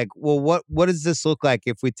figure out what does this look like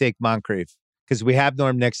if we take Moncrief? Because we have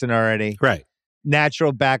Norm Nixon already. Right.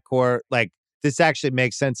 Natural backcourt. This actually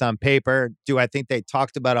makes sense on paper. Do I think they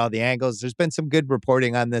talked about all the angles? There's been some good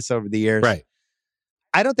reporting on this over the years. Right.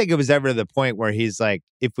 I don't think it was ever the point where he's like,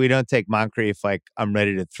 if we don't take Moncrief, I'm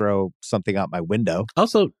ready to throw something out my window.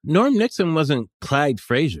 Also, Norm Nixon wasn't Clyde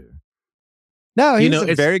Frazier. No, he was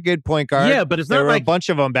a very good point guard. Yeah, but there were a bunch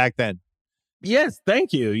of them back then. Yes,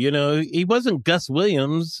 thank you. He wasn't Gus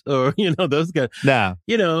Williams or, those guys. No.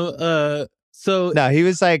 No, he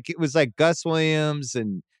was it was Gus Williams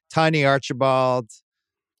and Tiny Archibald,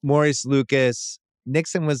 Maurice Lucas.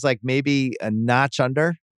 Nixon was maybe a notch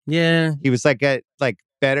under. Yeah. He was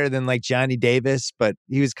better than Johnny Davis, but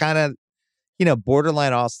he was kind of,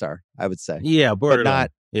 borderline all-star, I would say. Yeah, borderline.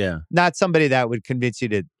 But not somebody that would convince you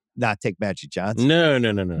to not take Magic Johnson. No.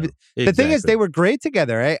 The thing is, they were great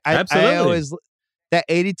together, right? Absolutely. I always, that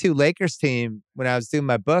 82 Lakers team, when I was doing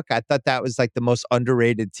my book, I thought that was the most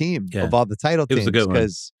underrated team of all the title teams. It was a good one.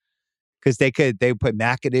 Because they would put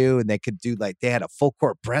McAdoo and they could do they had a full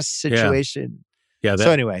court press situation. Yeah.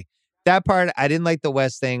 So anyway, that part, I didn't like the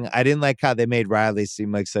West thing. I didn't like how they made Riley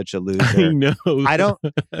seem like such a loser. I know.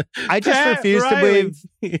 I just refuse to believe.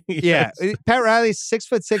 Yes. Yeah. Pat Riley,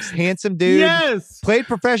 6'6", handsome dude. Yes. Played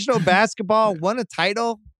professional basketball, won a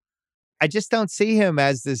title. I just don't see him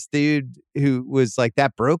as this dude who was like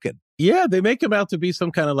that broken. Yeah, they make him out to be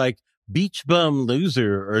some kind of like beach bum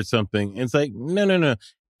loser or something. It's like, no.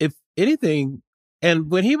 If anything,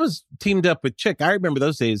 and when he was teamed up with Chick, I remember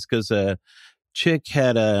those days because Chick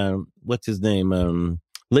had what's his name?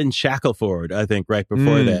 Lynn Shackelford, I think, right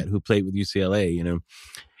before that, who played with UCLA, you know.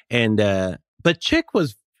 And but Chick,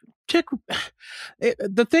 the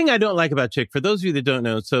thing I don't like about Chick, for those of you that don't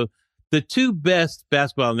know, so the two best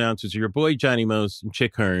basketball announcers are your boy Johnny Most and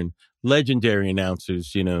Chick Hearn, legendary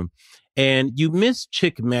announcers, you know. And you miss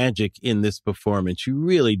Chick magic in this performance. You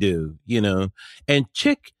really do, you know. And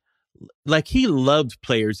Chick, like, he loved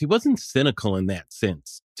players. He wasn't cynical in that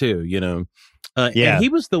sense, too, you know. And he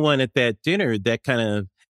was the one at that dinner that kind of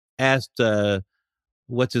asked,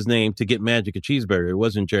 what's his name, to get Magic a cheeseburger. It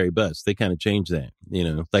wasn't Jerry Buss. They kind of changed that, you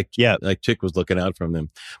know, like Chick was looking out from them.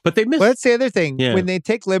 But they missed. Well, that's the other thing. Yeah. When they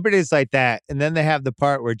take liberties like that, and then they have the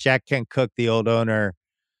part where Jack Kent Cooke, the old owner,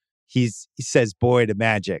 he says boy to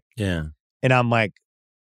Magic. Yeah. And I'm like,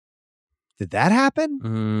 did that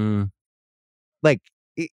happen? Like,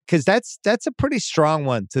 because that's a pretty strong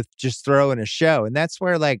one to just throw in a show. And that's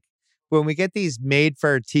where, like, when we get these made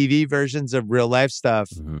for TV versions of real life stuff,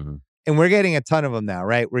 and we're getting a ton of them now,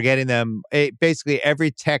 right? We're getting them. Basically, every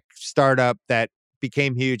tech startup that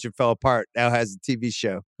became huge and fell apart now has a TV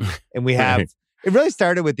show. And we have, it really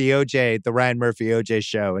started with the Ryan Murphy OJ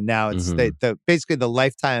show. And now it's basically the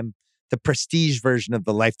Lifetime, the prestige version of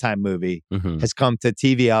the Lifetime movie has come to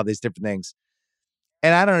TV, all these different things.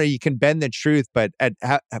 And I don't know, you can bend the truth, but at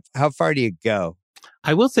how far do you go?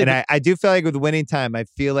 I will say, and I do feel like with Winning Time, I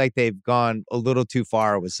feel like they've gone a little too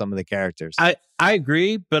far with some of the characters. I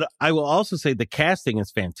agree, but I will also say the casting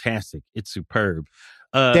is fantastic. It's superb.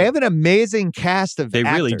 They have an amazing cast of actors.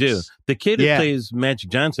 They really do. The kid who plays Magic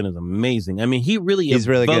Johnson is amazing. I mean, he really evokes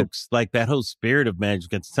really like that whole spirit of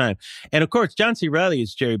Magic at the time. And of course, John C. Reilly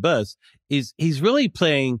is Jerry Buss. He's really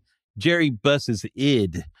playing Jerry Buss's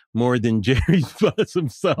id more than Jerry Buss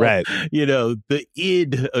himself. Right. You know, the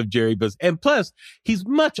id of Jerry Buss. And plus, he's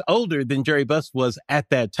much older than Jerry Buss was at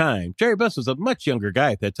that time. Jerry Buss was a much younger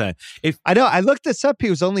guy at that time. I know. I looked this up. He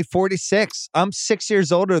was only 46. I'm 6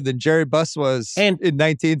 years older than Jerry Buss was in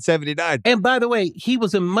 1979. And by the way, he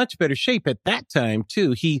was in much better shape at that time,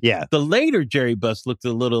 too. The later Jerry Buss looked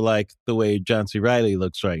a little like the way John C. Reilly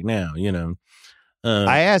looks right now, you know.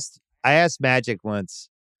 I asked Magic once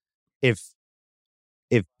if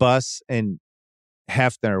Buss and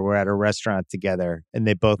Hefner were at a restaurant together and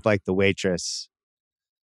they both liked the waitress,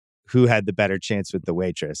 who had the better chance with the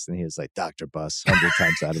waitress? And he was like, Dr. Buss, 100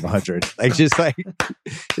 times out of 100. Like, just like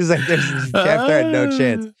there's Hefner had no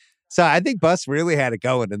chance. So I think Buss really had it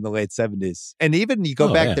going in the late 70s. And even you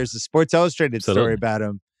go back, there's a Sports Illustrated story about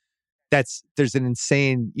him. There's an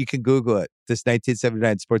insane, you can Google it, this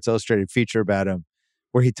 1979 Sports Illustrated feature about him,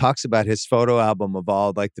 where he talks about his photo album of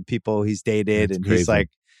all like the people he's dated. That's crazy. He's like,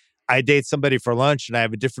 I date somebody for lunch and I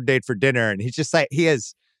have a different date for dinner. And he's just like, he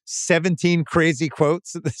has 17 crazy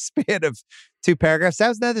quotes in the span of 2 paragraphs. That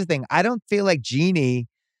was another thing. I don't feel like Jeannie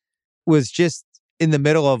was just in the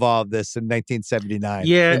middle of all of this in 1979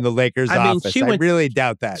 in the Lakers office. I really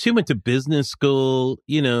doubt that. She went to business school.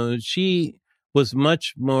 You know, she was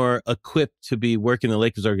much more equipped to be working the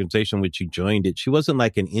Lakers organization when she joined it. She wasn't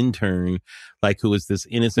like an intern, like who was this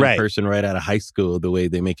innocent person right out of high school, the way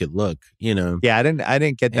they make it look, you know? Yeah, I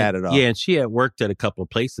didn't get that at all. Yeah, and she had worked at a couple of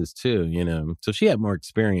places too, you know? So she had more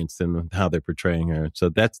experience than how they're portraying her. So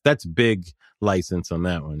that's big license on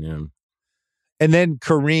that one, yeah. And then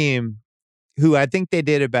Kareem, who I think they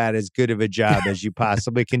did about as good of a job as you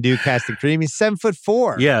possibly can do casting Kareem. He's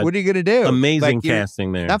 7'4". Yeah. What are you going to do? Amazing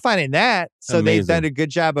casting there. Not finding that. So they've done a good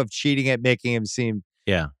job of cheating at making him seem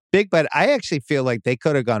big. But I actually feel like they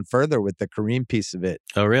could have gone further with the Kareem piece of it.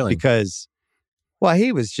 Oh, really? Because, well,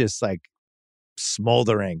 he was just like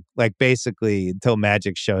smoldering, like basically until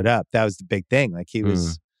Magic showed up. That was the big thing. Like he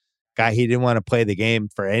was he didn't want to play the game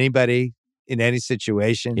for anybody in any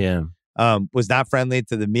situation. Yeah. Was not friendly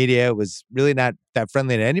to the media, was really not that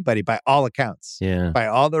friendly to anybody by all accounts. Yeah. By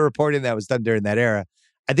all the reporting that was done during that era.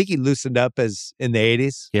 I think he loosened up as in the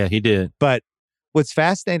 80s. Yeah, he did. But what's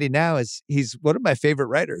fascinating now is he's one of my favorite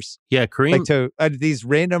writers. Yeah, Kareem. Like these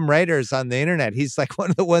random writers on the internet, he's like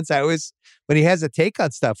one of the ones I always, when he has a take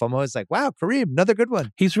on stuff, I'm always like, wow, Kareem, another good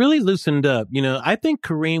one. He's really loosened up. You know, I think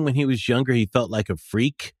Kareem, when he was younger, he felt like a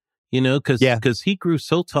freak. You know, because he grew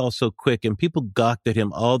so tall so quick and people gawked at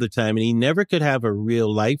him all the time and he never could have a real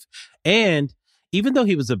life. And even though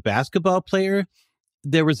he was a basketball player,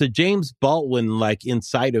 there was a James Baldwin like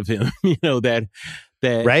inside of him, you know, that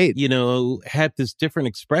that, Right. had this different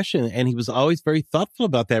expression. And he was always very thoughtful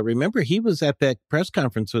about that. Remember, he was at that press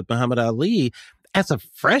conference with Muhammad Ali as a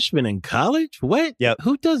freshman in college. What? Yep.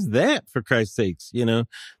 Who does that, for Christ's sakes? The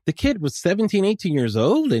kid was 17, 18 years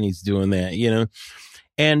old and he's doing that,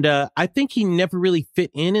 And I think he never really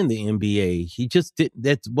fit in the NBA. He just did.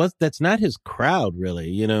 That's not his crowd,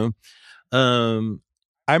 really.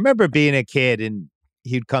 I remember being a kid and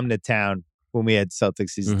he'd come to town when we had Celtics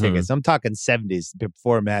season tickets. I'm talking 70s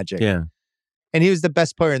before Magic. Yeah. And he was the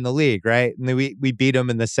best player in the league, right? And then we beat him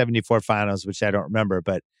in the 74 finals, which I don't remember.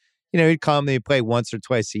 But, he'd come and he'd play once or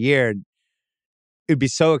twice a year. And it'd be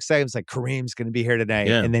so exciting. It's like, Kareem's going to be here tonight.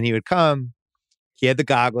 Yeah. And then he would come. He had the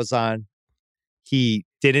goggles on. He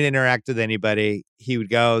didn't interact with anybody. He would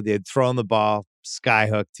go, they'd throw him the ball,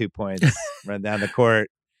 skyhook 2 points, run down the court,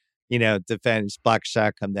 defend, block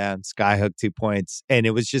shot, come down, skyhook 2 points. And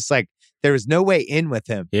it was just like, there was no way in with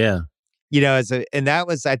him. Yeah. And that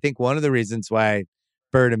was, I think, one of the reasons why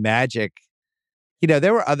Bird and Magic,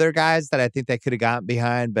 there were other guys that I think they could have gotten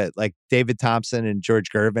behind, but like David Thompson and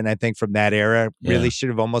George Gervin, I think from that era really should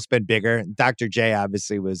have almost been bigger. Dr. J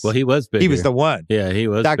obviously was. Well, he was bigger. He was the one. Yeah, he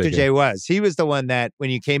was Dr. bigger. J was. He was the one that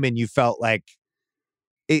when you came in, you felt like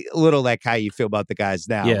a little like how you feel about the guys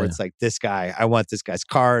now, where it's like, this guy, I want this guy's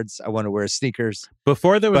cards. I want to wear sneakers.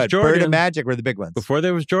 Before there was Jordan. Bird and Magic were the big ones. Before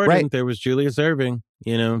there was Jordan, there was Julius Erving,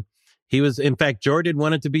 He was, in fact, Jordan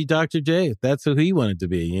wanted to be Dr. J. That's who he wanted to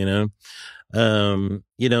be,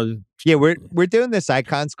 Yeah, we're doing this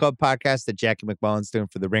Icons Club podcast that Jackie McMullen's doing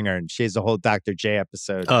for The Ringer, and she has a whole Dr. J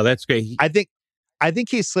episode. Oh, that's great. I think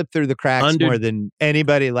he slipped through the cracks more than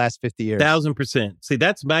anybody last 50 years. 1,000%. See,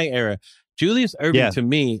 that's my era. Julius Erving, to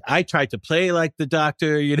me, I tried to play like the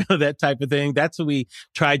doctor, that type of thing. That's what we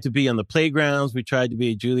tried to be on the playgrounds. We tried to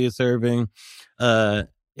be Julius Erving.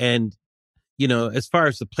 And as far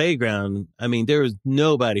as the playground, I mean, there was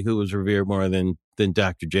nobody who was revered more than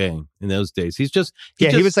Dr. J in those days. He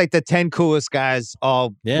was like the 10 coolest guys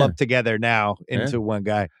all lumped together now into one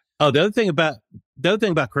guy. Oh, the other thing about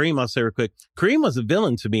Kareem, I'll say real quick. Kareem was a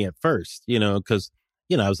villain to me at first, because,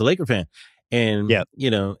 I was a Laker fan. And,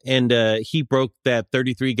 he broke that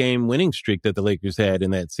 33 game winning streak that the Lakers had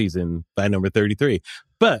in that season by number 33.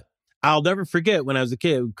 But I'll never forget when I was a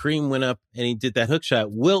kid, Kareem went up and he did that hook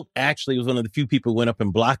shot. Wilt actually was one of the few people who went up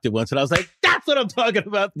and blocked it once. And I was like, that's what I'm talking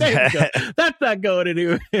about. There you go. That's not going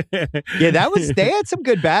anywhere. They had some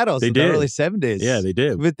good battles in the early 70s. Yeah, they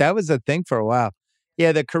did. But that was a thing for a while.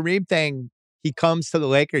 Yeah, the Kareem thing, he comes to the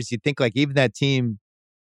Lakers. You think like even that team,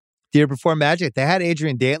 the year before Magic, they had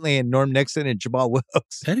Adrian Dantley and Norm Nixon and Jamal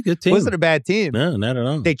Wilkes. They had a good team. It wasn't a bad team. No, not at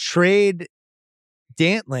all. They trade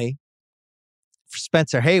Dantley for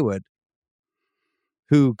Spencer Haywood,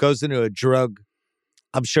 who goes into a drug.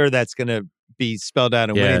 I'm sure that's going to be spelled out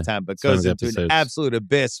in winning time, but goes into an absolute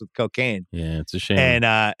abyss with cocaine. Yeah, it's a shame.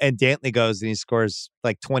 And Dantley goes and he scores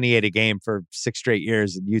like 28 a game for 6 straight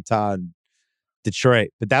years in Utah and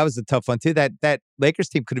Detroit. But that was a tough one too. That Lakers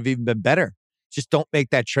team could have even been better. Just don't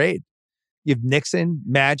make that trade. You have Nixon,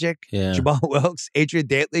 Magic, Jamal Wilkes, Adrian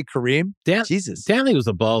Dantley, Kareem. Jesus. Dantley was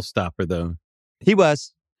a ball stopper, though. He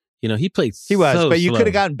was. He played but you slow. could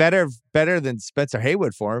have gotten better than Spencer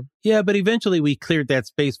Haywood for him. Yeah, but eventually we cleared that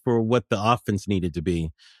space for what the offense needed to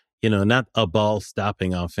be. Not a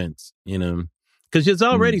ball-stopping offense, Because it's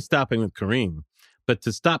already stopping with Kareem. But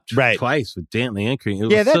to stop twice with Dantley and Kareem.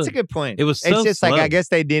 That's a good point. It was so It's just slow. like, I guess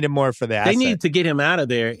they needed more for that. They needed to get him out of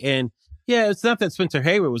there. And it's not that Spencer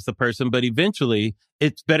Hayward was the person, but eventually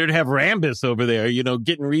it's better to have Rambis over there,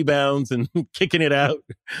 getting rebounds and kicking it out.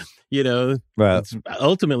 It's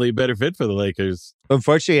ultimately a better fit for the Lakers.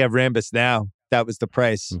 Unfortunately, you have Rambis now. That was the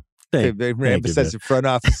price. Rambis as a front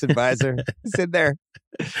office advisor. He's in there.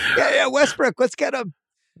 Yeah, Westbrook, let's get him.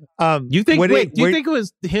 You think? Do you think it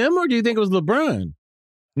was him or do you think it was LeBron?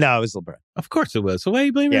 No, it was LeBron. Of course it was. So why are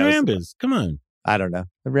you blaming Rambis? Come on. I don't know.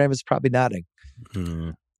 Rambis probably nodding.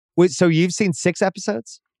 Wait, so you've seen 6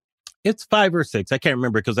 episodes? It's 5 or 6. I can't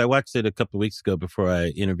remember because I watched it a couple of weeks ago before I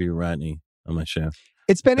interviewed Rodney on my show.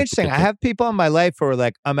 It's been interesting. I have people in my life who are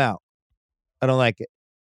like, I'm out. I don't like it.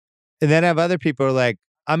 And then I have other people who are like,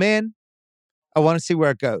 I'm in. I want to see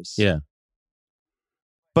where it goes. Yeah.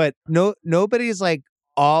 But nobody's like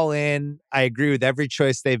all in. I agree with every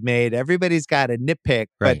choice they've made. Everybody's got a nitpick.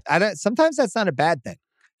 Right. But sometimes that's not a bad thing.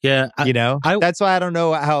 Yeah. That's why I don't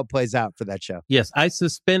know how it plays out for that show. Yes, I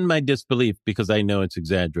suspend my disbelief because I know it's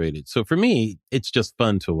exaggerated. So for me, it's just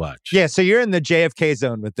fun to watch. Yeah, so you're in the JFK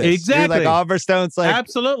zone with this. Exactly. You're like Oliver Stone's like,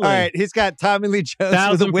 absolutely. All right, he's got Tommy Lee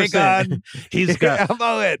Jones with a wig on. He's got I'm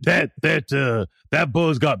all in. that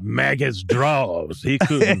boy's got maggots draws. He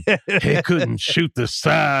couldn't shoot the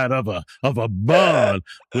side of a barn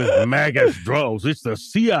with maggots draws. It's the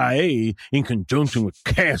CIA in conjunction with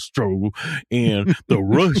Castro and the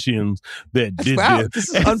Russians that did this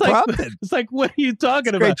is unprompted. It's like, what are you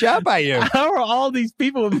talking about? Great job by you. How are all these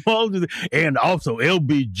people involved in it? And also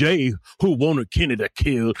LBJ, who wanted Kennedy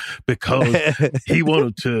killed because he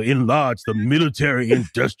wanted to enlarge the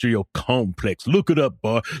military-industrial complex. Look it up,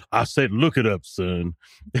 boy. I said, look it up, son.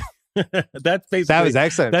 That's basically, that was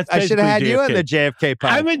excellent. I should have had you on the JFK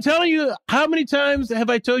pod. I've been telling you, how many times have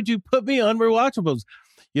I told you, put me on Rewatchables?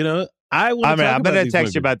 I'm going to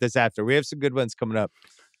text you about this after. We have some good ones coming up.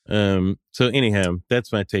 So anyhow,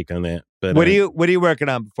 that's my take on that. But what are you working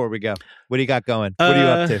on before we go? What do you got going? What are you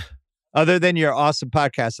up to? Other than your awesome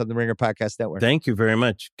podcast on the Ringer Podcast Network. Thank you very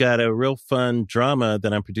much. Got a real fun drama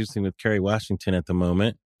that I'm producing with Kerry Washington at the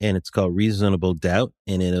moment, and it's called Reasonable Doubt,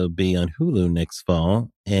 and it'll be on Hulu next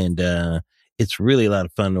fall. And it's really a lot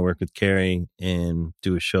of fun to work with Kerry and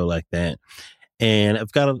do a show like that. And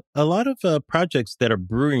I've got a lot of projects that are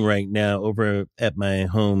brewing right now over at my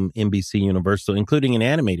home, NBC Universal, including an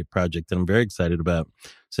animated project that I'm very excited about.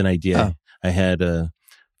 It's an idea I had a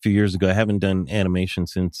few years ago. I haven't done animation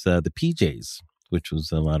since the PJs, which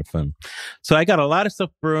was a lot of fun. So I got a lot of stuff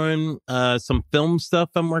brewing, some film stuff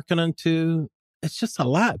I'm working on too. It's just a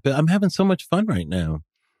lot, but I'm having so much fun right now.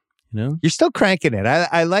 You're still cranking it.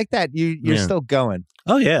 I like that. You're still going.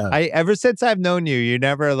 Oh yeah. Ever since I've known you, you're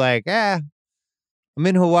never like, I'm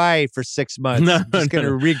in Hawaii for 6 months. I'm just going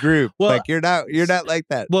to regroup. Well, like you're not like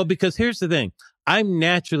that. Well, because here's the thing. I'm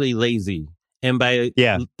naturally lazy. And by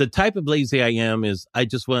the type of lazy I am is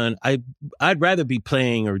I'd rather be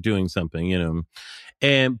playing or doing something,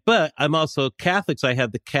 but I'm also Catholic. So I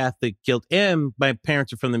have the Catholic guilt, and my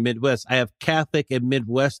parents are from the Midwest. I have Catholic and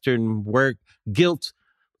Midwestern work guilt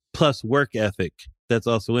plus work ethic. That's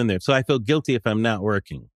also in there. So I feel guilty if I'm not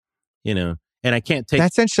working, and I can't take,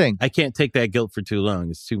 that's interesting. I can't take that guilt for too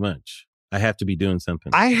long. It's too much. I have to be doing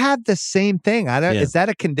something. I have the same thing. Is that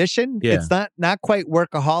a condition? Yeah. It's not quite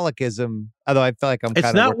workaholicism, although I feel like I'm kind of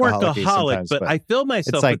It's not workaholic, but I feel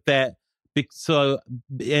myself like, with that. So,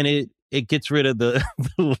 and it gets rid of the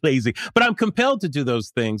lazy, but I'm compelled to do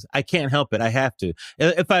those things. I can't help it. I have to.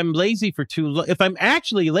 If I'm lazy for too long, if I'm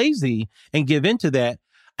actually lazy and give into that,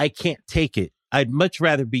 I can't take it. I'd much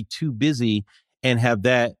rather be too busy and have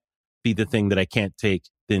that be the thing that I can't take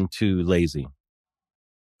than too lazy.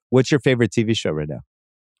 What's your favorite TV show right now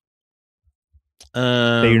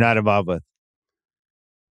that you're not involved with?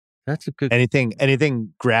 That's a good.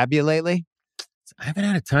 Anything grab you lately? I haven't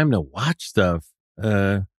had time to watch stuff.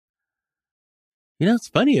 It's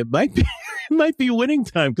funny. It might be winning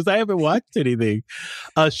time because I haven't watched anything.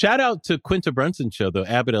 Shout out to Quinta Brunson's show though,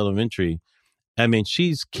 Abbott Elementary. I mean,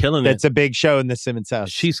 she's killing it. That's a big show in the Simmons house.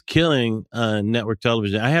 She's killing network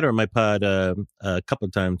television. I had her on my pod a couple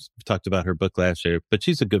of times. We talked about her book last year, but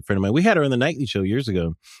she's a good friend of mine. We had her on the Nightly Show years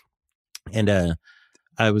ago. And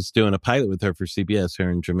I was doing a pilot with her for CBS, her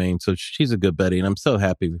and Jermaine. So she's a good buddy. And I'm so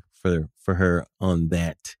happy for her on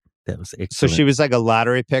that. That was excellent. So she was like a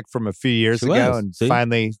lottery pick from a few years ago and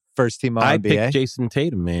finally first team All-NBA. I picked Jason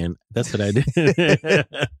Tatum, man. That's what I did.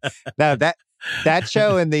 Now that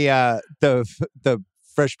show and the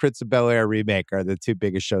Fresh Prince of Bel-Air remake are the two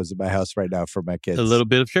biggest shows in my house right now for my kids. A little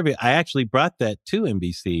bit of trivia. I actually brought that to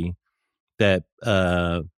NBC, that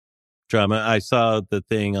drama. I saw the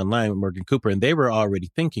thing online with Morgan Cooper, and they were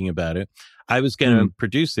already thinking about it. I was going to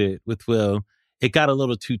produce it with Will. It got a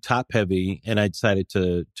little too top heavy, and I decided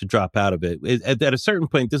to drop out of it. At a certain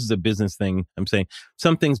point, this is a business thing. I'm saying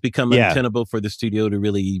some things become untenable for the studio to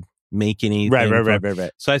really make anything.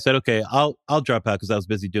 Right. So I said, okay, I'll drop out because I was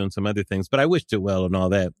busy doing some other things, but I wished it well and all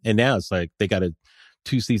that. And now it's like they got a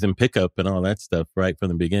 2-season pickup and all that stuff right from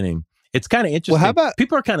the beginning. It's kind of interesting. Well, how about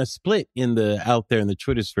people are kind of split out there in the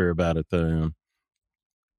Twitter sphere about it though.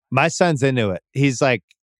 My son's into it. He's like,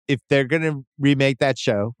 if they're going to remake that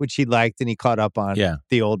show, which he liked and he caught up on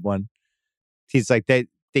the old one, he's like, they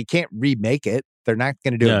can't remake it. They're not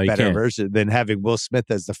going to do a better version than having Will Smith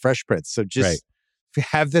as the Fresh Prince. So just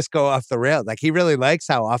have this go off the rails. Like he really likes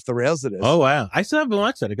how off the rails it is. Oh, wow. I still haven't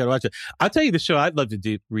watched that. I got to watch it. I'll tell you the show I'd love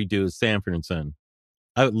to redo is Sanford and Son.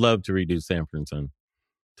 I would love to redo Sanford and Son.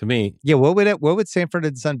 To me. Yeah, what would Sanford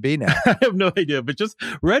and Son be now? I have no idea. But just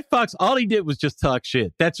Red Fox, all he did was just talk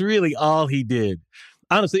shit. That's really all he did.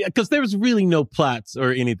 Honestly, because there was really no plots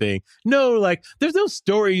or anything. No, like, there's no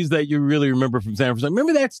stories that you really remember from San Francisco.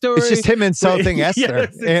 Remember that story? It's just him insulting Esther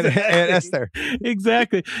Yes, exactly. and Esther.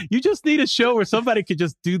 Exactly. You just need a show where somebody could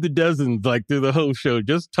just do the dozens, like, through the whole show.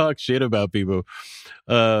 Just talk shit about people.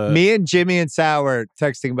 Me and Jimmy and Sal were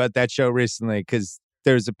texting about that show recently because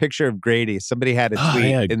there's a picture of Grady. Somebody had a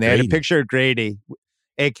tweet, and they had a picture of Grady,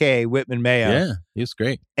 a.k.a. Whitman Mayo. Yeah, he was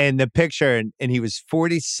great. And the picture, and he was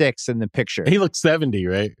 46 in the picture. He looked 70,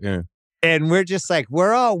 right? Yeah. And we're just like,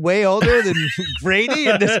 we're all way older than Grady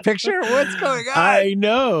in this picture? What's going on? I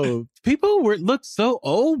know. People looked so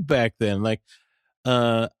old back then. Like,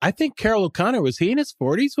 I think Carol O'Connor, was he in his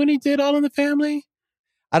 40s when he did All in the Family?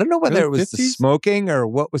 I don't know whether it was 50s? the smoking or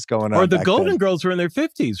what was going on. Or the back Golden then. Girls were in their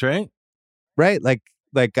 50s, right? Right. Like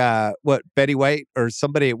what, Betty White or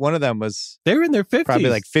somebody, one of them was They were in their 50s. probably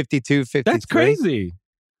like 52, 53. That's crazy.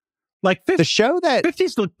 Like, The show that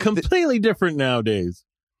 50s look completely different nowadays.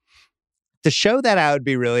 the show that I would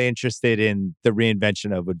be really interested in the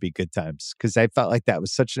reinvention of would be Good Times, because I felt like that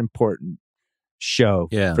was such an important show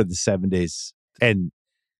for the 70s, and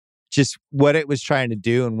just what it was trying to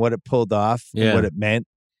do and what it pulled off and what it meant,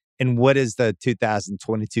 and what is the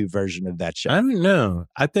 2022 version of that show. I don't know.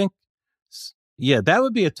 I think, that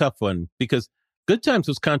would be a tough one, because Good Times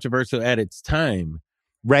was controversial at its time.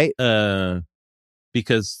 Right.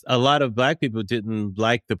 Because a lot of Black people didn't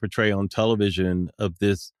like the portrayal on television of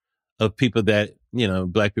people that,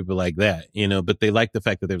 Black people like that, but they liked the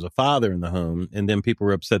fact that there was a father in the home, and then people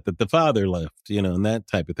were upset that the father left, and that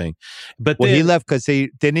type of thing. But he left because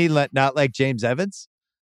not like James Evans?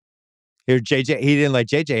 He didn't like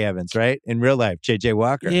JJ Evans, right? In real life, JJ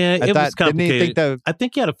Walker. Yeah, it was complicated. Didn't he think I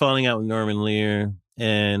think he had a falling out with Norman Lear,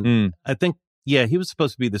 and I think, he was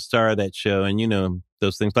supposed to be the star of that show, and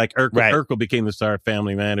those things, like Urkel. Right. Urkel became the star of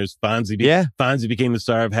Family Matters. Fonzie became the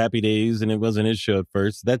star of Happy Days, and it wasn't his show at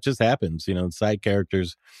first. That just happens, side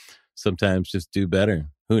characters sometimes just do better.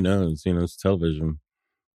 Who knows? It's television.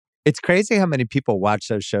 It's crazy how many people watch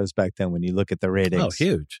those shows back then when you look at the ratings. Oh,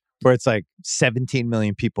 huge. Where it's like 17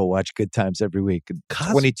 million people watch Good Times every week.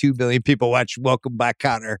 22 million people watch Welcome Back,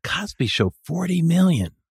 Kotter. Cosby Show, 40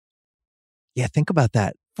 million. Yeah, think about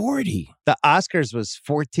that. 40. The Oscars was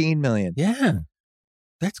 14 million. Yeah.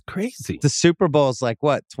 That's crazy. The Super Bowl's like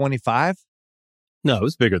what, 25? No, it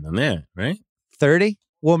was bigger than that, right? 30?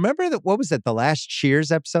 Well, remember what was it? The last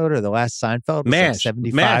Cheers episode or the last Seinfeld? Was like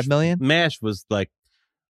 75 million? MASH was like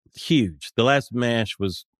huge. The last MASH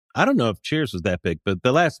was, I don't know if Cheers was that big, but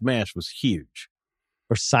the last MASH was huge.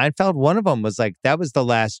 Or Seinfeld? One of them was like, that was the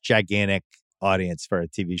last gigantic audience for a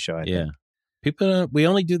TV show, I think. People, we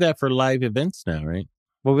only do that for live events now, right?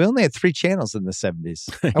 Well, we only had 3 channels in the 70s.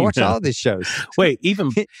 I watched all of these shows. Wait,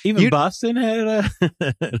 even Boston had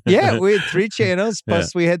Yeah, we had 3 channels,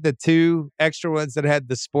 plus we had the 2 extra ones that had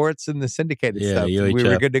the sports and the syndicated stuff. UHF, we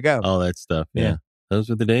were good to go. All that stuff. Yeah. Those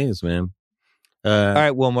were the days, man. All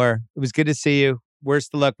right, Wilmore. It was good to see you.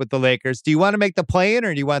 Worst of luck with the Lakers. Do you want to make the play-in,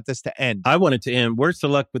 or do you want this to end? I want it to end. Worst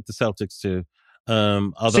of luck with the Celtics, too.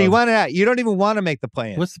 So you want it out. You don't even want to make the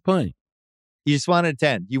play-in. What's the point? You just want it to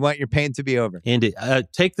end. You want your pain to be over. End it.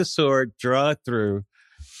 Take the sword, draw it through,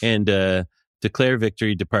 and declare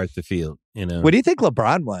victory, depart the field. What do you think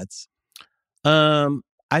LeBron wants?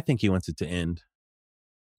 I think he wants it to end.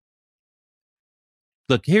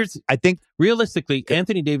 Look, I think realistically,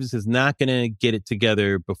 Anthony Davis is not going to get it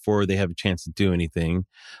together before they have a chance to do anything.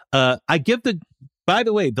 By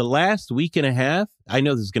the way, the last week and a half, I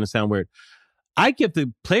know this is going to sound weird, I give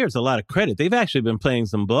the players a lot of credit. They've actually been playing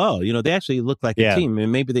some ball. They actually look like a team, and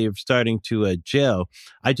maybe they are starting to gel.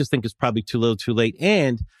 I just think it's probably too little, too late.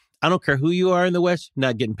 And I don't care who you are in the West,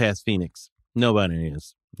 not getting past Phoenix. Nobody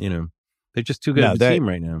is. They're just too good of a team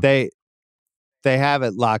right now. They have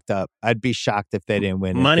it locked up. I'd be shocked if they didn't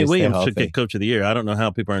win. Monty Williams should get Coach of the Year. I don't know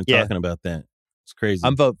how people aren't talking about that. It's crazy.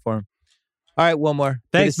 I'm voting for him. All right, Wilmore.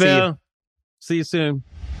 Thanks, Bill. See you soon.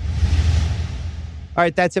 All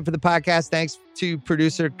right, that's it for the podcast. Thanks to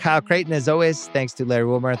producer Kyle Crichton, as always. Thanks to Larry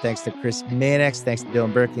Wilmore. Thanks to Chris Mannix. Thanks to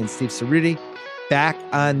Dylan Berkey and Steve Cerruti. Back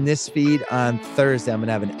on this feed on Thursday. I'm going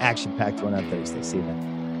to have an action-packed one on Thursday. See you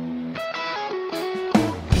then.